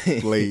Brown.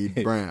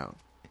 Blade Brown.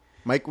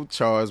 Michael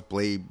Charles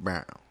Blade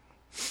Brown.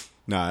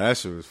 Nah, that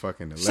shit was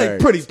fucking hilarious. Say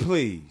pretty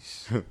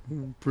please.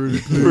 pretty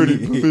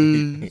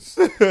please.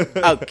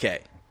 Okay.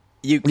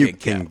 You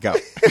can go.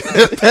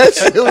 That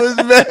shit was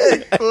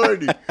mad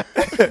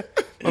funny.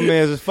 My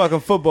man's fucking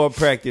football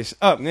practice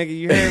up, nigga.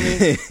 You hear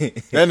me?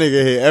 That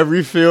nigga hit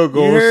every field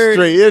goal You heard?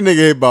 straight. That nigga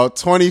hit about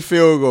 20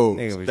 field goals.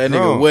 Nigga was That nigga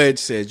drunk. Wedge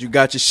says you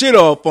got your shit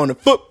off on the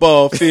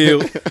football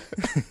field.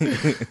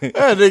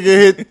 That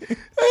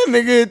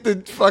nigga hit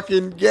the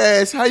fucking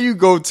gas. How you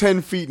go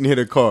 10 feet and hit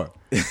a car?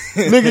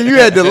 Nigga, you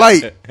had the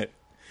light.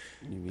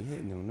 You be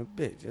hitting on the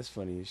bitch. That's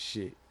funny as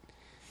shit.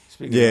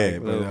 Speaking Yeah, of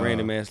like but, little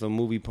random ass little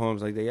movie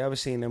poems like that, you ever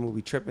seen that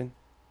movie Trippin'?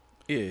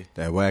 Yeah.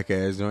 That whack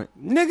ass joint.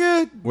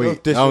 Nigga,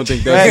 Wait, no I don't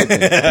think disrespect.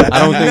 that's.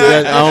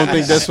 I don't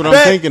think that's what I'm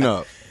thinking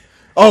of.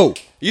 Oh,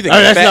 You think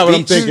that's Fat not what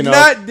I'm Beach? thinking Do of.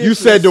 not You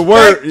said the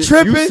word.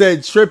 disrespect You Trippin'.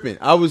 said tripping.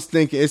 I was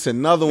thinking it's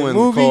another The one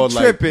movie called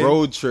like Trippin'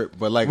 Road Trip,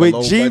 but like with a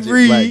low G. budget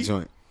Reed. black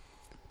joint.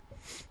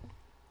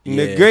 The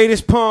Yeah.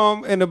 greatest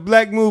poem in a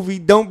black movie.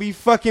 Don't be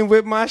fucking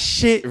with my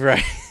shit.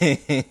 Right.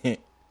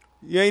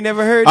 You ain't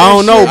never heard that I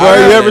don't know, shit? bro. I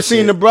You heard ever that seen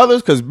shit. The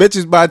Brothers? Because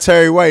Bitches by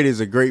Terry White is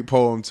a great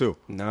poem too.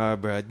 Nah,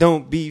 bro.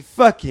 Don't be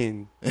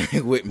fucking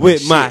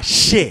with my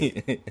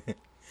shit.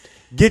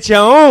 Get your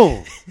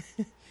own.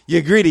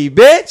 You greedy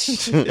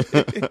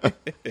bitch.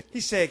 He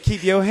said,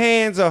 keep your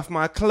hands off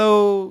my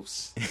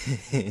clothes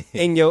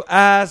and your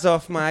eyes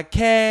off my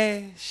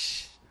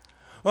cash.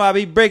 Or I'll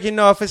be breaking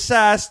off a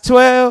size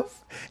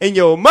 12 in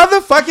your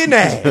motherfucking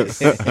ass.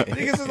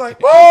 Niggas was like,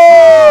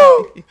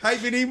 whoa!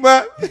 Hyping him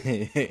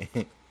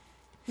up.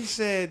 He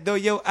said, though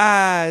your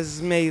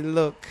eyes may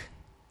look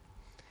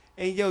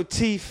and your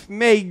teeth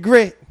may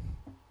grit,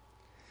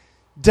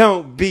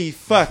 don't be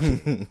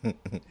fucking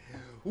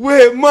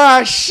with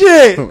my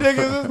shit.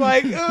 Niggas was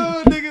like,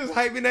 oh, niggas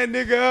hyping that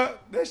nigga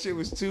up. That shit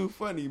was too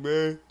funny,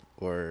 man.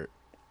 Word.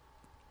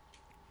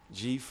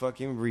 G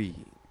fucking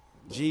Reed.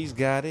 G's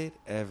got it,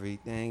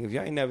 everything. If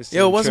y'all ain't never seen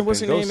Yo, wasn't what's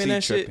her Trippin', go name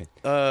in see that Trippin'.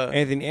 shit?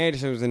 Anthony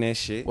Anderson was in that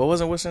shit. What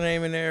wasn't what's her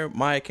name in there?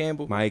 Maya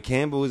Campbell. Mike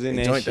Campbell was in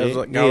The that joint shit. that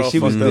was got all she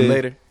was fucked up the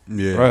later.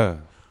 Yeah.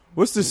 bruh.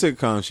 What's the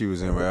sitcom she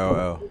was in with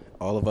LL?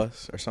 All of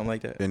Us or something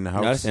like that. In the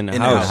house. That's in the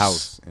In the house.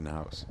 house. In the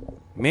house.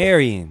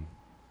 Marion.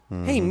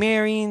 Mhm. Hey,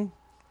 Marion.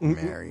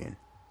 Marion.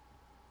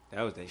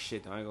 That was that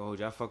shit. Though. I ain't gonna hold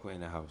you. I fuck with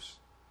In the House.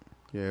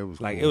 Yeah, it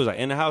was Like cool. it was like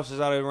In the House is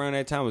out around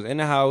that time. It was In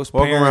the House.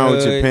 Walking around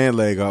with your Parenthood. pant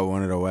leg out,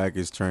 one of the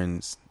wackest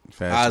trends.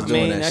 Fast I was I Times.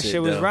 doing mean, that shit,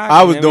 shit was though. rocking.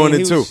 I was mean, doing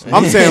he it too. was-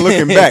 I'm saying,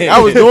 looking back, I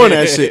was doing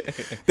that shit.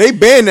 They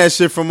banned that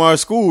shit from our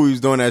school. We was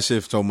doing that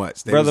shit so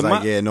much. They was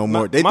like, yeah, no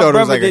more. They my thought it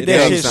was brother like a did that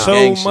gang shit sign. so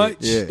Gang shit. much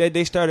Yeah. that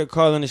they started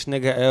calling this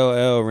nigga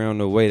LL around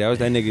the way. That was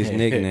that nigga's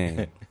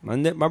nickname.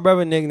 My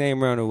brother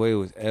nickname around the way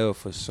was L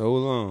for so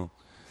long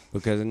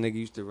because the nigga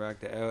used to rock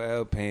the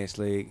LL pants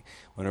leg.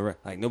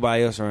 Like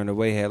nobody else around the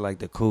way had like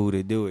the cool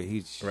to do it. He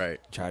just Right.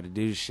 tried to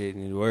do the shit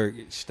and it worked.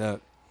 It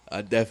stuck.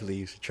 I definitely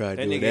used to try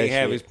That nigga ain't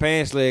have his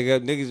pants leg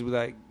up. Niggas be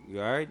like,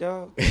 "You all right,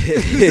 dog?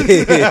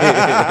 What's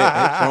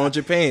wrong with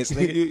your pants, you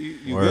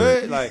nigga? you Word.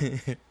 good?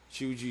 Like,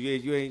 shoot, you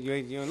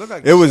don't look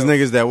like It was yourself."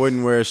 niggas that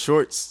wouldn't wear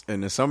shorts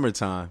in the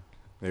summertime.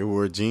 They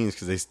wore jeans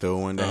because they still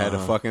wanted to have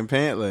a fucking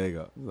pant leg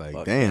up. Like,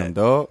 Fuck damn, that.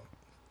 dog.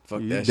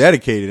 Fuck You that shit.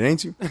 dedicated,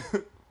 ain't you?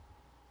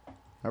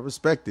 I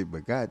respect it,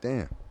 but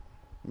goddamn,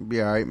 you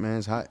be all right, man.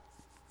 It's hot.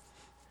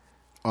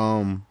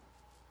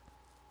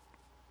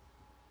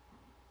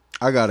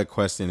 I got a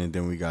question, and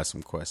then we got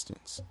some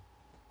questions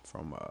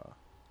from a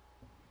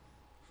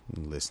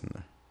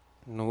listener.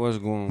 I don't know what's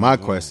going on. My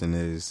question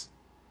is,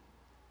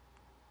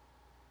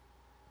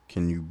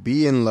 can you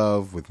be in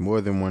love with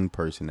more than one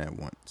person at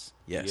once?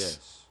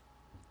 Yes.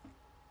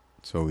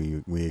 So we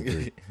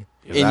agree.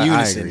 'Cause In I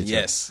unison, agree, too.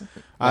 yes.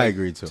 I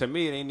agree too. To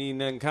me, it ain't even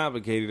nothing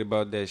complicated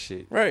about that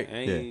shit. Right. You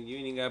Yeah. ain't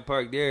even got to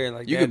park there and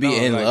like You that. could be No,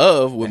 in like,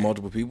 love with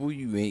multiple people.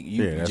 You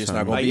Yeah, that's just what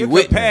not I gonna mean. Like be your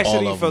with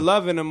capacity all of for them.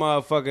 loving a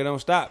motherfucker don't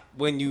stop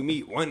when you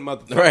meet one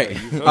motherfucker. Right. You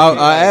feel me? I Like,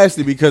 asked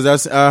it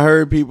because I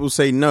heard people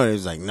say no. It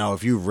was like, no,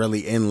 if you're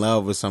really in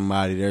love with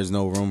somebody, there's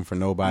no room for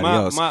nobody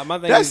else. my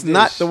thing That's is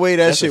not this. the way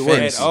that That's a shit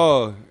fantasy. works. At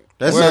all.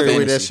 That's not the way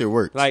that Fantasy. shit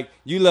works. Like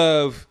you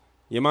love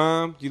your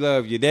mom, you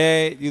love your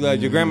dad, you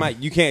love your grandma.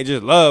 You can't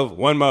just love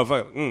one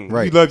motherfucker.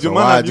 right. You love your so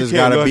mom. I you just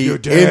can't gotta love be your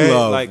dad. in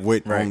love Like,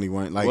 with right. only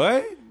one. Like,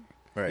 what?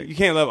 Right. You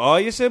can't love all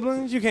your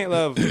siblings. You can't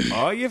love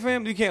all your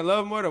family. You can't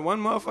love more than one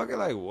motherfucker.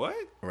 Like what?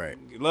 Right.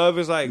 Love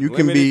is like You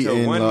can limited be to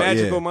in one love,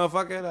 magical yeah.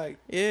 motherfucker. Like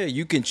Yeah,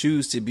 you can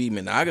choose to be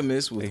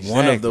monogamous with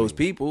one Exactly. of those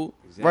people.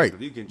 Right.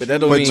 You can But that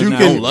choose don't but mean you you can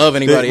don't love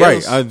anybody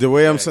right. else. The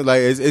way I'm saying,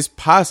 like, it's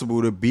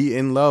possible to be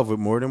in love with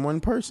more than one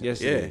person.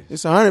 Yes, Yeah. it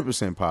is. It's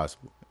 100%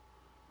 possible.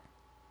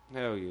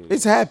 Hell yeah.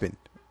 It's happened.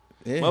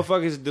 Yeah.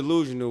 Motherfuckers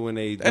delusional when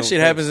they. That shit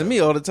happens to me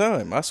all the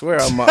time. I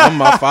swear, I am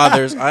my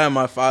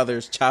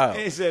father's child.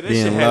 They said that Be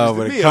shit in happens love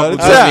to with a me all the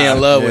couple I was time. be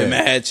in love Yeah. with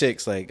mad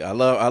chicks. Like I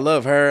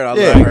love her. I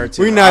Yeah, love her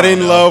too. we're not I in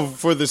don't know. love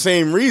for the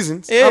same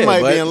reasons. Yeah, I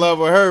might but- be in love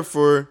with her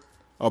for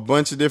a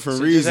bunch of different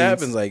Shit reasons. just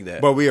happens like that.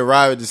 But we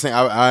arrive at the same.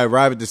 I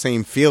arrive at the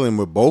same feeling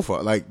with both.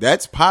 Like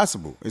that's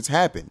possible. It's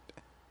happened.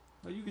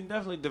 Well, you can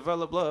definitely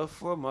develop love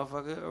for a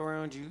motherfucker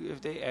around you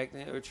if they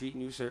acting or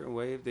treating you a certain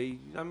way. If they,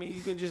 I mean,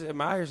 you can just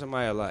admire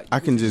somebody a lot. I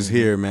can just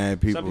hear, man,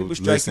 people people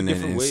strike listening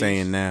different and ways.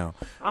 saying now,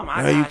 Oh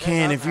my no, you God,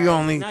 can't. that's If you all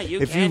right. only, No,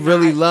 if cannot. you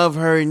really love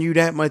her and you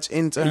that much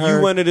into her,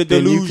 you one of the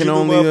then you can delusional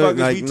only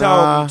motherfuckers we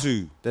talking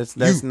to.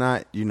 That's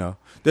not,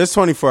 There's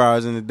 24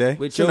 hours in the day.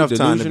 With It's your enough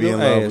time to be in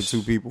delusional love ass.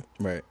 with two people.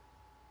 Right.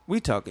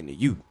 We talking to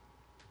you.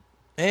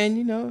 And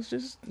it's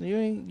just you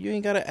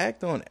ain't gotta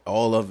act on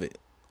all of it,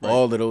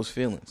 all of those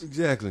feelings.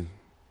 Exactly.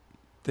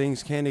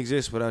 Things can't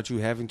exist without you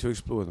having to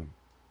explore them.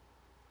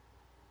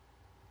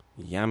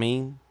 Yeah, I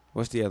mean,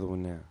 what's the other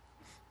one now?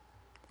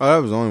 Oh, that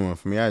was the only one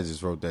for me. I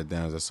just wrote that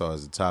down as I saw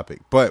as a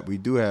topic. But we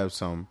do have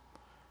some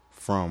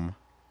from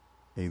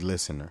a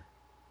listener.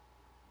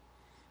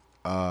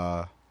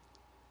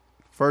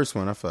 First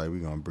one, I feel like we're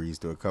going to breeze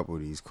through a couple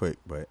of these quick,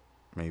 but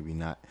maybe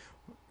not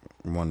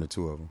one or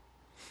two of them.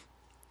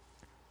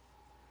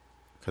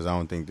 Because I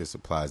don't think this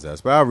applies to us.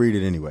 But I'll read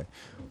it anyway.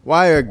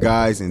 Why are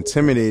guys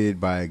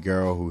intimidated by a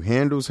girl who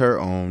handles her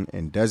own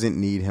and doesn't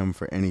need him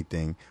for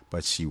anything,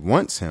 but she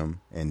wants him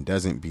and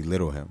doesn't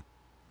belittle him?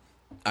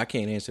 I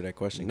can't answer that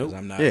question because Nope.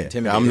 I'm not Yeah,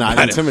 intimidated. I'm not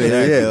by them.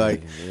 intimidated. Yeah,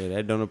 like, Yeah,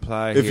 that don't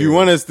apply. if here. you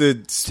want us to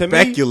me,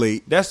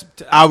 speculate, that's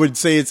I would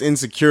say it's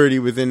insecurity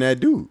within that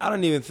dude. I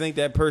don't even think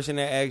that person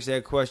that asked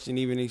that question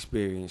even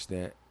experienced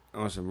that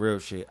on some real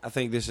shit. I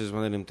think this is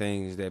one of them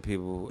things that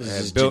people This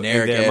have is built in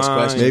generic their ass mind.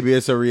 question. Maybe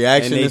it's a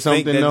reaction and they to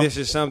something, think that though. this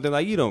is something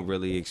like you don't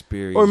really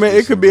experience. Or man,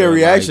 this it could in be a real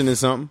reaction life. to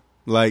something.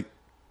 Like,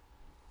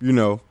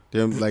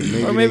 them, like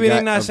maybe Or maybe they they're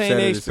got not saying upset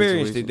they at the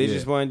experienced it. situation. They Yeah.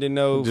 just wanted to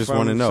know Just from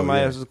wanna know, somebody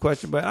yeah. else's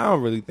question. But I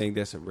don't really think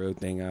that's a real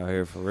thing out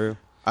here for real.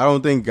 I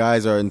don't think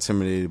guys are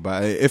intimidated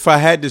by it. If I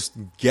had to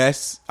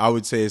guess, I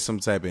would say it's some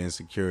type of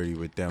insecurity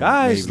with them.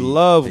 Guys Maybe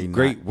love they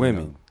great not,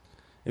 women.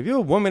 If you're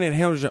a woman that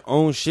handles your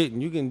own shit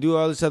and you can do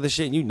all this other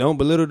shit and you don't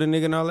belittle the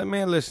nigga and all that,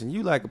 man, listen,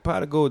 you like a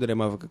pot of gold to that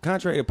motherfucker.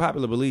 Contrary to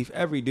popular belief,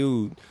 every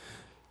dude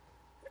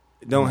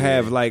don't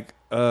have like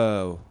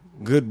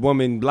good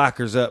woman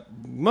blockers up.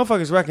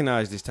 Motherfuckers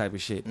recognize this type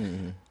of shit.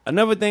 Mm-hmm.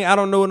 Another thing, I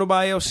don't know what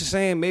nobody else is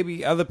saying.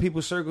 Maybe other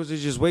people's circles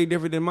is just way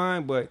different than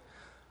mine, but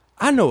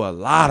I know a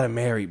lot of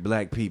married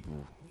black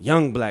people,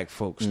 young black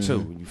folks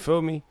too. You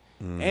feel me?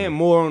 And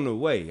more on the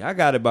way. I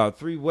got about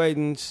 3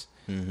 weddings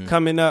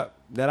coming up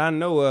that I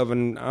know of,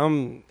 and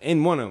I'm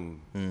in one of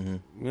them.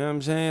 You know what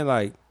I'm saying?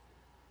 Like,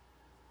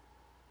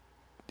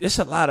 it's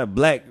a lot of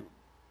black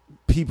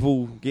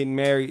people getting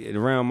married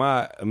around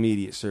my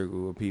immediate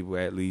circle of people,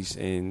 at least,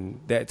 and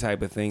that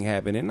type of thing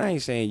happened. And I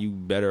ain't saying you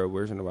better or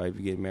worse than nobody if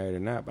you get married or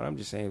not, but I'm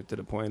just saying to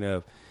the point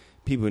of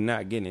people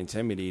not getting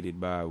intimidated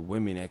by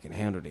women that can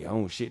handle their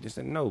own shit. Just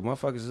no,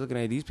 motherfuckers is looking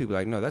at these people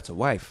like, no, that's a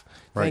wife.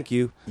 Right. Thank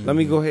you. Let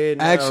me go ahead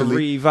and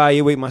Actually-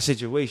 reevaluate my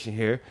situation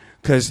here,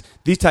 because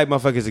these type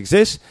motherfuckers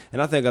exist,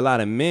 and I think a lot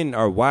of men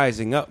are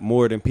wising up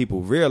more than people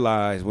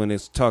realize when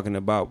it's talking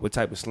about what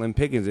type of slim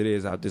pickings it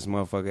is out this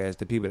motherfucker as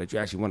the people that you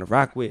actually want to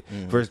rock with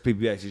versus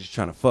people you actually just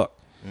trying to fuck.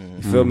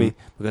 You feel me?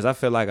 Because I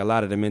feel like a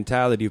lot of the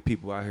mentality of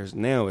people out here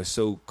now is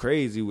so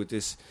crazy with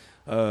this.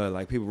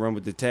 Like people run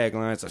with the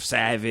taglines of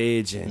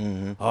savage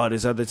and all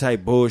this other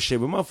type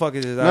bullshit, but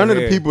motherfuckers is out None of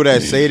here. the people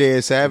that say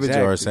they're savage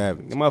are Exactly.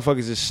 savage. The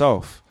motherfuckers is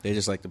soft. They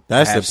just like to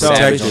That's have the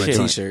savage protective on a shit.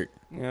 t-shirt.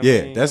 You know what I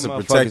Yeah, mean? that's a Them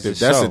motherfuckers protective. is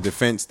That's a soft.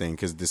 defense thing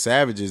because the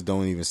savages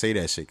don't even say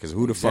that shit. Because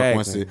who the fuck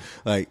wants to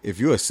Exactly. like? If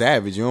you're a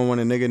savage, you don't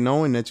want a nigga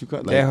knowing that you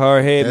cut. Like, That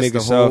hard head that's nigga the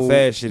soft whole,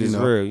 ass shit you is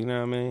know. real. You know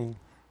what I mean?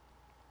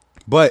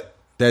 But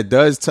that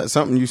does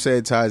something you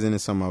said ties into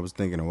something I was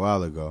thinking a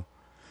while ago,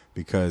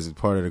 because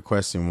part of the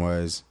question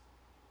was,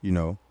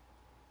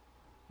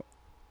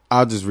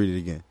 I'll just read it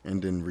again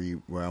and then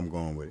read where I'm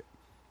going with it.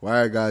 Why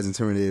are guys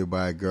intimidated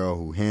by a girl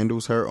who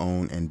handles her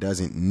own and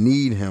doesn't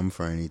need him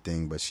for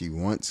anything, but she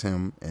wants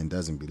him and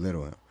doesn't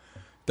belittle him?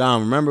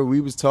 Dom, remember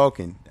we was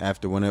talking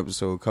after one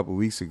episode a couple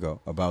weeks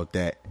ago about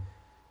that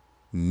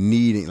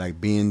needing, like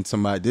being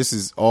somebody. This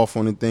is off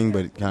on the thing,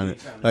 but kind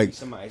of like,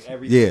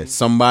 yeah,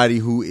 somebody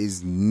who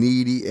is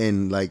needy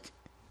and like,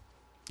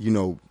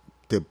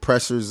 the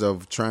pressures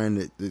of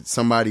trying to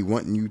somebody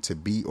wanting you to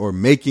be or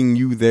making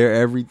you their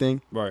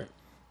everything. Right.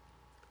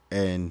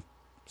 And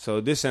so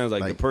this sounds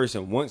like the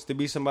person wants to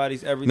be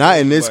somebody's everything. not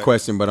in this but-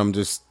 question, but I'm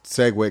just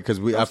segue because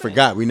I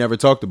forgot we never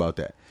talked about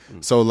that.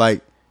 So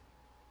like,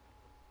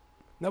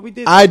 No, we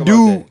did. I talk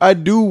about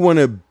that. do want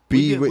to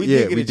be with. we Yeah,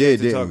 did get we a did.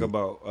 chance to talk didn't we?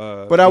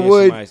 about. But I being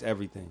would- somebody's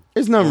everything.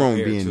 There's nothing on wrong with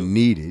air, being too.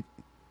 needed,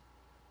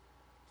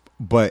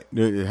 but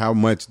how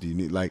much do you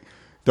need? Like,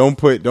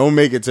 don't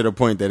make it to the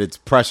point that it's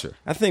pressure.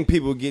 I think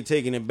people get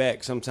taken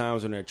aback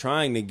sometimes when they're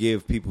trying to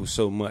give people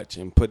so much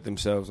and put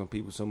themselves on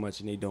people so much,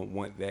 and they don't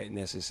want that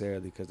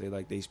necessarily because they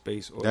like their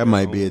space. Or That their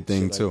might be own a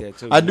thing shit too. like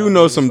that, I You do what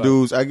know It's some like-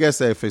 dudes. I guess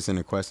that fits in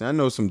the question. I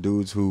know some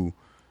dudes who,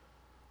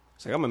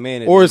 It's like I'm a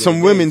man, at or the end of some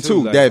the women day,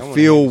 too, like, I that wanna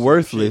feel handle some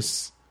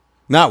worthless,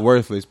 not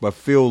worthless, but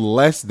feel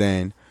less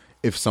than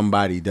if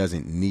somebody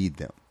doesn't need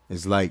them.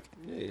 It's like, shit.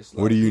 Yeah, it's a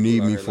what lot do of you people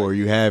need out me here for? like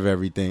You that. have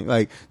everything.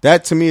 Like,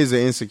 that to me is an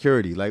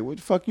insecurity. Like, what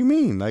the fuck you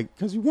mean? Like,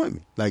 because you want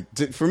me. Like,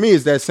 for me,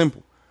 it's that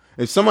simple.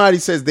 If somebody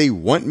says they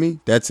want me,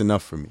 that's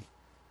enough for me.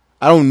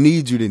 I don't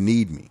need you to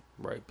need me.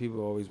 Right. People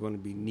always want to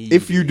be needed.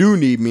 If you do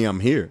need me, I'm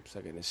here. It's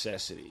like a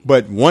necessity.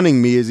 But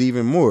wanting me is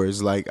even more.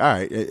 It's like, all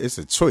right, it's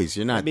a choice.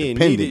 You're not Being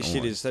dependent needed on.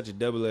 shit is such a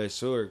double-edged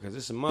sword because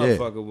it's a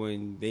motherfucker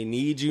when they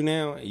need you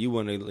now and you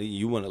want to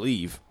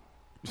leave.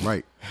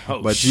 Right.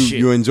 Oh, but shit.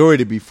 you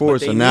enjoyed it before,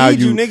 But so they now need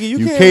you, you nigga. You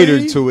can't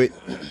catered leave. to it,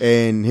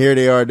 and here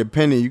they are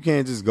dependent. You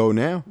can't just go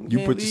now. You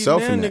Can't put leave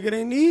yourself now, in that. nigga.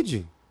 They need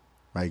you.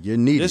 Like, you're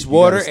needed. This You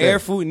water, gotta stay. air,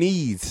 food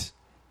needs.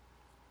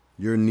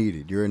 You're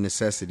needed. You're a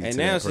necessity. And to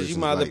now, that since you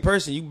person's my other life.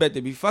 person, you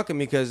better be fucking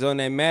me because on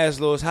that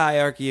Maslow's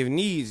hierarchy of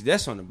needs,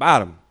 that's on the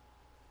bottom.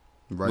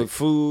 Right. With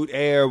food,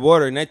 air,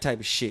 water, and that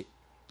type of shit.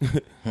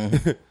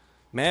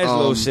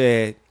 Maslow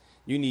said,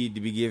 you need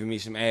to be giving me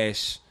some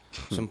ass,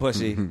 some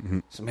pussy,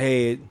 some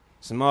head,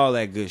 some all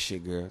that good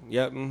shit, girl.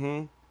 Yep,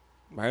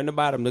 right on the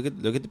bottom. Look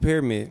at the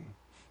pyramid.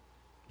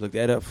 Look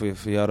that up for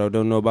y'all that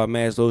don't know about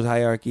Maslow's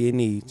hierarchy of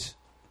needs.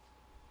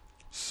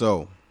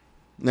 So,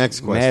 next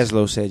question.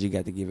 Maslow said you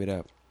got to give it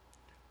up.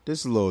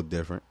 This is a little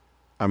different.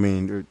 I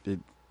mean,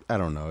 I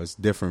don't know. It's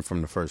different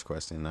from the first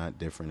question, not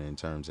different in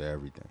terms of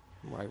everything.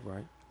 Right.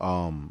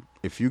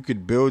 If you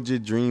could build your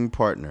dream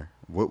partner,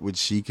 what would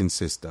she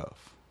consist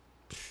of?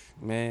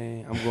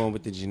 Man, I'm going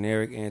with the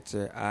generic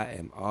answer. I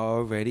am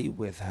already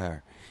with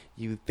her.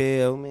 You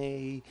feel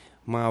me?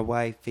 My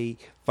wifey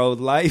for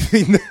life.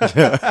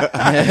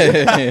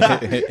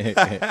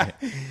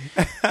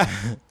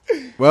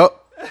 Well,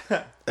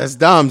 that's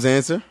Dom's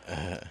answer.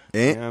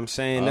 You know what I'm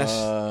saying?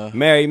 That's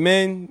married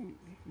men.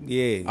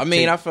 Yeah. I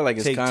mean, I feel like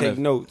it's take kind of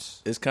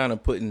notes. It's kind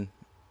of putting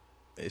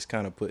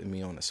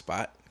me on the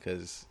spot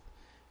because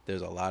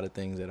there's a lot of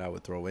things that I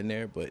would throw in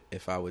there. But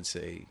if I would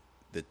say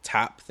the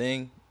top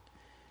thing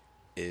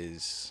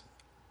is,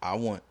 I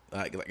want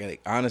like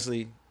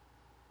honestly,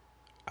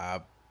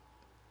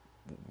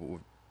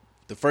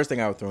 the first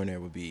thing I would throw in there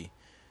would be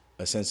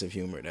a sense of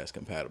humor that's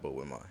compatible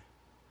with mine.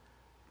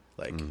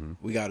 Like,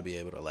 we got to be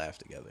able to laugh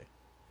together.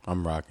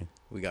 I'm rocking.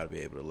 We got to be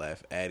able to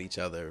laugh at each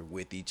other,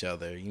 with each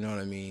other. You know what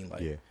I mean?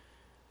 Like, Yeah.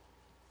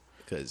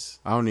 Because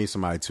I don't need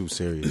somebody too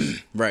serious.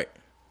 right.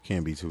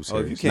 Can't be too Oh, if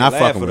serious. you can't Not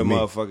laugh fucking with a with me.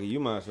 motherfucker, you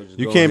might as well just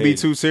You go can't be ahead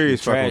too serious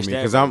and fucking with trash me that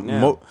because right I'm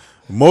now.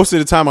 most of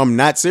the time I'm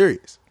not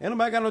serious. Ain't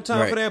nobody got no time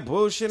Right. for that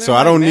bullshit. So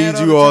Ain't I don't nobody need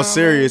mad you the all time,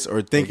 serious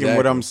or thinking what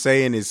Exactly. I'm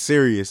saying is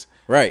serious.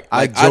 Right. I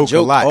Like, joke a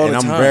lot all and the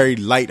I'm time. very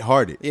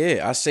lighthearted.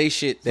 Yeah, I say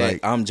shit that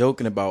Like, I'm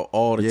joking about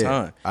all the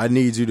time. I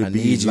need you to I be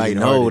need you to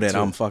lighthearted know that too.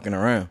 I'm fucking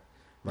around.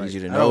 I need you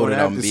to I know don't that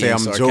have I'm to being say I'm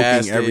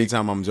sarcastic. joking every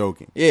time I'm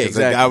joking. Yeah, 'Cause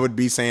exactly. I would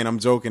be saying I'm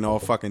joking all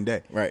fucking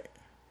day. Right.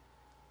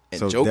 And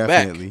So joke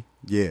definitely, back.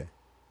 yeah.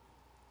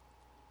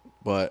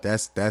 But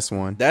That's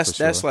one. that's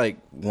for sure. like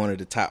one of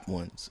the top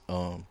ones.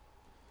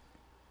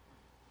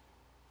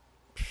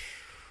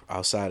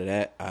 Outside of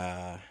that,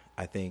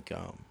 I think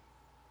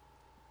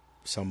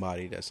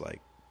somebody that's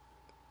like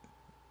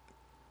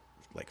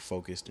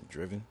focused and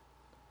driven.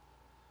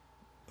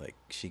 Like,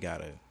 she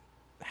gotta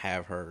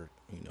have her,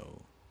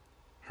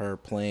 her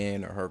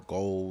plan or her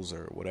goals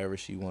or whatever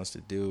she wants to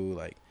do.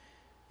 Like,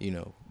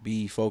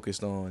 be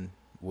focused on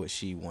what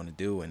she want to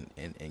do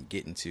and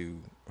getting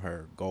to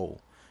her goal.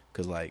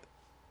 Cause like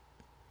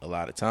a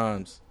lot of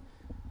times,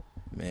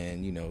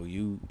 man,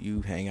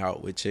 you hang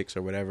out with chicks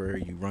or whatever,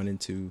 you run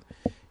into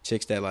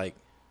chicks that like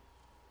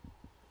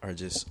are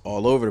just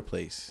all over the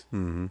place,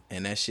 and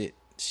that shit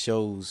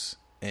shows,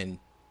 and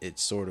it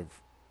sort of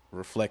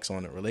reflects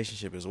on the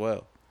relationship as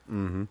well.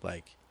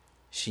 Like,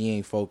 she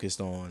ain't focused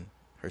on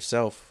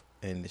herself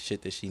and the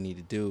shit that she need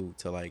to do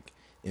to like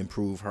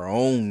improve her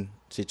own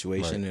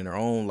situation in her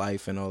own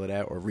life and all of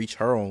that, or reach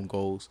her own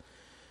goals.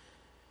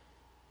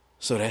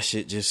 So that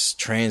shit just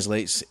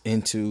translates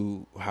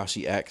into how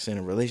she acts in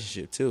a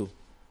relationship too.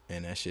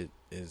 And that shit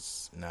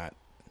is not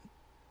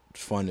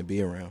fun to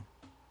be around.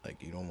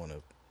 Like, you don't want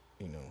to,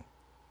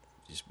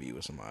 just be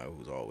with somebody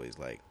who's always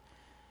like,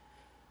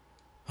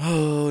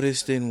 oh,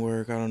 this didn't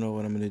work. I don't know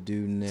what I'm going to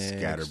do next.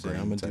 Scatterbrain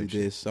I'm going to do type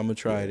shit. this. I'm going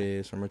to try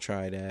this. I'm going to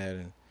try that.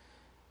 And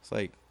it's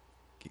like,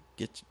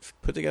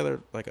 put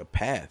together like a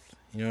path.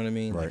 You know what I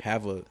mean? Right. Like,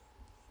 have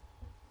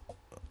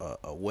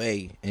a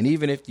way. And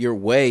even if your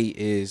way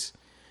is,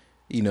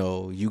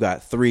 you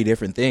got 3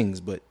 different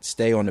things, but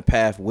stay on the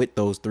path with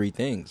those 3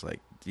 things. Like,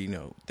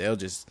 they'll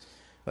just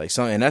like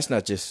something, and that's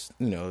not just,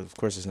 of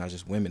course it's not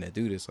just women that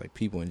do this. Like,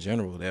 people in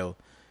general, they'll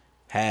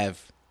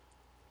have,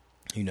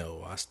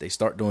 they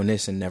start doing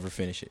this and never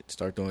finish it.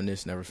 Start doing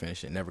this, never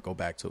finish it. Never go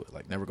back to it.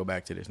 Like, never go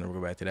back to this, never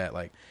go back to that.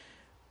 Like,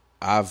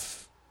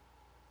 I've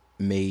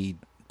made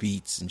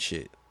beats and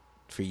shit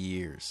for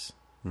years.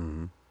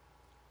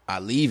 I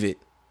leave it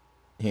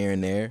here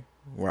and there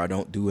where I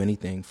don't do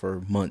anything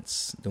for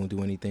months. Don't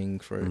do anything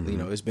for,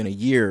 it's been a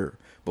year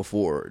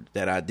before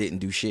that I didn't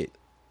do shit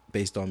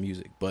based on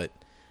music, but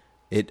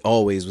it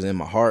always was in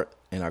my heart,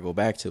 and I go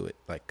back to it,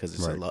 like,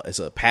 because it's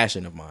a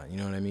passion of mine. You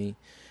know what I mean?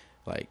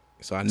 Like,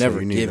 so I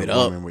never give it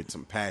up. With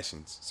some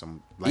passions,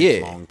 some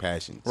lifelong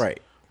passions,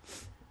 right?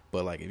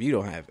 But like, if you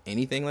don't have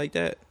anything like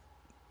that,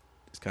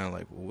 it's kind of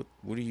like, well,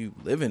 what are you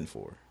living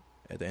for?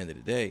 At the end of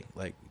the day,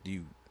 like,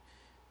 do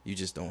you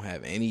just don't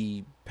have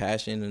any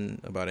passion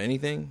about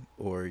anything,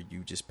 or you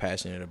just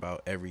passionate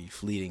about every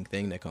fleeting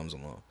thing that comes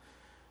along.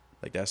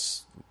 Like,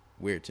 that's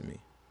weird to me.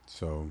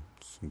 So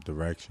some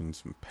direction,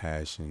 some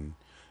passion,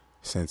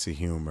 sense of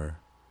humor.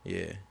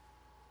 Yeah.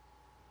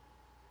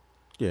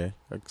 Yeah,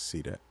 I can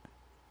see that.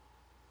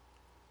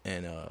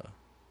 And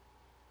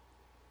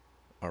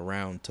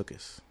around took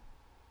us.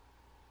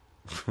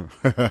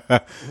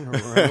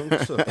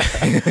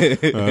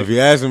 If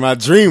you're asking my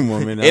dream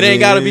woman, It ain't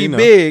got to be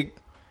big.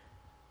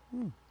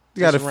 It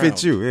got to Just fit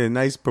round. you. Yeah,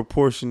 nice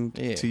proportion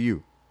Yeah. to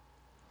you.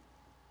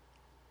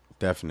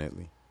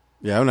 Definitely.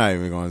 Yeah, I'm not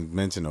even going to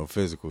mention no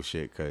physical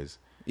shit because,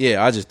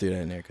 Yeah, I just threw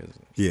that in there because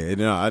yeah,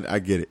 no, I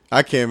get it.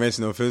 I can't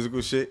mention no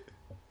physical shit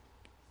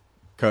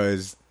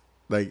because,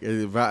 like,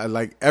 if I,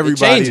 like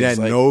everybody changes, that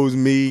like- knows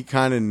me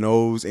kind of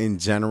knows in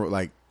general,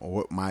 like,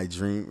 what my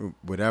dream,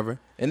 whatever.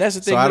 and that's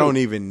the thing. So I too. don't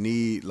even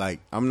need, like,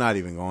 I'm not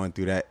even going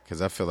through that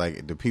because I feel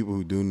like the people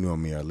who do know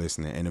me are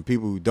listening, and the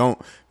people who don't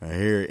are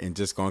here and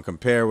just going to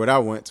compare what I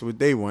want to what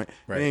they want.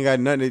 Right. They ain't got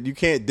nothing. You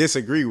can't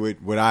disagree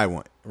with what I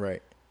want.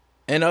 Right.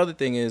 And the other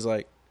thing is,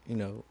 like, you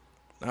know,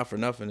 not for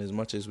nothing, as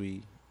much as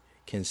we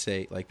can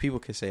say, like, people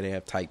can say they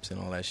have types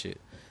and all that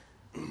shit.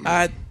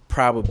 I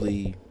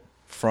probably,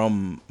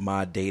 from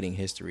my dating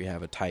history,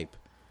 have a type,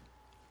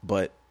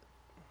 but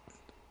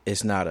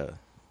it's not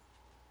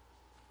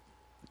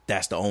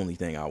that's the only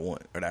thing I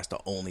want, or that's the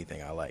only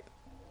thing I like.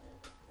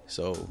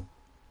 So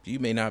you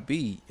may not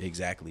be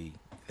exactly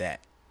that,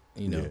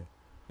 you know,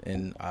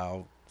 and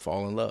I'll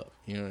fall in love.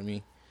 You know what I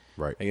mean?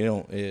 Right.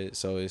 Like,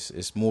 so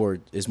it's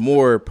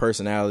more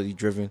personality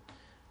driven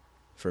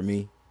for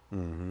me.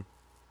 Mm-hmm.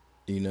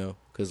 You know,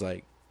 because,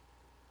 like,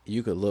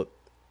 you could look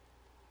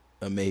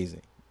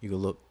amazing, you could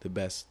look the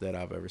best that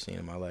I've ever seen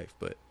in my life,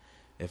 but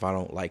if I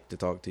don't like to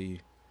talk to you,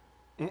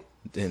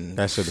 then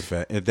That should have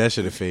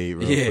faded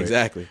real yeah, quick.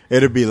 exactly.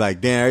 It'll be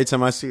like, damn, every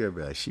time I see her, I'll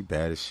be like, she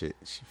bad as shit.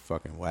 She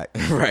fucking whack.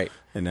 Right.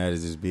 And that'll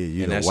just be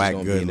you And know that's whack just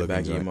gonna good be in the looking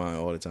back of your joint. mind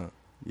all the time.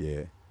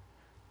 Yeah.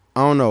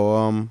 I don't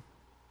know.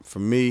 For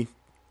me,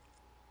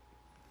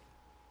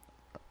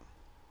 I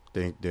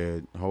think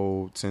the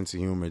whole sense of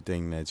humor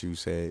thing that you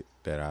said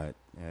that I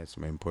had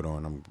some input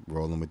on, I'm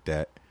rolling with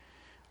that.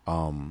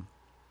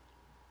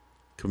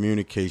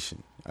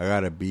 Communication. I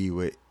gotta be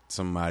with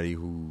somebody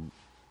who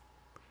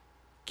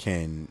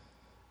can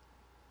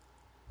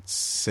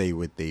say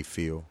what they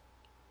feel,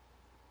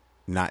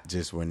 not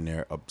just when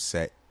they're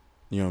upset.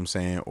 You know what I'm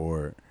saying?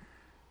 Or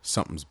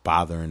something's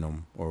bothering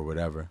them or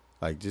whatever.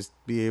 Like, just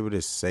be able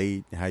to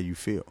say how you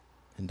feel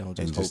And don't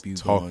and just just hope you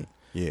talk. going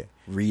Yeah,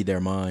 read their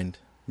mind.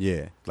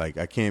 yeah. Like,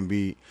 I can't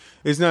be.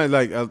 It's not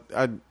like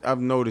I've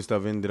noticed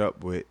I've ended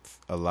up with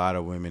a lot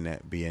of women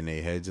that be in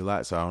their heads a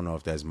lot. So I don't know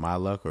if that's my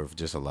luck or if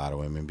just a lot of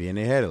women be in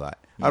their head a lot.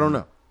 I don't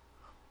know.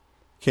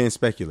 Can't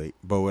speculate.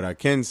 But what I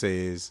can say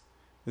is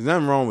there's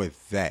nothing wrong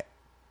with that.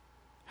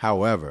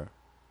 However,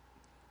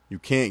 you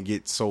can't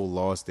get so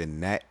lost in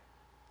that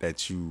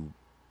you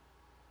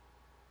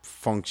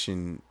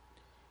function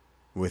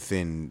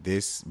within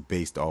this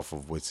based off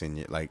of what's in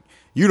your, like,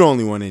 you the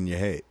only one in your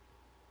head.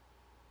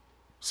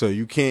 So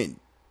you can't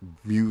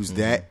use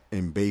that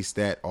and base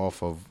that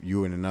off of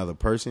you and another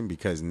person,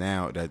 because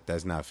now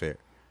that's not fair.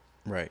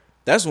 Right.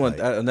 That's one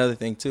Like- another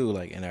thing too.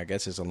 Like, and I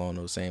guess it's along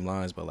those same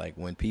lines. But, like,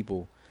 when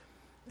people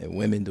and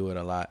women do it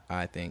a lot,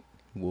 I think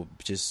will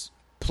just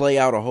play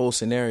out a whole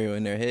scenario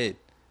in their head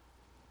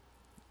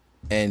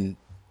and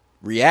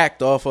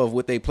react off of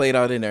what they played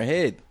out in their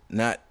head,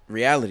 not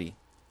reality.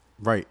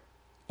 Right.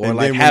 Or, and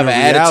like, then have when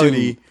an the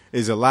reality attitude.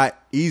 is a lot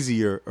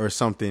easier or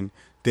something,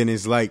 then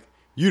it's like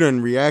you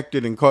done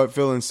reacted and caught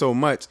feelings so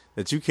much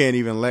that you can't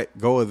even let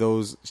go of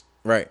those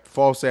Right.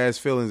 false ass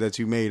feelings that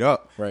you made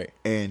up, Right.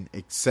 and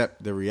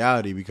accept the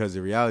reality, because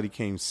the reality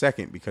came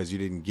second because you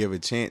didn't give a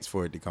chance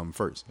for it to come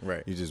first.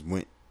 Right. You just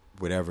went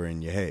whatever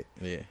in your head.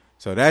 Yeah.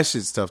 So that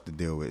shit's tough to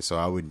deal with. So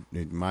I would,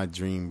 my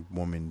dream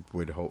woman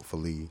would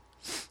hopefully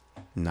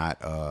not,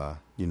 that.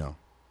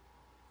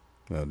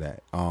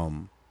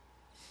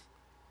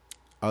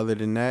 Other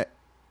than that,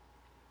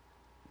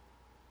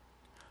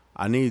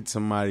 I need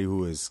somebody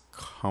who is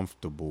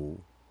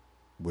comfortable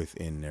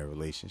within their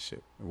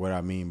relationship. What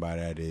I mean by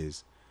that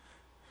is,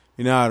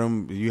 you know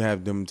how you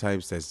have them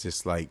types that's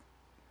just like,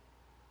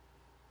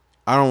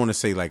 I don't want to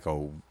say like,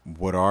 oh,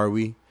 what are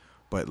we?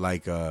 But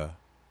like,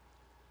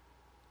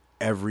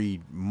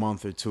 every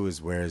month or two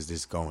is, where is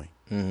this going?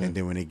 Mm-hmm. And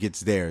then when it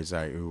gets there, it's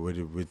like,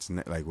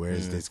 where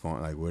is this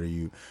going? Like, what are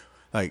you,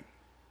 like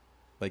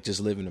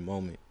just live in the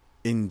moment.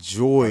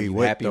 enjoy Are you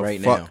what happy the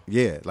right fuck? now?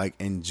 Yeah, like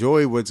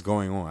enjoy what's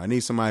going on. I need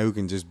somebody who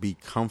can just be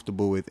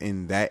comfortable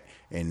within that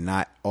and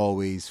not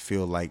always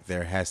feel like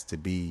there has to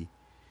be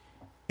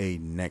a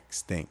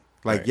next thing.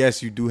 Like, Right.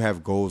 yes, you do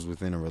have goals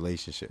within a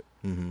relationship.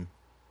 Mm-hmm.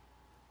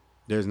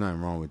 There's nothing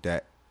wrong with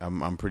that.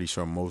 I'm pretty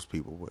sure most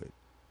people would.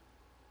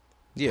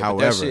 Yeah.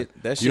 However,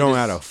 but that shit you don't is-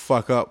 have to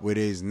fuck up what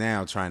is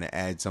now trying to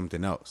add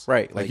something else.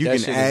 Right, Like, like you that can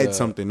shit is add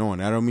something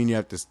on. I don't mean you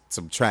have to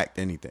subtract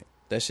anything.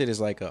 That shit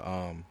is like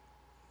a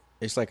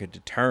it's like a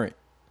deterrent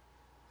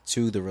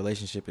to the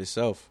relationship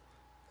itself,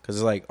 Because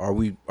it's like, are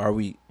we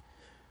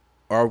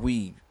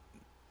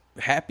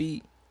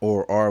happy,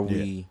 or are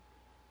we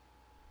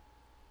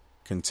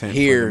content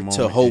here for the to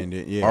moment hope? and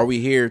yeah. Are we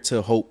here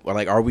to hope? Or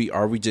like, are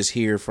we just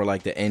here for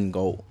like the end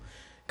goal?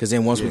 Because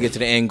then once we get to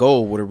the end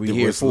goal, what are we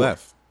here what's for?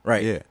 left?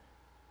 Right. Yeah.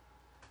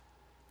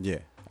 Yeah.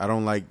 I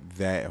don't like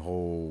that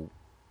whole.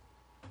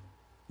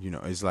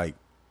 It's like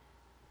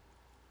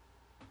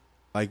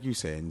you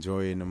said,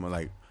 enjoying them.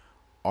 Like,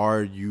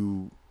 are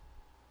you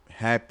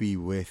happy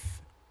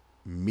with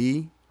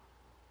me,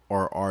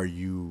 or are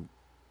you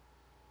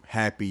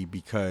happy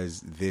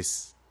because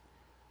this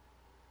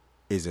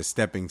is a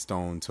stepping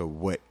stone to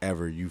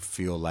whatever you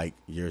feel like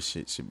your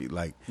shit should be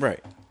like?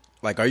 Right.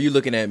 Like, are you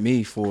looking at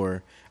me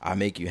for I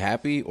make you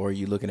happy, or are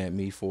you looking at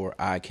me for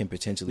I can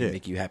potentially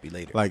make you happy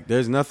later? Like,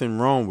 there's nothing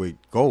wrong with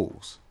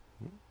goals,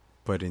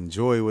 but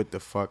enjoy what the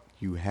fuck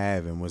you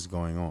have and what's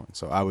going on.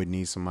 So I would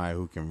need somebody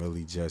who can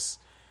really just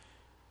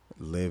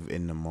live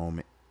in the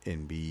moment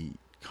and be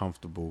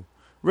comfortable.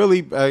 Really,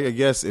 I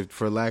guess, if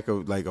for lack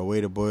of like a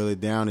way to boil it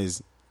down,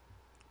 is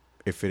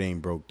if it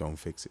ain't broke, don't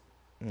fix it.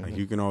 Like,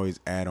 you can always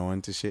add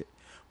on to shit,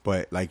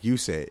 but like you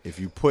said, if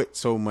you put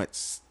so much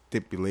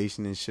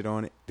stipulation and shit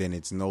on it, then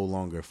it's no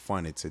longer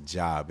fun. It's a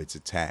job. It's a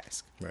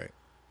task. Right.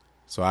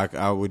 So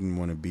I wouldn't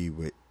want to be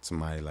with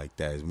somebody like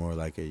that. It's more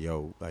like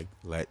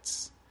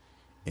let's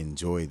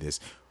enjoy this.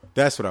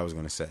 That's what I was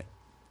going to say.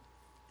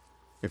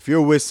 If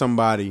you're with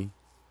somebody,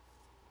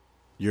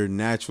 you're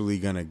naturally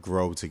going to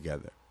grow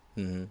together.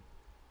 Mm-hmm.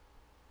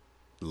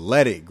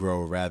 Let it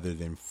grow rather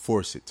than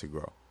force it to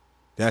grow.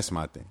 That's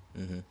my thing.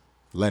 Mm-hmm.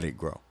 Let it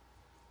grow.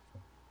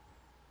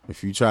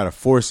 If you try to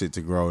force it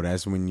to grow,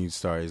 that's when you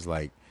start, it's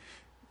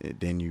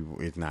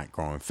not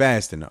growing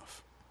fast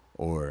enough,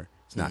 or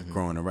it's not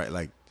growing the right.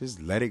 Like,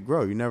 just let it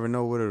grow. You never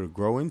know what it'll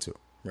grow into.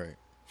 Right.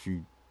 If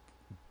you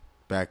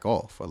back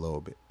off a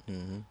little bit.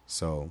 Mm-hmm.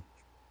 So,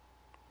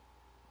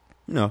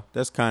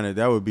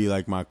 that would be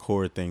like my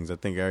core things. I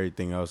think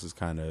everything else is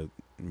kind of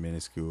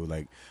minuscule.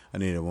 Like, I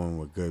need a woman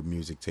with good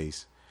music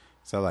taste.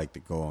 So I like to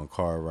go on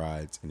car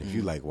rides. And if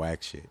you like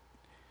whack shit,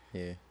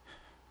 yeah,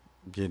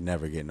 you're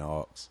never getting the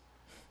aux.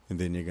 And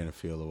then you're going to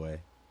feel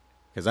away.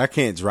 Because I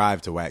can't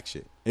drive to whack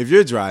shit. If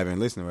you're driving,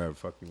 listen to whatever the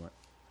fuck you want.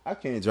 I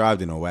can't drive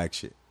to no whack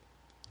shit.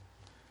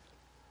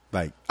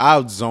 Like,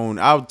 I'll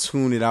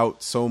tune it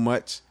out so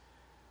much.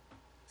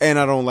 And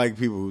I don't like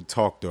people who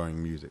talk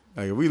during music.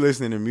 Like, if we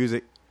listening to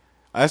music,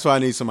 that's why I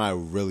need somebody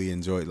who really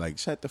enjoy it. Like,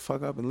 shut the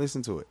fuck up and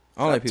listen to it.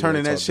 I don't like people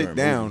turning that that talk shit during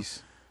down.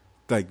 movies.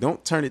 Like,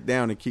 don't turn it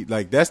down and keep,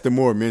 like, that's the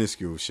more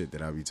minuscule shit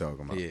that I be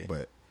talking about. Yeah.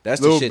 But That's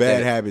the little shit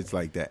bad that- habits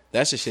like that.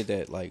 That's the shit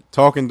that, like,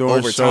 Talking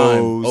during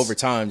shows. over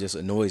time just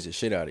annoys the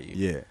shit out of you.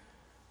 Yeah.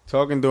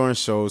 Talking during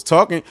shows.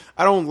 I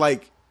don't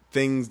like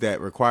things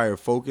that require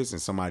focus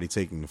and somebody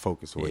taking the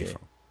focus away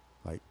from.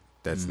 Like,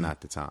 that's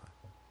not the time.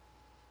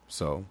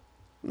 So,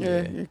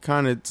 yeah, you're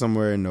kind of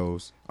somewhere in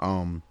those.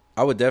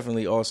 I would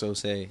definitely also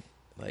say,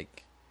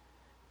 like,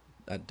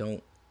 I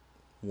don't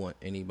want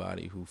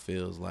anybody who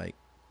feels like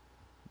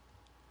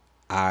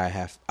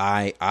I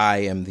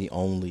am the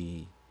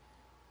only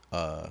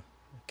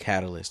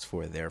catalyst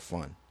for their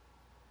fun.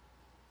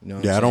 You know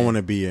what I'm I don't saying? want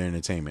to be your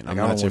entertainment. Like,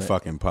 I'm I not don't your wanna-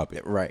 fucking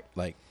puppet. Right.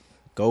 Like,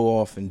 go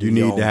off and do You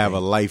your need own to have a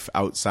thing. life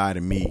outside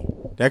of me.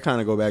 That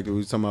kind of go back to what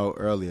we were talking about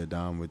earlier,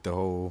 Dom, with the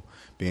whole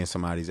being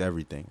somebody's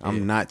everything.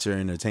 I'm not your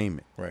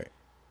entertainment. Right.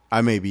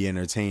 I may be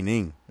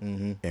entertaining,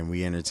 Mm-hmm. and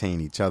we entertain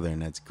each other,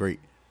 and that's great.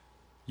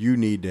 You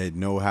need to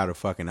know how to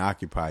fucking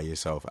occupy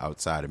yourself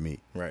outside of me.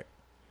 Right.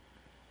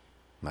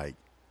 Like,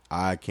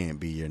 I can't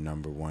be your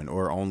number one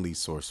or only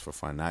source for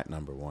fun. Not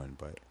number one,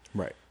 but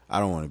Right. I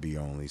don't want to be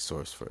your only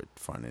source for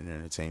fun and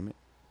entertainment.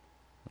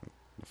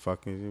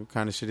 What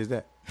kind of shit is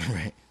that?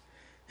 Right.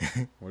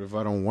 What if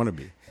I don't want to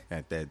be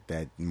at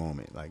that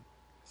moment? Like,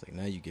 It's like,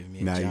 now you give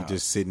me a now job. you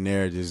just sitting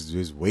there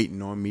just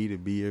waiting on me to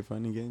be your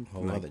fun again.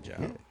 Whole Like, other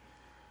job.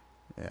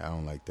 Yeah, I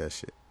don't like that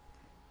shit.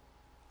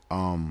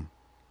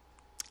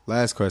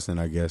 Last question,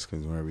 I guess,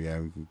 because whenever we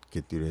can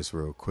get through this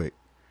real quick.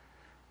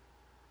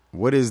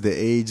 What is the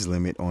age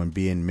limit on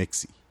being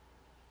mixy?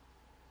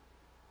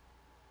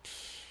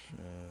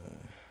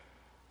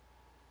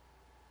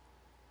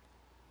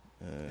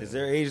 Is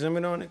there an age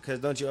limit on it? Because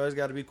don't you always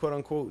got to be quote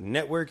unquote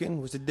networking?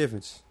 What's the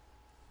difference?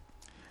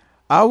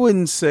 I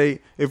wouldn't say,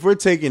 if we're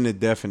taking the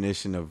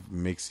definition of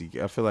mixy,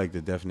 I feel like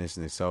the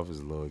definition itself is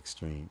a little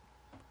extreme.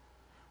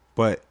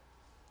 But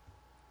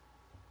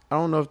I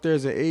don't know if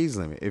there's an age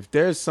limit. If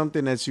there's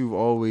something that you've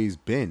always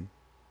been,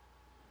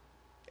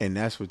 and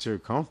that's what you're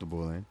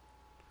comfortable in,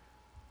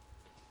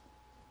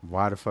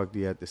 why the fuck do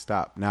you have to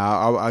stop?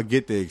 Now, I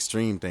get the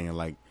extreme thing of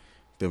like,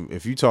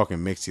 if you talking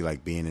mixy,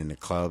 like being in the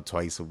club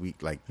twice a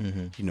week, like,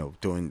 you know,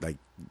 doing like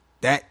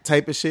that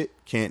type of shit,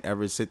 can't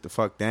ever sit the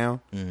fuck down.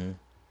 Mm-hmm.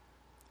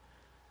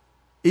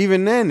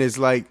 Even then, it's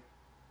like,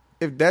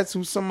 if that's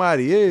who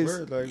somebody is,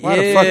 Word, like, why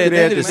the Yeah, fuck at do the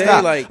they have end to of the day,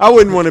 stop? like- I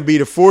wouldn't want to be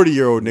the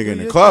 40-year-old nigga in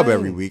the your club thing.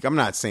 every week. I'm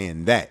not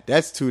saying that.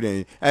 That's too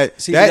damn.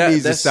 That See, needs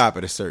to that's- stop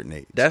at a certain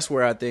age. That's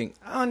where I think.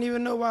 I don't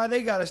even know why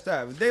they gotta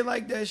stop. If they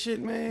like that shit,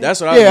 man.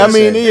 That's what I was Yeah, I gonna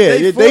mean, say.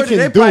 yeah, If they 40,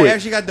 can do probably it.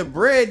 actually got the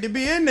bread to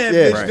be in that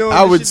Yeah, bitch right. doing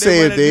I the would shit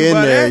say they if wanna they do in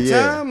by there, that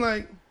yeah. time,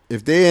 like,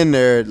 If they in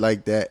there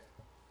like that,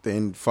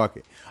 then fuck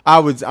it.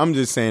 I'm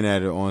just saying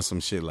that on some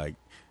shit like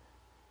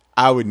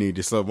I would need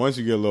to slow. Once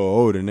you get a little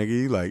older, nigga,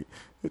 you like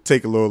it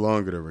take a little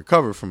longer to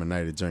recover from a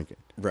night of drinking.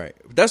 Right.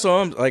 That's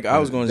all I'm like. I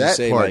was going to that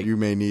say part like you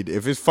may need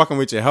if it's fucking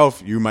with your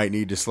health, you might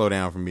need to slow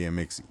down from being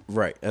mixy.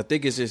 right. I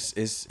think it's just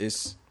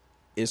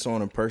it's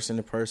on a person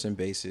to person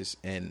basis,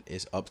 and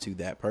it's up to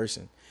that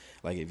person.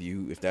 Like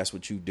if that's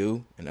what you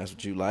do and that's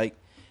what you like,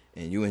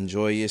 and you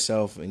enjoy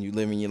yourself and you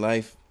living your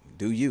life,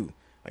 do you?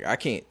 Like I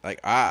can't. Like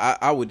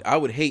I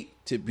would hate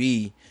to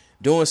be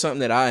doing something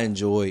that I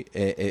enjoy.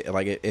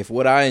 Like if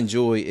what I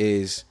enjoy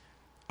is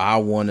I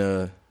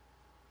wanna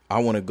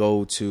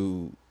go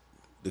to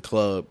the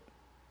club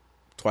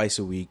twice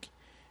a week,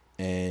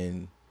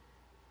 and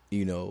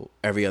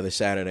every other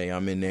Saturday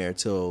I'm in there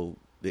till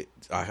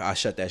I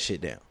shut that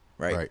shit down.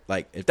 Right.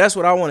 Like if that's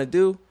what I want to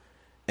do,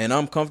 and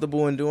I'm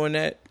comfortable in doing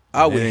that,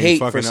 I would ain't hate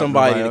fucking for up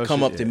somebody nobody to else come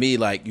shit, up to yeah. me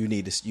like you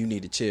need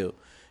to chill.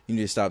 You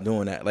need to stop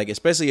doing that. Like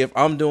especially if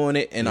I'm doing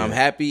it and I'm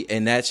happy,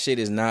 and that shit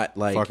is not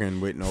like Fucking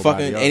with nobody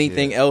fucking else,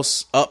 anything yeah.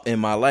 else up in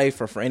my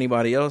life or for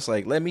anybody else.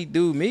 Like let me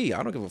do me.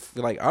 I don't give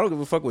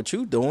a fuck what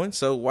you doing.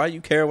 So why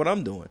you care what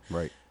I'm doing?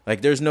 Right.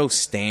 Like there's no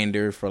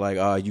standard for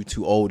like, you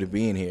too old to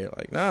be in here.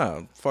 Like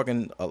nah,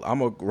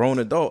 I'm a grown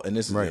adult, and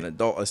this is Right. an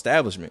adult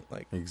establishment.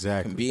 Like Exactly.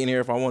 I can be in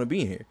here if I want to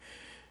be in here.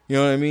 You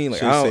know what I mean?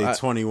 Like Should I say don't-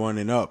 21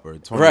 and up or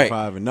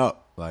 25 and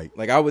up. Like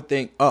I would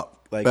think up.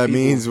 Like that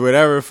people- means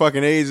whatever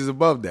fucking age is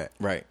above that.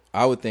 right.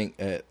 I would think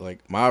like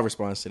my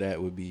response to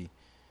that would be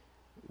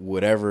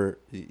whatever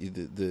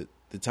the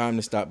time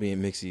to stop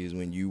being mixy is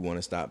when you want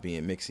to stop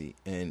being mixy,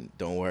 and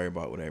don't worry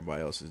about what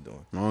everybody else is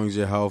doing. As long as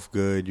your health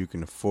good, you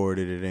can afford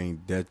it. It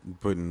ain't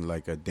putting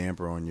like a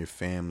damper on your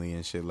family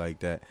and shit like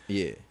that.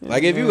 Yeah, Yeah,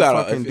 like if man, you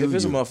got fucking if do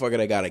it's a you. motherfucker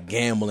that got a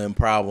gambling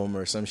problem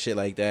or some shit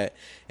like that,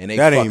 and they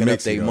That ain't fucking up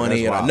mixy, their though. money,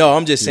 That's and wild. no,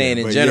 I'm just Yeah, saying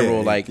in but general,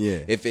 yeah, like yeah.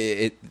 if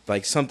it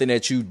like something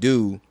that you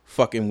do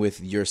fucking with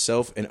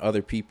yourself and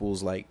other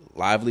people's like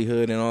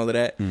livelihood and all of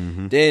that,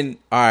 Mm-hmm. then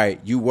all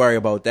right, you worry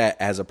about that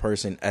as a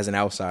person, as an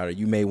outsider.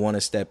 You may want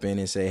to step in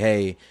and say,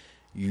 hey,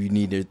 you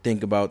need to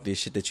think about this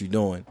shit that you're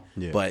doing.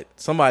 Yeah. But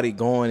somebody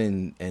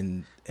going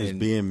and Just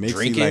being mixy,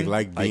 drinking,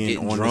 like being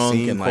getting on drunk the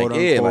scene, and like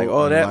quote, yeah, unquote, like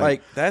all and, that,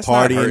 like that's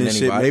not partying hurting and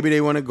shit. anybody. Maybe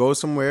they want to go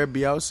somewhere,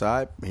 be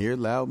outside, hear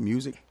loud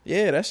music.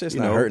 Yeah, that's just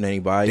You not know, hurting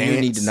anybody. You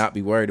need to dance, not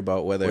be worried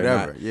about whether or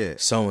whatever, not yeah.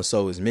 so and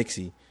so is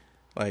mixy.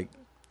 Like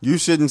You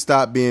shouldn't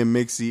stop being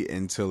mixy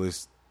until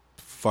it's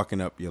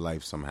fucking up your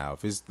life somehow.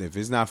 If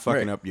it's not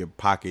fucking Right. up your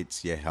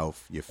pockets, your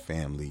health, your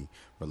family,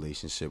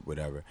 relationship,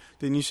 whatever,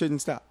 then you shouldn't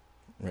stop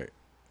right,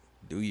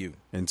 do you?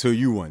 until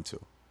you want to.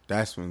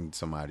 That's when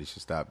somebody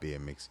should stop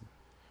being mixy.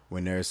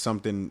 When there's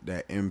something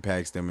that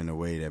impacts them in a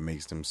way that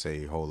makes them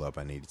say, "Hold up,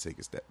 I need to take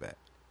a step back."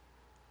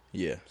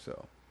 Yeah.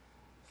 So,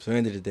 So at the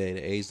end of the day,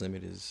 the age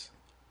limit is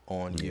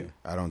on yeah, you.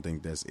 I don't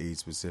think that's age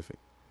specific.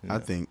 No. I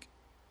think,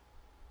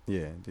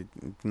 yeah,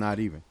 not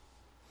even.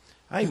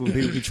 I hate when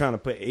people be trying to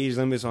put age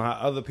limits on how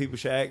other people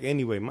should act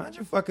anyway. Mind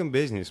your fucking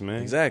business,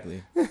 man.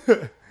 Exactly.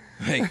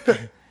 Like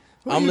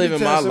Who I'm you living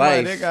tell my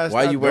somebody they life. gotta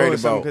Why stop you worried doing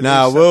something about? 'cause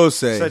Now, I they will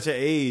say such an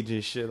age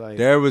and shit like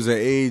there was an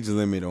age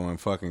limit on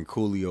fucking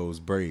Coolio's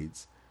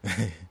braids.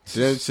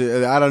 That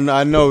shit, I don't know.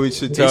 I know we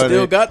should They tell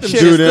still them. got them do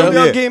shits, them,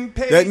 though. yeah. Getting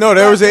paid. That- no,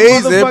 there was an Got them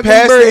age. They motherfucking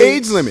passed the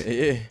braids. age limit.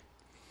 Yeah.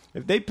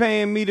 If they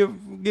paying me to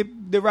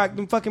rock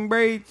them fucking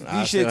braids, I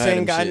these still shits had ain't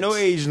them got no shits.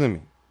 age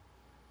limit.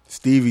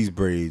 Stevie's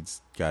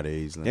braids got an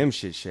age limit. Them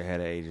shit should have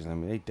an age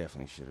limit. They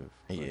definitely should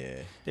have. Yeah.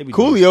 They be doing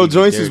Coolio Stevie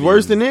joints is dirty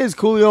worse and- than his.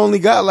 Coolio only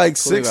got like Coolio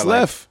 6 got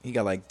left. He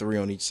got like 3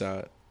 on each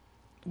side.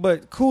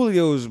 But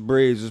Coolio's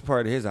braids was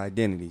part of his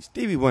identity.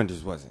 Stevie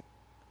Wonder's wasn't.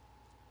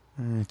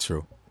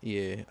 True.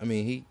 Yeah. I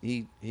mean,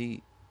 he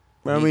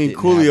But I he mean, didn't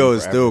have Coolio them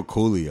is forever. still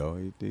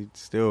Coolio. He's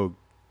still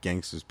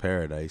Gangster's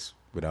Paradise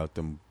without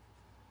them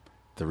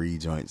 3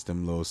 joints,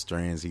 them little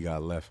strands he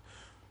got left.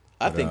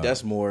 I But, think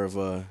that's more of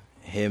a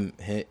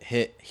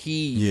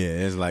he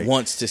Yeah, it's like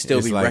wants to still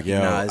it's be like, yo,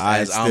 recognized I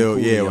as still- I'm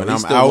Coolio. yeah, when he I'm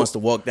still out- wants to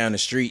walk down the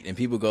street and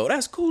people go,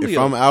 "That's Coolio." if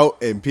I'm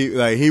out and people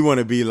like he want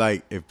to be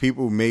like, if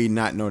people may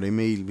not know, they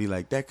may be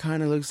like, that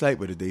kind of looks like,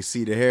 but if they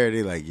see the hair,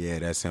 they like, yeah,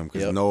 that's him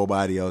because Yep.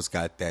 nobody else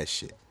got that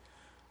shit.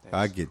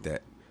 I get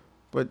that,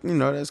 but you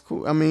know that's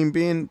cool. I mean,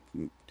 being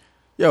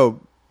in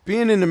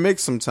the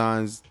mix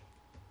sometimes,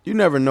 you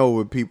never know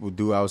what people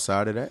do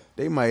outside of that.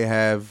 They might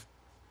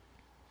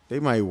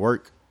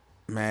work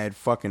mad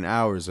fucking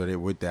hours, or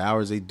with the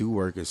hours they do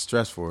work is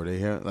stressful. They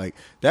have like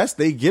that's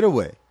they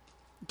getaway.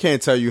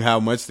 Can't tell you how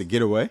much to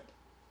get away.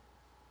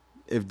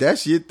 If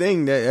that's your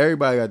thing, that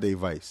everybody got their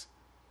vice.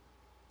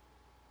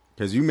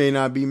 Because you may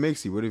not be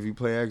mixy. What if you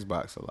play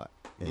Xbox a lot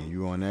and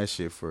you on that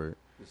shit for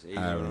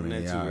however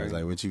many hours?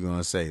 Like, what you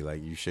gonna say?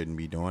 Like, you shouldn't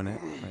be doing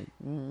that.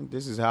 Like,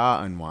 this is how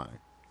I unwind.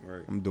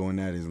 Right. I'm doing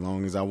that as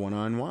long as I want to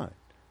unwind.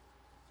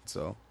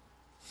 So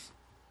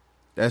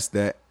that's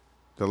that.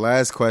 The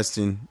last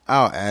question,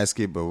 I'll ask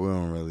it, but we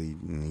don't really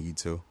need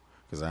to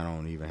because I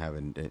don't even have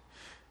it.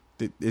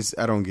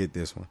 I don't get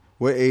this one.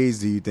 What age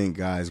do you think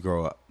guys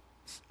grow up?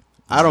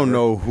 I don't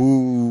know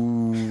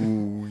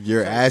who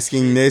you're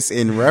asking this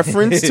in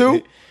reference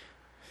to.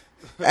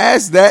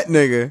 Ask that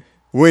nigga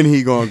when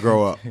he gonna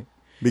grow up.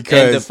 Because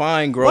And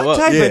define grow What up.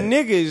 type Yeah. of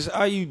niggas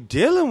are you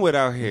dealing with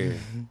out here?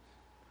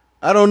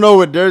 I don't know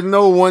what. There's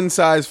no one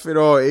size fit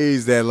all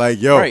age that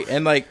like yo. Right,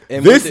 and like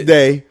and This with it-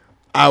 day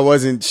I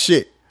wasn't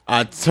shit.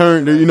 I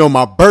turned,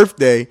 my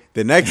birthday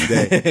the next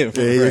day. It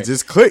Right.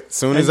 just clicked.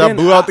 Soon as And I then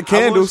blew out the I will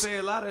candles. say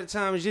a lot of the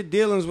times your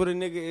dealings with a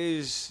nigga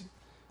is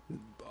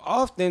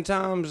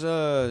oftentimes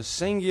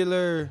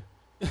singular.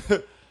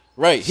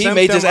 right, he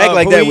may just symptom act of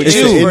like who that he with It's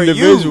is an you. for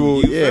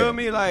individual, You yeah. feel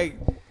me? Like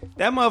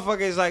that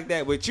motherfucker is like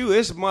that with you.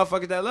 It's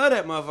motherfuckers that love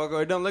that motherfucker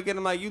or don't look at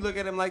him like you look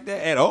at him like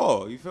that at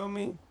all. You feel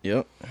me?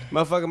 Yep.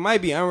 Motherfucker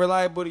might be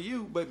unreliable to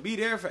you, but be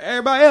there for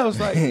everybody else.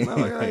 Like,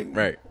 motherfucker, like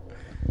Right.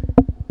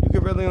 you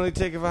could really only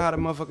take it for how the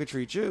motherfucker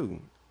treat you.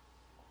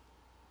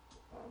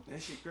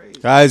 That shit crazy.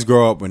 Guys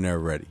grow up when they're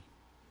ready.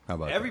 How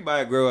about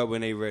Everybody grow up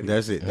when they ready. that?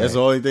 That's it. That's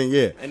the only thing.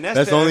 Yeah, And that's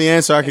to- the only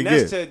answer I could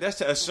and give. that's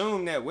to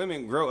assume that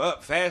women grow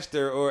up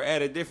faster or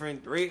at a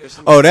different rate or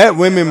something. Oh, that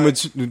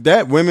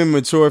like, women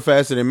mature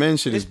faster than men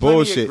shit there's is plenty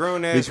bullshit. of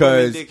grown ass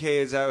Because women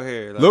dickheads out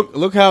here. Like,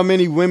 look how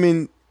many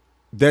women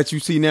that you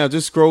see now.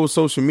 Just scroll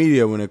social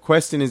media when a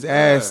question is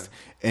asked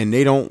and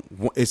they don't.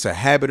 It's a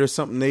habit or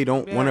something they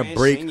don't Yeah, want to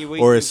break,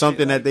 insinuating or it's shit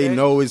something like that they that.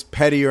 know is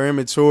petty or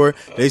immature.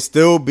 They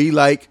still be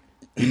like.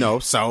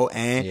 So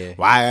and Yeah.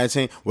 why I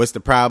change? What's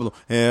the problem?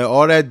 And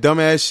all that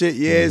dumbass shit.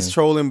 Yeah, it's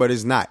trolling, but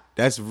it's not.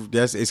 That's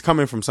it's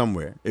coming from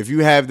somewhere. If you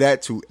have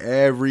that to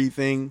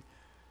everything,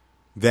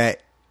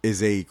 that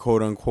is a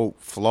quote unquote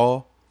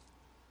flaw.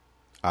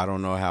 I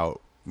don't know how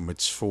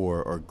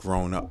mature or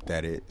grown up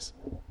that is.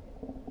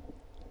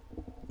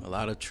 A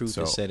lot of truth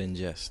So- is said in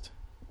jest.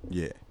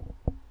 Yeah.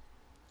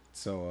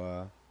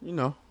 So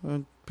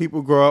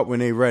people grow up when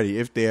they ready,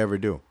 if they ever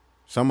do.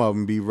 Some of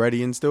them be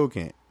ready and still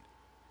can't.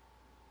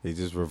 They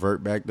just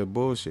revert back to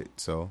bullshit.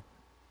 So,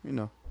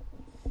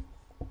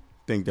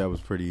 think that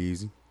was pretty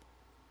easy.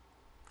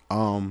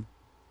 4th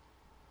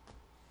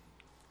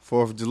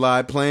of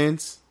July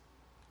plans.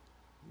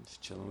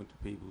 just chilling with the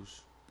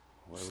peoples.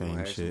 Whoever Same gonna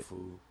have some shit.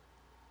 food.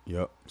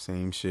 Yup,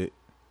 same shit.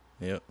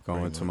 Yep.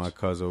 Going pretty to my much.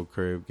 cousin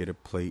crib, get a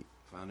plate.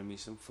 Finding me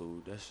some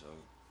food. That's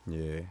all.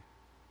 Yeah.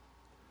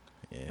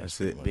 Yeah, That's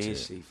pretty it. much Being it.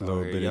 safe Little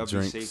out here. bit of Y'all be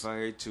drinks. safe out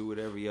here too.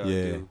 Whatever y'all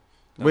Yeah. do.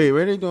 Wait,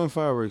 where they doing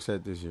fireworks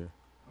at this year?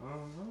 I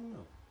don't know.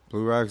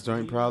 Blue Rocks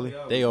joint probably?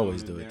 They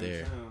always do it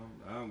there.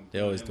 They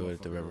always do it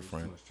at the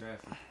riverfront.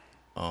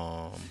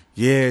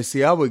 Yeah,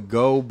 see, I would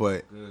go,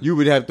 but you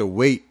would have to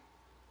wait.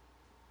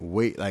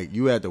 Like,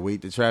 you have to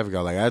wait the traffic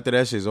out. Like, after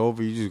that shit's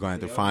over, you just gonna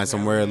have to find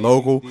somewhere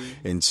local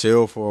and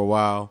chill for a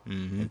while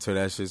until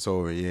that shit's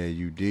over. Yeah,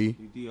 UD.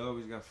 UD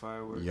always got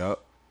fireworks.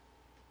 Yup.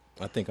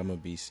 I think I'm gonna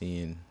be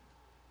seeing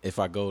if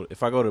I go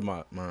to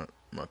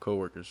my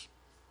coworkers.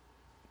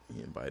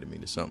 He invited me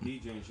to something.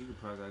 DJs, you could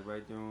probably like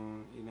right there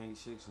on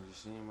 896 and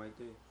just see him right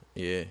there.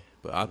 Yeah,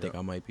 but I think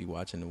I might be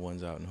watching the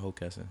ones out in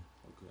Hockessin,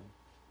 Okay.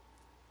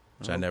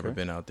 which I never Okay.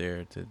 been out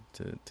there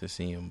to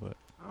see them. But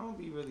I don't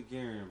be really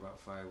caring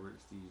about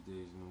fireworks these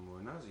days no more.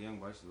 When I was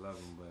young, I used to love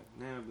them, but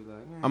now I'd be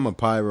like, man. I'm a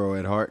pyro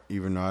at heart,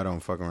 even though I don't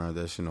fuck around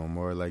with that shit no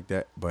more like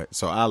that. But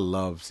so I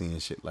love seeing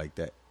shit like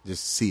that,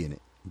 just seeing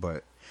it.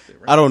 But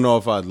I don't know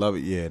if I'd love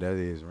it. Yeah, that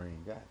is rain.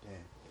 God damn.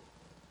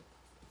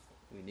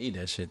 we need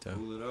that shit though.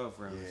 Cool it off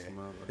around this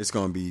motherfucker. It's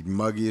gonna be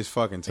muggy as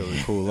fuck until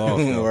it cool off.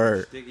 though.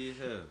 Word. Sticky as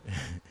hell.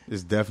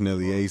 It's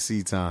definitely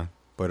AC time.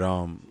 But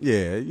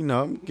yeah,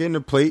 I'm getting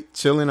a plate,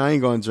 chilling. I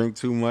ain't gonna drink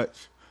too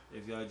much.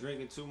 If y'all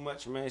drinking too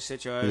much, man,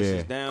 sit your asses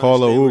Yeah, down. call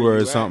stay a where Uber you or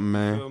at, something,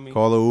 you feel man. me?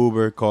 Call a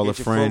Uber, call Get a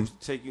your friend. folks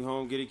to take you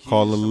home, get a key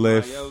Call to a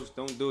somebody Lyft. else.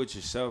 Don't do it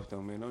yourself,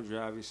 though, man. Don't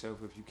drive yourself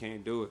if you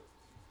can't do it.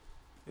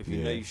 If you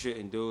know Yeah. you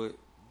shouldn't do it,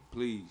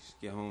 please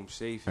get home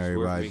safe. It's worth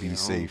Everybody making be it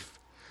home. safe.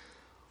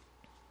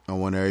 I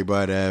want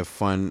everybody to have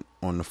fun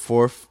on the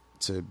 4th,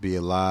 to be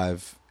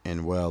alive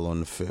and well on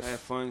the 5th. Have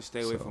fun.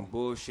 Stay away So. from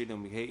bullshit.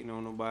 Don't be hating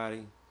on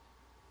nobody.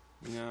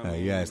 You know what I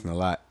mean? You asking a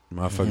lot.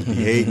 Motherfuckers be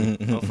hating.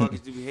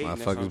 Motherfuckers do be hating.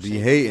 That's what I'm Motherfuckers be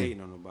saying.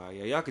 hating. on nobody.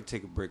 Yeah, y'all could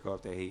take a break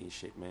off that hating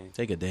shit, man.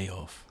 Take a day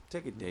off.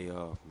 Take a day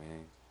off,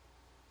 man.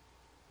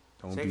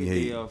 Don't Take be a day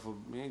hating. off.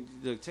 Man,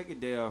 look, take a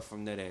day off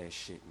from that ass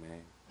shit,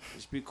 man.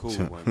 Just be cool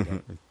one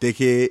day.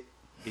 Dickhead.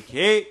 Big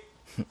head.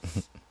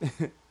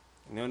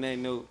 And on that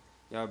note,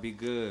 y'all be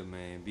good,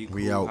 man. Be cool.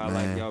 We out, I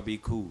man. like y'all be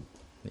cool.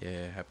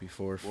 Yeah, happy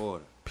 4th.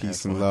 Water.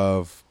 Peace Have and fun.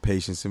 love,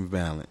 patience and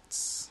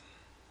balance.